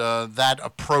and that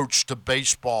approach to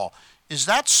baseball. Is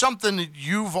that something that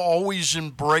you've always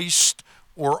embraced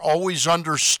or always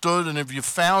understood? And have you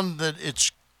found that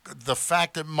it's the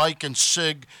fact that Mike and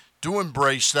Sig do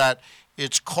embrace that,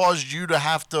 it's caused you to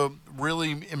have to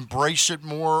really embrace it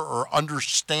more or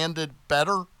understand it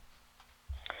better?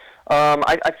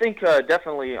 I think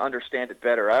definitely understand it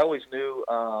better. I always knew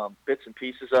bits and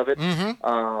pieces of it.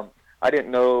 Mm-hmm. I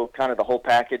didn't know kind of the whole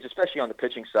package, especially on the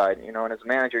pitching side. And as a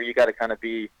manager, you got to kind of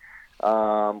be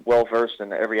well-versed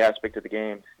in every aspect of the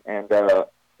game. And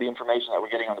the information that we're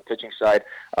getting on the pitching side,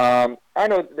 I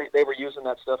know they were using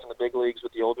that stuff in the big leagues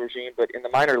with the old regime, but in the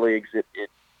minor leagues,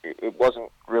 it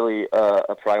wasn't really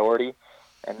a priority,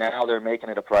 and now they're making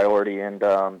it a priority. And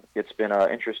it's been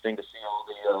interesting to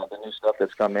see all the new stuff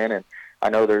that's come in. And I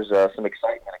know there's some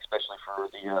excitement, especially for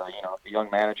the young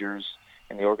managers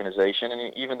in the organization,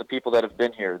 and even the people that have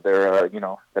been here. They're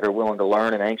that are willing to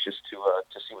learn and anxious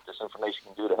to see what this information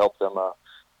can do to help them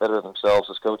better themselves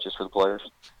as coaches for the players.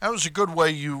 That was a good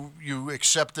way you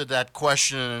accepted that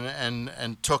question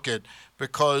and took it,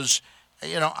 because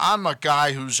I'm a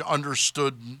guy who's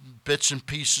understood bits and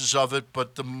pieces of it,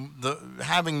 but the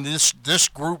having this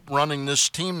group running this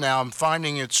team now, I'm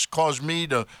finding it's caused me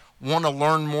to want to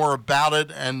learn more about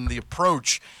it and the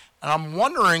approach. And I'm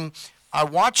wondering, I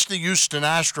watched the Houston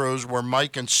Astros where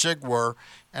Mike and Sig were,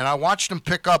 and I watched them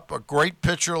pick up a great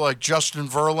pitcher like Justin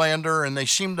Verlander, and they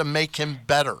seemed to make him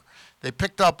better. They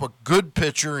picked up a good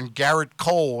pitcher in Garrett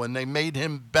Cole, and they made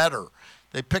him better.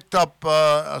 They picked up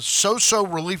a so-so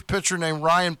relief pitcher named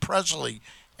Ryan Presley,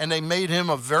 and they made him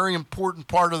a very important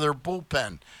part of their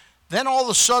bullpen. Then all of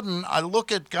a sudden, I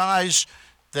look at guys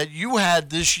that you had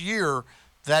this year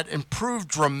that improved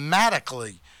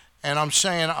dramatically. And I'm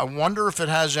saying, I wonder if it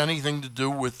has anything to do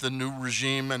with the new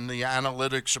regime and the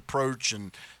analytics approach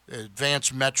and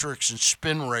advanced metrics and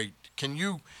spin rate. Can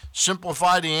you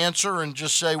simplify the answer and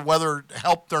just say whether it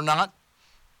helped or not?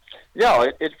 Yeah,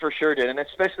 it for sure did, and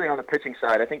especially on the pitching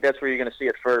side. I think that's where you're going to see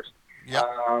it first. Yep.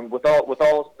 With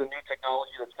all the new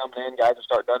technology that's coming in, guys are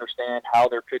starting to understand how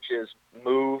their pitches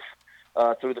move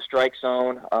through the strike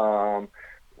zone,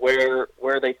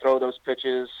 where they throw those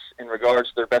pitches in regards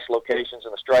to their best locations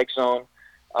in the strike zone.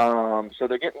 So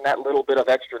they're getting that little bit of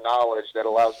extra knowledge that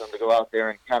allows them to go out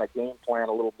there and kind of game plan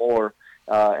a little more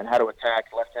and how to attack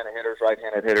left-handed hitters,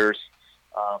 right-handed hitters.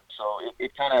 So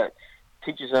it kind of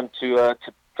teaches them to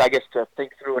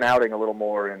think through an outing a little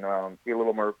more and be a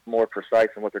little more precise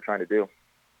in what they're trying to do.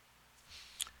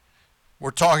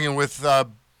 We're talking with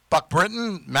Buck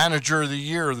Britton, Manager of the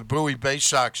Year of the Bowie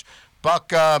Baysox. Buck,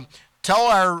 tell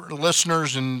our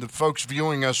listeners and the folks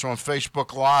viewing us on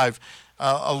Facebook Live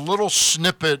a little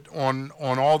snippet on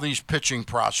all these pitching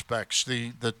prospects,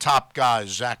 the top guys,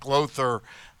 Zach Lothar,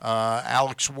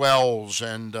 Alex Wells,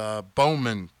 and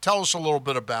Bowman. Tell us a little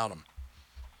bit about them.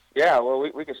 Yeah, well,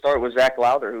 we can start with Zach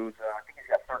Lowther, who's I think he's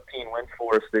got 13 wins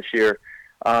for us this year.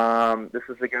 This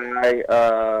is a guy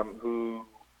who,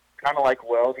 kind of like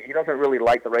Wells, he doesn't really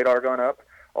like the radar going up,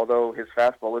 although his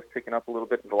fastball is picking up a little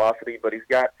bit in velocity, but he's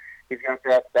got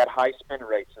that high spin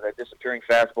rate, so that disappearing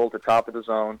fastball at the top of the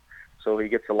zone. So he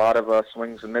gets a lot of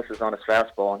swings and misses on his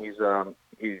fastball, and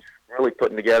he's really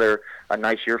putting together a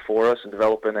nice year for us and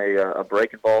developing a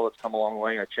breaking ball that's come a long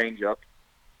way and a changeup.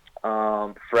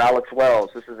 For Alex Wells,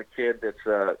 this is a kid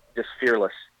that's just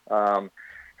fearless.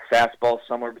 Fastball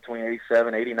somewhere between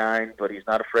 87, 89, but he's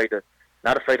not afraid to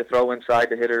throw inside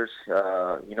the hitters.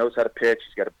 He knows how to pitch.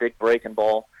 He's got a big breaking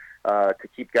ball to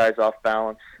keep guys off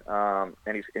balance, and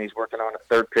he's working on a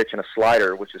third pitch and a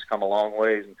slider, which has come a long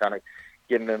ways and kind of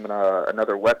giving him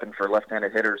another weapon for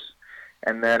left-handed hitters.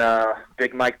 And then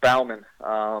Big Mike Bauman.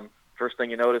 First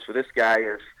thing you notice with this guy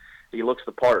is he looks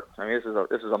the part. I mean,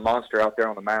 this is a monster out there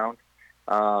on the mound.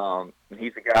 And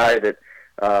he's a guy that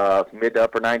mid to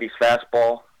upper 90s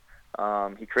fastball.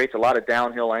 He creates a lot of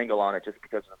downhill angle on it just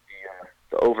because of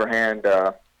the overhand,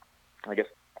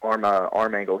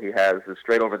 arm angle he has is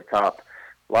straight over the top.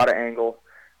 A lot of angle,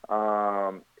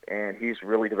 and he's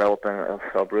really developing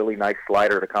a really nice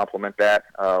slider to complement that.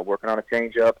 Working on a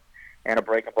changeup and a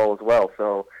breaking ball as well.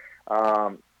 So.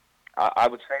 I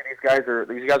would say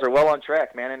these guys are well on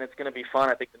track, man, and it's going to be fun.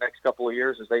 I think the next couple of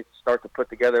years as they start to put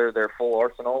together their full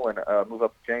arsenal and move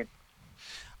up the chain.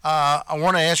 I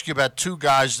want to ask you about two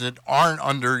guys that aren't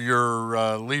under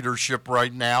your leadership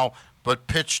right now, but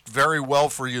pitched very well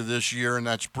for you this year, and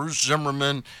that's Bruce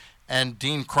Zimmerman and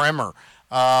Dean Kremer.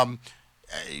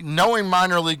 Knowing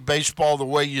minor league baseball the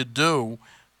way you do,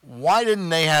 why didn't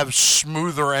they have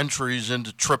smoother entries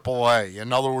into AAA?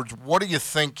 In other words, what do you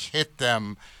think hit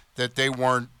them that they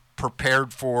weren't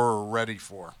prepared for or ready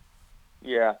for?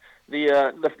 Yeah,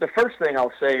 the first thing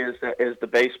I'll say is the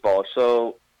baseball.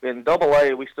 So in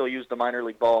AA, we still use the minor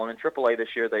league ball, and in AAA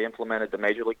this year they implemented the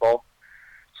major league ball.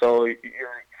 So you're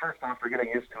first off, you're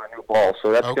getting used to a new ball,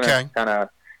 so that's going to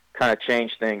kind of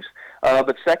change things.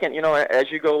 But second,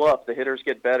 as you go up, the hitters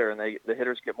get better and the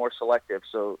hitters get more selective.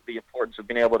 So the importance of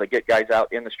being able to get guys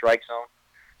out in the strike zone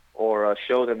or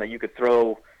show them that you could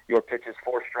throw your pitches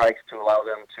 4 strikes to allow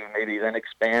them to maybe then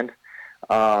expand.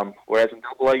 Whereas in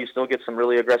AA, you still get some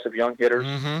really aggressive young hitters.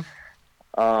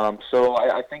 Mm-hmm. So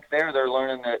I think they're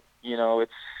learning that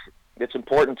it's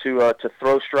important to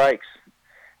throw strikes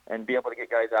and be able to get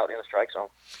guys out in the strike zone.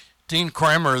 Dean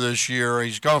Kramer this year,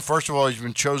 first of all, he's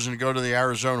been chosen to go to the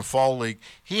Arizona Fall League.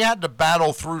 He had to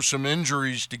battle through some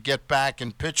injuries to get back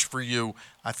and pitch for you.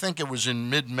 I think it was in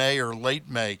mid-May or late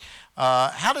May.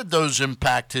 How did those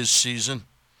impact his season?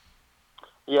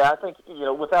 Yeah, I think,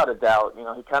 without a doubt, he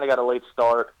kind of got a late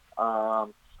start.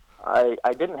 I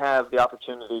didn't have the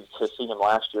opportunity to see him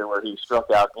last year where he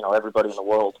struck out, everybody in the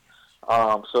world.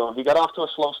 So he got off to a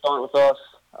slow start with us.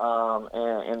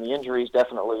 And the injuries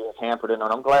definitely have hampered him.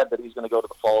 And I'm glad that he's going to go to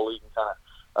the Fall League and kind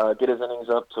of get his innings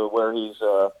up to where he's,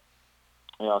 so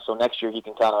next year he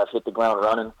can kind of hit the ground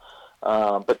running.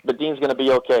 But Dean's going to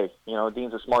be okay.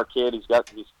 Dean's a smart kid. He's got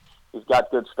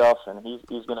good stuff, and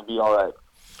he's going to be all right.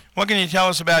 What can you tell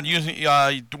us about using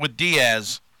with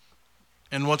Diaz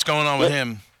and what's going on with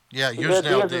him? Yeah,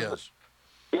 Yusniel Diaz.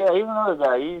 Yeah, he's another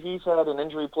guy. He's had an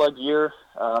injury-plagued year.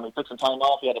 He took some time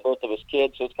off. He had both of his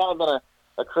kids, so it's kind of been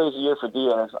a crazy year for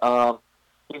Diaz.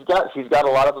 He's got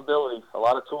a lot of ability, a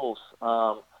lot of tools.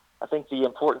 I think the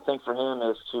important thing for him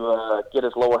is to get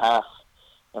his lower half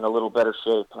in a little better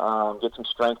shape, get some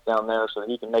strength down there so that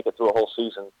he can make it through a whole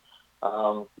season.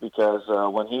 Because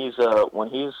when he's 100%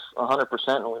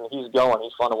 and when he's going,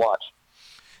 he's fun to watch.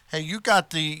 Hey, you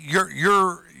got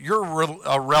you're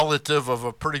a relative of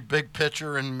a pretty big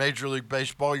pitcher in Major League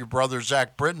Baseball. Your brother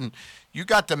Buck Britton. You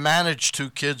got to manage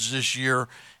two kids this year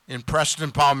in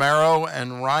Preston Palmeiro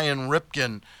and Ryan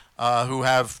Ripken, who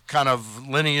have kind of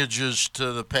lineages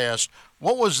to the past.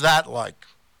 What was that like?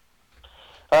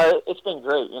 It's been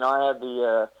great.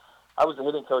 I was the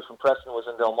hitting coach when Preston was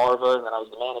in Delmarva, and then I was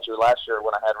the manager last year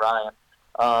when I had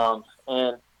Ryan.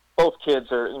 And both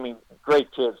kids are,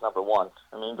 great kids, number one.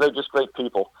 Great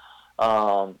people.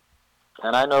 And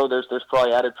I know there's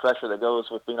probably added pressure that goes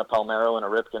with being a Palmeiro and a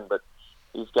Ripken, but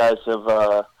these guys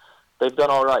have they've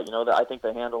done all right. I think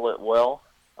they handle it well,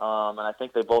 and I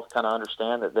think they both kind of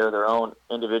understand that they're their own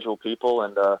individual people,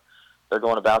 and they're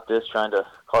going about this trying to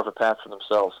carve a path for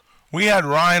themselves. We had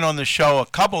Ryan on the show a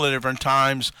couple of different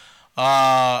times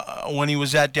when he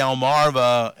was at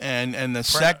Delmarva, and the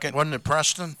second wasn't it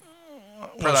Preston?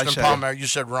 Preston Palmeiro. You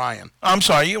said Ryan. I'm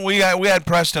sorry. We had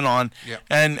Preston on, yeah.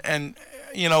 and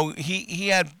he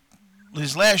had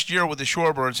his last year with the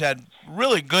Shorebirds had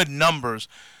really good numbers.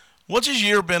 What's his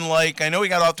year been like? I know he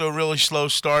got off to a really slow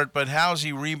start, but how's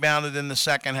he rebounded in the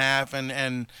second half,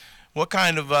 and what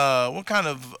kind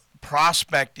of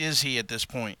prospect is he at this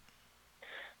point?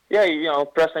 Yeah,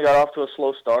 Preston got off to a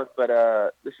slow start, but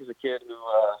this is a kid who,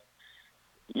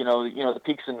 the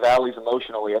peaks and valleys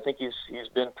emotionally. I think he's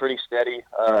been pretty steady.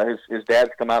 His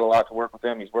dad's come out a lot to work with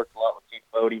him. He's worked a lot with Keith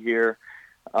Bodie here.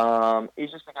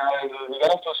 He's just a guy who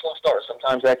got off to a slow start.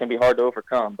 Sometimes that can be hard to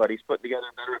overcome, but he's put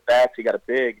together better at bats. He got a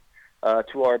big 2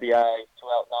 RBI,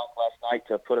 2-out knock last night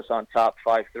to put us on top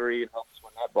 5-3 and help us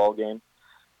win that ball game.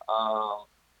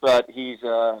 But he's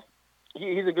a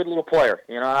good little player.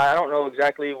 I don't know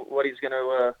exactly what he's going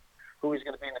to, who he's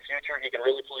going to be in the future. He can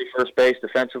really play first base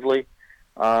defensively.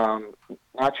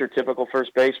 Not your typical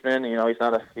first baseman. He's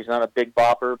not a big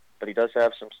bopper, but he does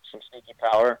have some sneaky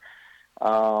power.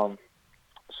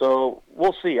 So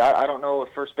we'll see. I don't know if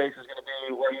first base is going to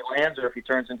be where he lands or if he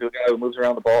turns into a guy who moves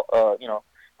around the ball,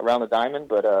 around the diamond.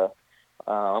 But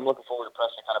I'm looking forward to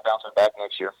Preston kind of bouncing back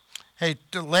next year. Hey,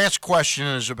 the last question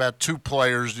is about two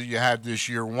players that you had this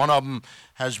year. One of them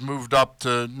has moved up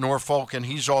to Norfolk, and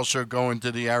he's also going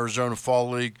to the Arizona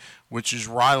Fall League, which is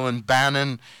Rylan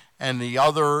Bannon. And the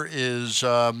other is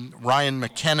Ryan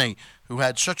McKinney, who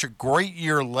had such a great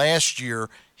year last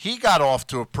year. He got off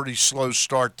to a pretty slow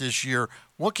start this year.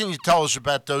 What can you tell us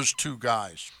about those two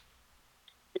guys?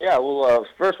 Yeah, well,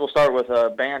 first we'll start with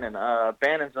Bannon.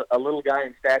 Bannon's a little guy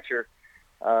in stature,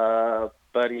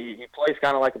 but he plays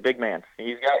kind of like a big man.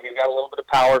 He's got a little bit of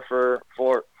power for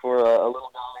a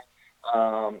little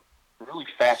guy. Really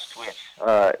fast twitch.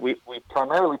 We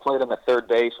primarily played him at third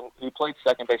base. He played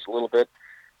second base a little bit,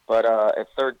 but at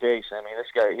third base,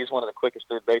 this guy, he's one of the quickest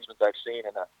third basemen I've seen,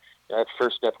 and that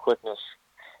first step quickness.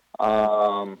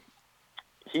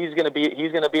 He's gonna be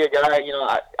a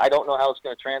guy. I don't know how it's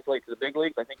going to translate to the big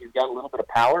leagues. I think he's got a little bit of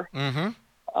power. Mm-hmm.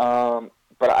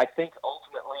 But I think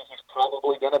ultimately he's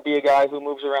probably going to be a guy who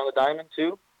moves around the diamond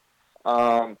too.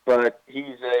 But he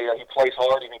plays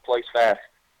hard and he plays fast.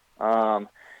 And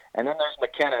then there's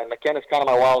McKenna. McKenna's kind of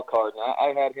my wild card. And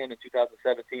I had him in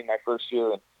 2017, my first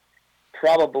year, and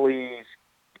probably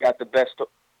got the best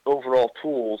overall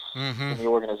tools in the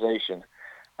organization.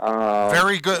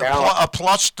 Very good. A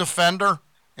plus defender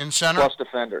in center? Plus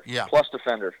defender. Yeah. Plus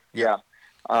defender. Yeah.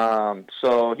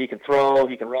 So he can throw,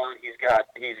 he can run. He's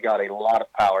got a lot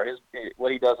of power.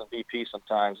 What he does in BP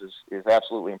sometimes is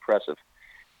absolutely impressive.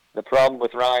 The problem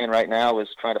with Ryan right now is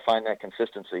trying to find that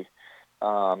consistency.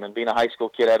 And being a high school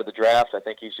kid out of the draft, I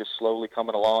think he's just slowly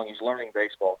coming along. He's learning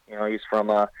baseball. You know, he's from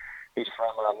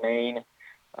Maine,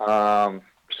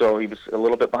 so he was a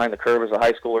little bit behind the curve as a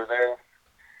high schooler there.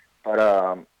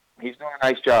 But he's doing a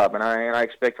nice job, and I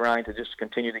expect Ryan to just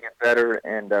continue to get better.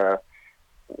 And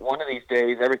one of these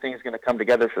days, everything's going to come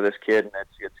together for this kid, and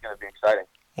it's going to be exciting.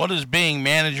 What does being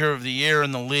manager of the year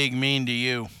in the league mean to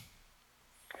you?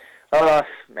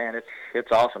 Man,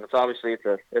 it's awesome. It's obviously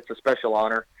it's a special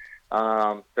honor.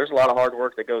 There's a lot of hard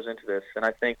work that goes into this, and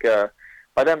I think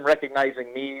by them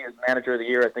recognizing me as manager of the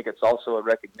year, I think it's also a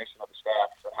recognition of the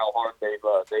staff and how hard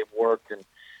they've worked, and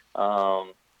I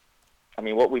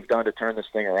mean what we've done to turn this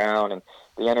thing around, and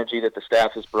the energy that the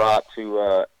staff has brought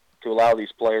to allow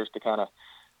these players to kind of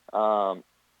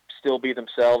still be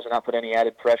themselves and not put any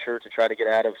added pressure to try to get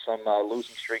out of some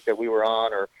losing streak that we were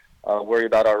on or worry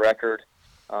about our record.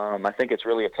 I think it's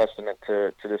really a testament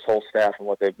to this whole staff and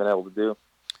what they've been able to do.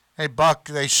 Hey, Buck,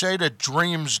 they say that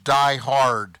dreams die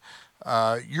hard.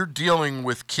 You're dealing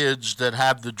with kids that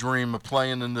have the dream of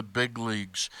playing in the big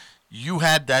leagues. You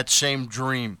had that same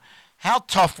dream. How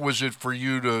tough was it for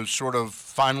you to sort of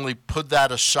finally put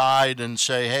that aside and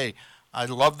say, hey, I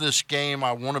love this game,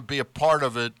 I want to be a part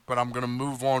of it, but I'm going to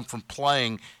move on from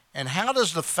playing? And how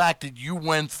does the fact that you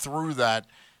went through that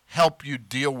help you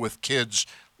deal with kids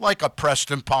like a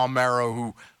Preston Palmero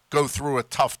who go through a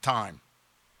tough time?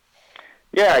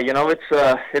 Yeah, you know,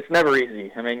 it's never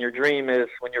easy. I mean, your dream is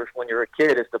when you're a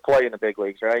kid is to play in the big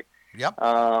leagues, right? Yep.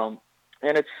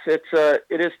 And it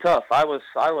is tough. I was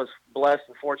blessed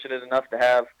and fortunate enough to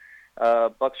have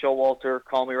Buck Showalter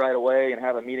call me right away and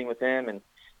have a meeting with him, and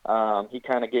he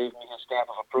kind of gave me his stamp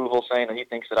of approval, saying that he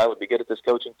thinks that I would be good at this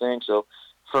coaching thing. So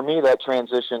for me, that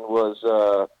transition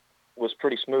was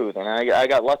pretty smooth, and I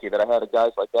got lucky that I had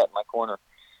guys like that in my corner.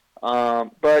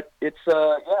 But it's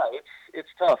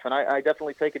tough, and I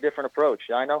definitely take a different approach.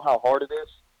 I know how hard it is.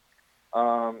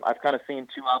 I've kind of seen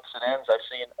two opposite ends. I've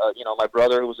seen, my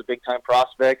brother who was a big-time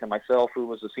prospect and myself who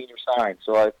was a senior sign.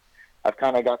 So I've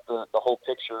kind of got the whole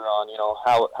picture on,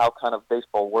 how kind of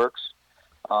baseball works.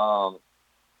 And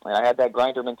I had that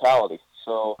grinder mentality.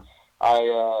 So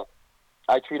I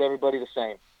treat everybody the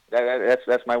same.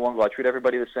 That's my one goal. I treat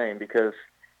everybody the same, because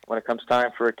when it comes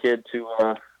time for a kid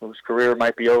whose career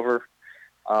might be over,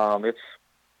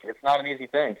 it's not an easy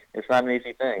thing. It's not an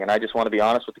easy thing, and I just want to be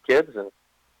honest with the kids and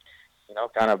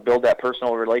kind of build that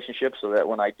personal relationship so that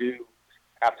when I do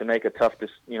have to make a tough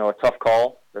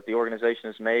call that the organization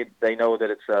has made, they know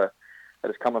that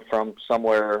it's coming from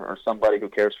somewhere or somebody who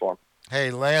cares for them.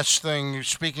 Hey, last thing.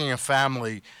 Speaking of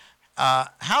family,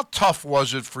 how tough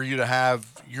was it for you to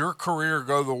have your career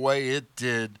go the way it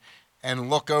did and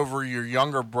look over your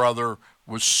younger brother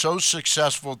was so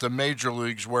successful at the major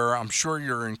leagues, where I'm sure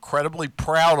you're incredibly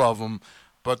proud of him,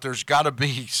 but there's got to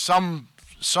be some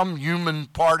human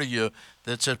part of you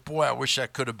that said, boy, I wish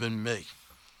that could have been me.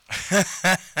 Yeah,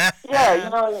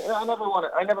 I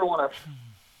never want to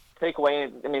take away.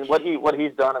 I mean, what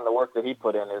he's done and the work that he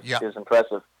put in is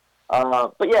impressive.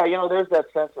 But yeah, there's that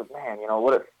sense of, man,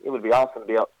 it would be awesome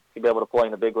to be able to play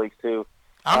in the big leagues too.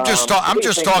 I'm just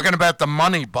talking about the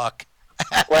money, Buck.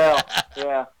 Well,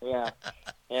 yeah.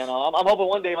 I'm hoping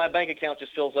one day my bank account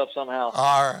just fills up somehow.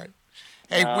 All right.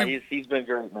 Hey, he's been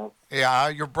great, man. Yeah,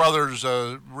 your brother's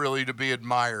really to be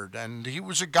admired, and he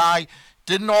was a guy.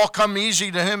 Didn't all come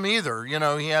easy to him either.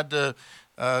 He had to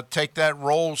take that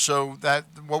role. So that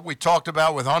what we talked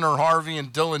about with Hunter Harvey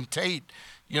and Dylan Tate,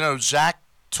 Zach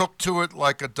took to it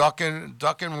like a duck in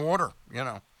water.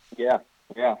 Yeah.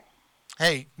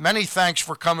 Hey, many thanks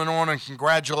for coming on, and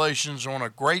congratulations on a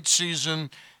great season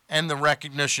and the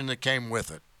recognition that came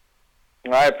with it.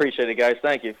 I appreciate it, guys.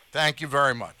 Thank you. Thank you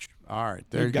very much. All right,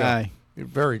 there you go.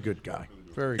 Very good guy.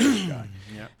 Very good guy.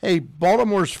 Yeah. Hey,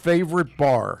 Baltimore's favorite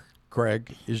bar,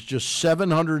 Craig, is just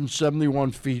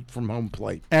 771 feet from home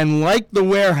plate. And like the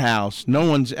warehouse, no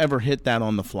one's ever hit that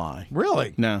on the fly.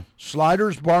 Really? No.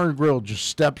 Sliders Bar and Grill, just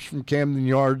steps from Camden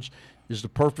Yards, is the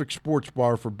perfect sports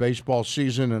bar for baseball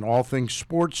season and all things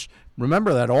sports.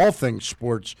 Remember that, all things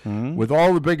sports, with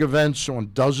all the big events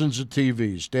on dozens of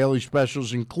TVs. Daily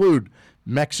specials include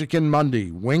Mexican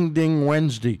Monday, Wing Ding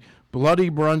Wednesday, Bloody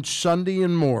Brunch Sunday,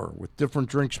 and more, with different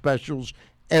drink specials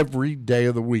every day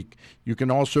of the week. You can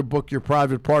also book your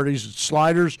private parties at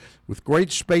Sliders, with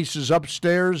great spaces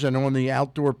upstairs and on the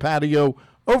outdoor patio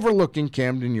overlooking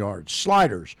Camden Yards.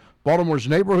 Sliders, Baltimore's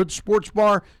neighborhood sports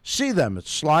bar. See them at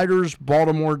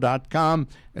slidersbaltimore.com,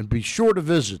 and be sure to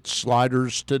visit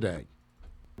Sliders today.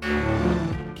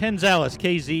 Ken Zales,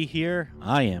 KZ here.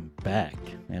 I am back,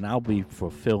 and I'll be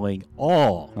fulfilling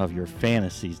all of your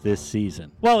fantasies this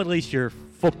season. Well, at least your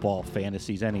football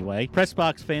fantasies anyway.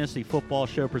 Pressbox Fantasy Football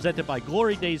Show presented by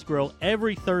Glory Days Grill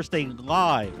every Thursday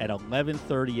live at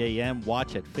 11:30 a.m.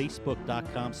 Watch at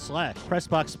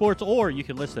facebook.com/Pressbox Sports, or you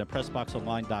can listen at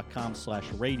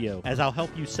pressboxonline.com/radio, as I'll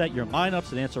help you set your lineups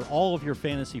and answer all of your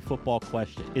fantasy football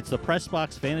questions. It's the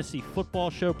Pressbox Fantasy Football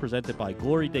Show presented by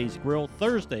Glory Days Grill,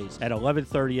 Thursdays at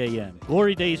 11:30 a.m.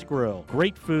 Glory Days Grill.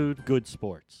 Great food, good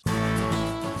sports.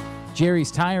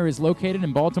 Jerry's Tire is located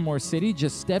in Baltimore City,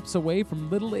 just steps away from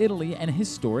Little Italy and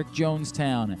historic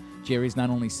Jonestown. Jerry's not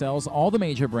only sells all the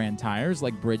major brand tires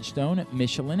like Bridgestone,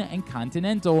 Michelin, and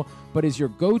Continental, but is your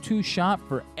go-to shop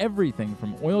for everything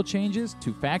from oil changes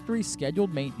to factory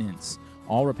scheduled maintenance.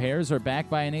 All repairs are backed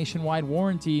by a nationwide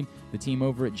warranty. The team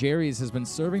over at Jerry's has been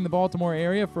serving the Baltimore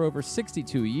area for over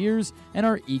 62 years and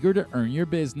are eager to earn your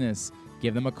business.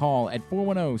 Give them a call at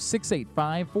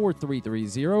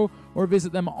 410-685-4330 or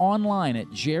visit them online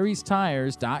at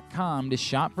jerrystires.com to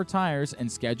shop for tires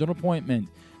and schedule an appointment.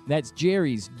 That's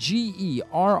Jerry's, Gerrys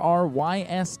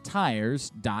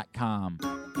tires.com.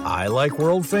 I like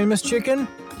world-famous chicken.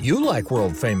 You like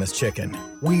world-famous chicken.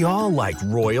 We all like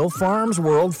Royal Farms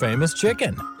world-famous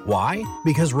chicken. Why?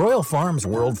 Because Royal Farms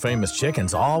world-famous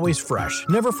chicken's always fresh,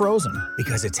 never frozen.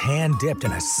 Because it's hand-dipped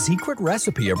in a secret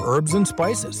recipe of herbs and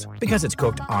spices. Because it's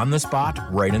cooked on the spot,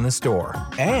 right in the store.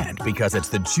 And because it's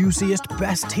the juiciest,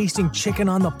 best-tasting chicken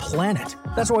on the planet.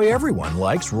 That's why everyone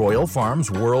likes Royal Farms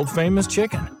world-famous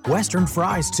chicken. Western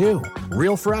fries, too.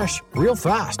 Real fresh, real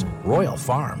fast. Royal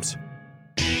Farms.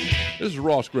 This is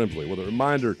Ross Grimsley with a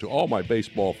reminder to all my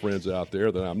baseball friends out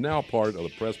there that I'm now part of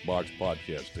the Press Box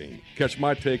podcast team. Catch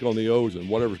my take on the O's and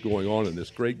whatever's going on in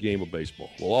this great game of baseball.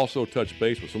 We'll also touch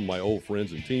base with some of my old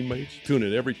friends and teammates. Tune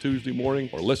in every Tuesday morning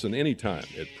or listen anytime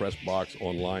at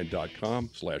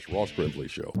PressBoxOnline.com/Ross Grimsley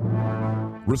Show.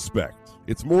 Respect.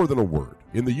 It's more than a word.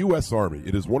 In the U.S. Army,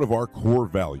 it is one of our core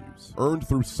values, earned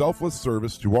through selfless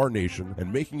service to our nation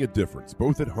and making a difference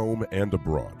both at home and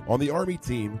abroad. On the Army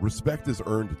team, respect is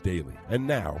earned daily. And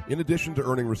now, in addition to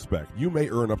earning respect, you may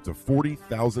earn up to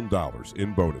 $40,000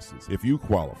 in bonuses if you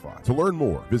qualify. To learn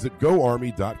more, visit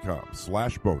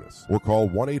goarmy.com/bonus or call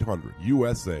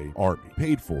 1-800-USA-ARMY,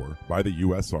 paid for by the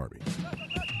U.S. Army.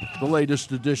 The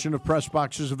latest edition of Press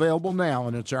Box is available now,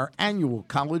 and it's our annual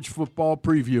college football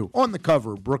preview. On the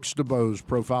cover, Brooks DeBose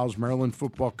profiles Maryland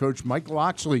football coach Mike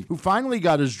Locksley, who finally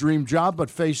got his dream job but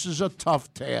faces a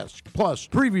tough task. Plus,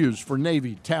 previews for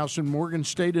Navy, Towson, Morgan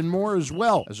State, and more, as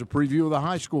well as a preview of the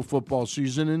high school football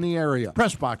season in the area.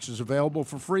 Press Box is available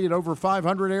for free at over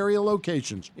 500 area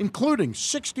locations, including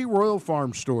 60 Royal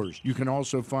Farm stores. You can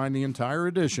also find the entire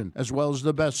edition, as well as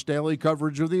the best daily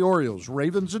coverage of the Orioles,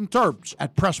 Ravens, and Terps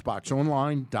at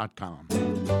PressBoxOnline.com.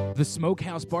 The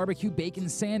Smokehouse Barbecue Bacon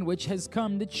Sandwich has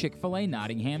come to Chick-fil-A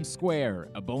Nottingham Square.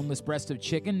 A boneless breast of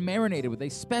chicken marinated with a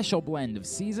special blend of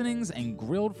seasonings and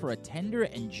grilled for a tender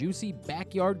and juicy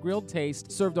backyard grilled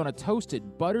taste, served on a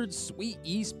toasted, buttered, sweet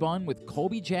yeast bun with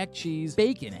Colby Jack cheese,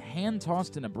 bacon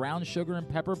hand-tossed in a brown sugar and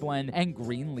pepper blend, and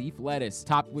green leaf lettuce.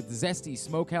 Topped with zesty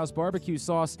Smokehouse barbecue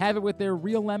sauce, have it with their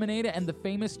real lemonade and the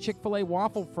famous Chick-fil-A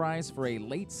waffle fries for a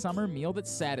late summer meal that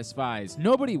satisfies.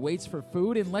 Nobody waits for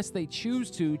food unless they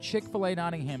choose to. Chick-fil-A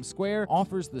Nottingham Square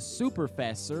offers the super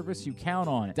fast service you count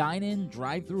on. Dine in,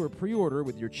 drive through, or pre-order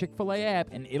with your Chick-fil-A app,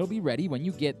 and it'll be ready when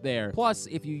you get there. Plus,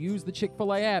 if you use the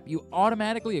Chick-fil-A app, you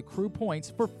automatically accrue points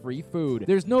for free food.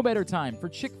 There's no better time for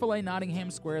Chick-fil-A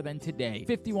Nottingham Square than today.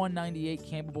 5198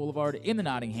 Campbell Boulevard in the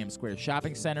Nottingham Square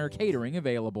Shopping Center. Catering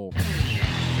available.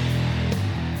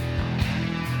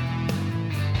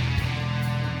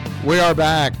 We are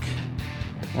back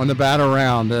on the Bat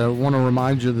Around. I want to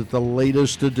remind you that the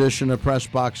latest edition of Press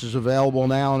Box is available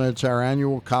now, and it's our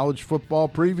annual college football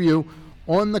preview.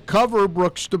 On the cover,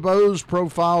 Brooks DeBose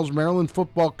profiles Maryland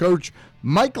football coach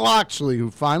Mike Locksley,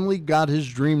 who finally got his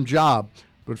dream job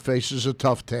but faces a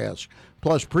tough task.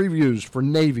 Plus previews for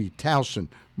Navy, Towson,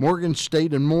 Morgan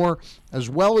State, and more, as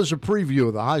well as a preview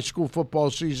of the high school football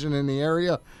season in the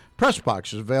area. Press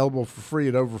Box is available for free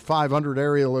at over 500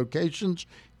 area locations,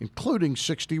 including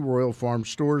 60 Royal Farm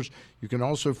stores. You can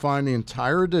also find the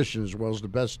entire edition, as well as the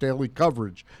best daily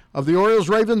coverage of the Orioles,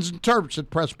 Ravens, and Terps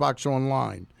at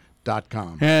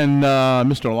PressBoxOnline.com. And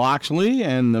Mr. Locksley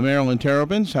and the Maryland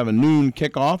Terrapins have a noon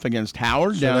kickoff against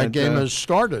Howard. So that game has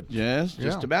started. Yes,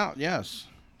 just about, yes.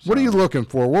 What are you looking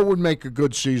for? What would make a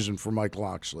good season for Mike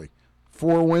Locksley?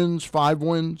 4 wins, 5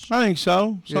 wins? I think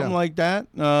so, something like that,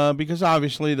 because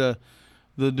obviously the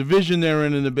division they're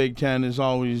in the Big Ten is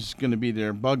always going to be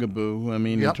their bugaboo, I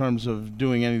mean, in terms of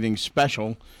doing anything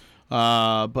special.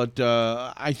 But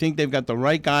I think they've got the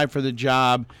right guy for the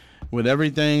job with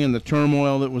everything and the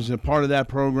turmoil that was a part of that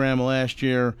program last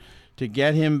year to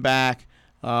get him back.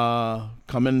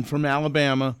 coming from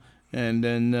Alabama. And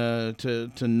then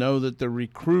to know that the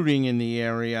recruiting in the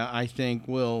area, I think,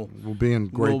 will be in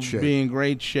great shape. Be in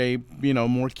great shape. You know,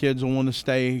 more kids will want to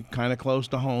stay kind of close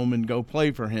to home and go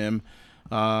play for him.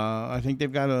 I think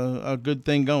they've got a good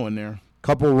thing going there.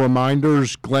 Couple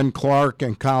reminders, Glenn Clark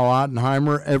and Kyle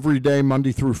Ottenheimer every day,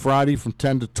 Monday through Friday from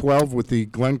 10 to 12 with the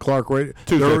Glenn Clark radio.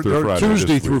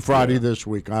 Tuesday through Friday this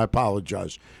week. I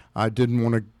apologize. I didn't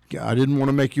want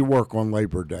to make you work on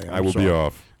Labor Day. I will be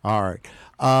off. All right.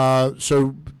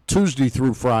 So Tuesday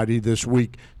through Friday this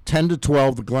week, 10 to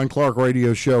 12, the Glenn Clark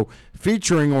Radio Show,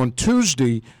 featuring on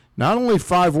Tuesday not only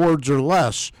 5 words or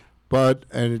less, but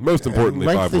most importantly,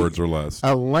 5 words or less.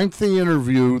 A lengthy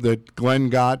interview that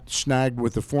Glenn snagged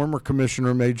with the former commissioner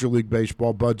of Major League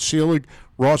Baseball, Bud Selig.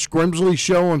 Ross Grimsley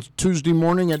show on Tuesday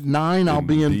morning at 9. I'll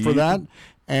be in for that.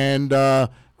 And are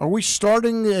we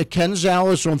starting Ken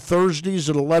Zales on Thursdays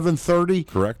at 11:30?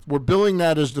 Correct. We're billing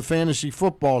that as the fantasy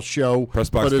football show. Press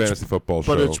Box Fantasy Football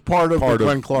Show. But it's part of the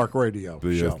Glenn Clark Radio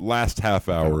show. The last half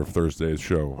hour of Thursday's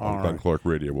show on Glenn Clark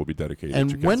Radio will be dedicated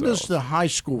to Ken when Zales. does the high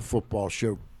school football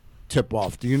show tip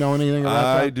off? Do you know anything about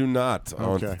that? I do not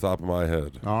on the top of my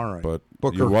head. All right. But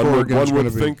Booker one would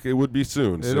Corrigan's think it would be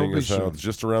soon, It'll seeing be as how soon. it's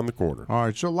just around the corner. All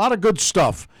right, so a lot of good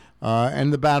stuff.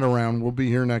 And the bat around will be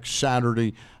here next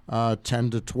Saturday,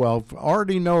 10 to 12.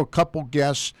 Already know a couple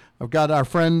guests. I've got our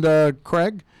friend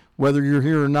Craig. Whether you're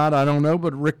here or not, I don't know,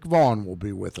 but Rick Vaughn will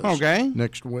be with us. Okay.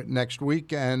 Next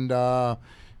week. And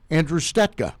Andrew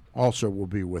Stetka also will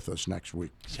be with us next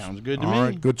week. Sounds good to me. All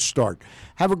right, good start.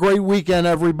 Have a great weekend,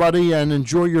 everybody, and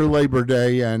enjoy your Labor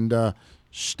Day, and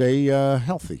stay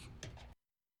healthy.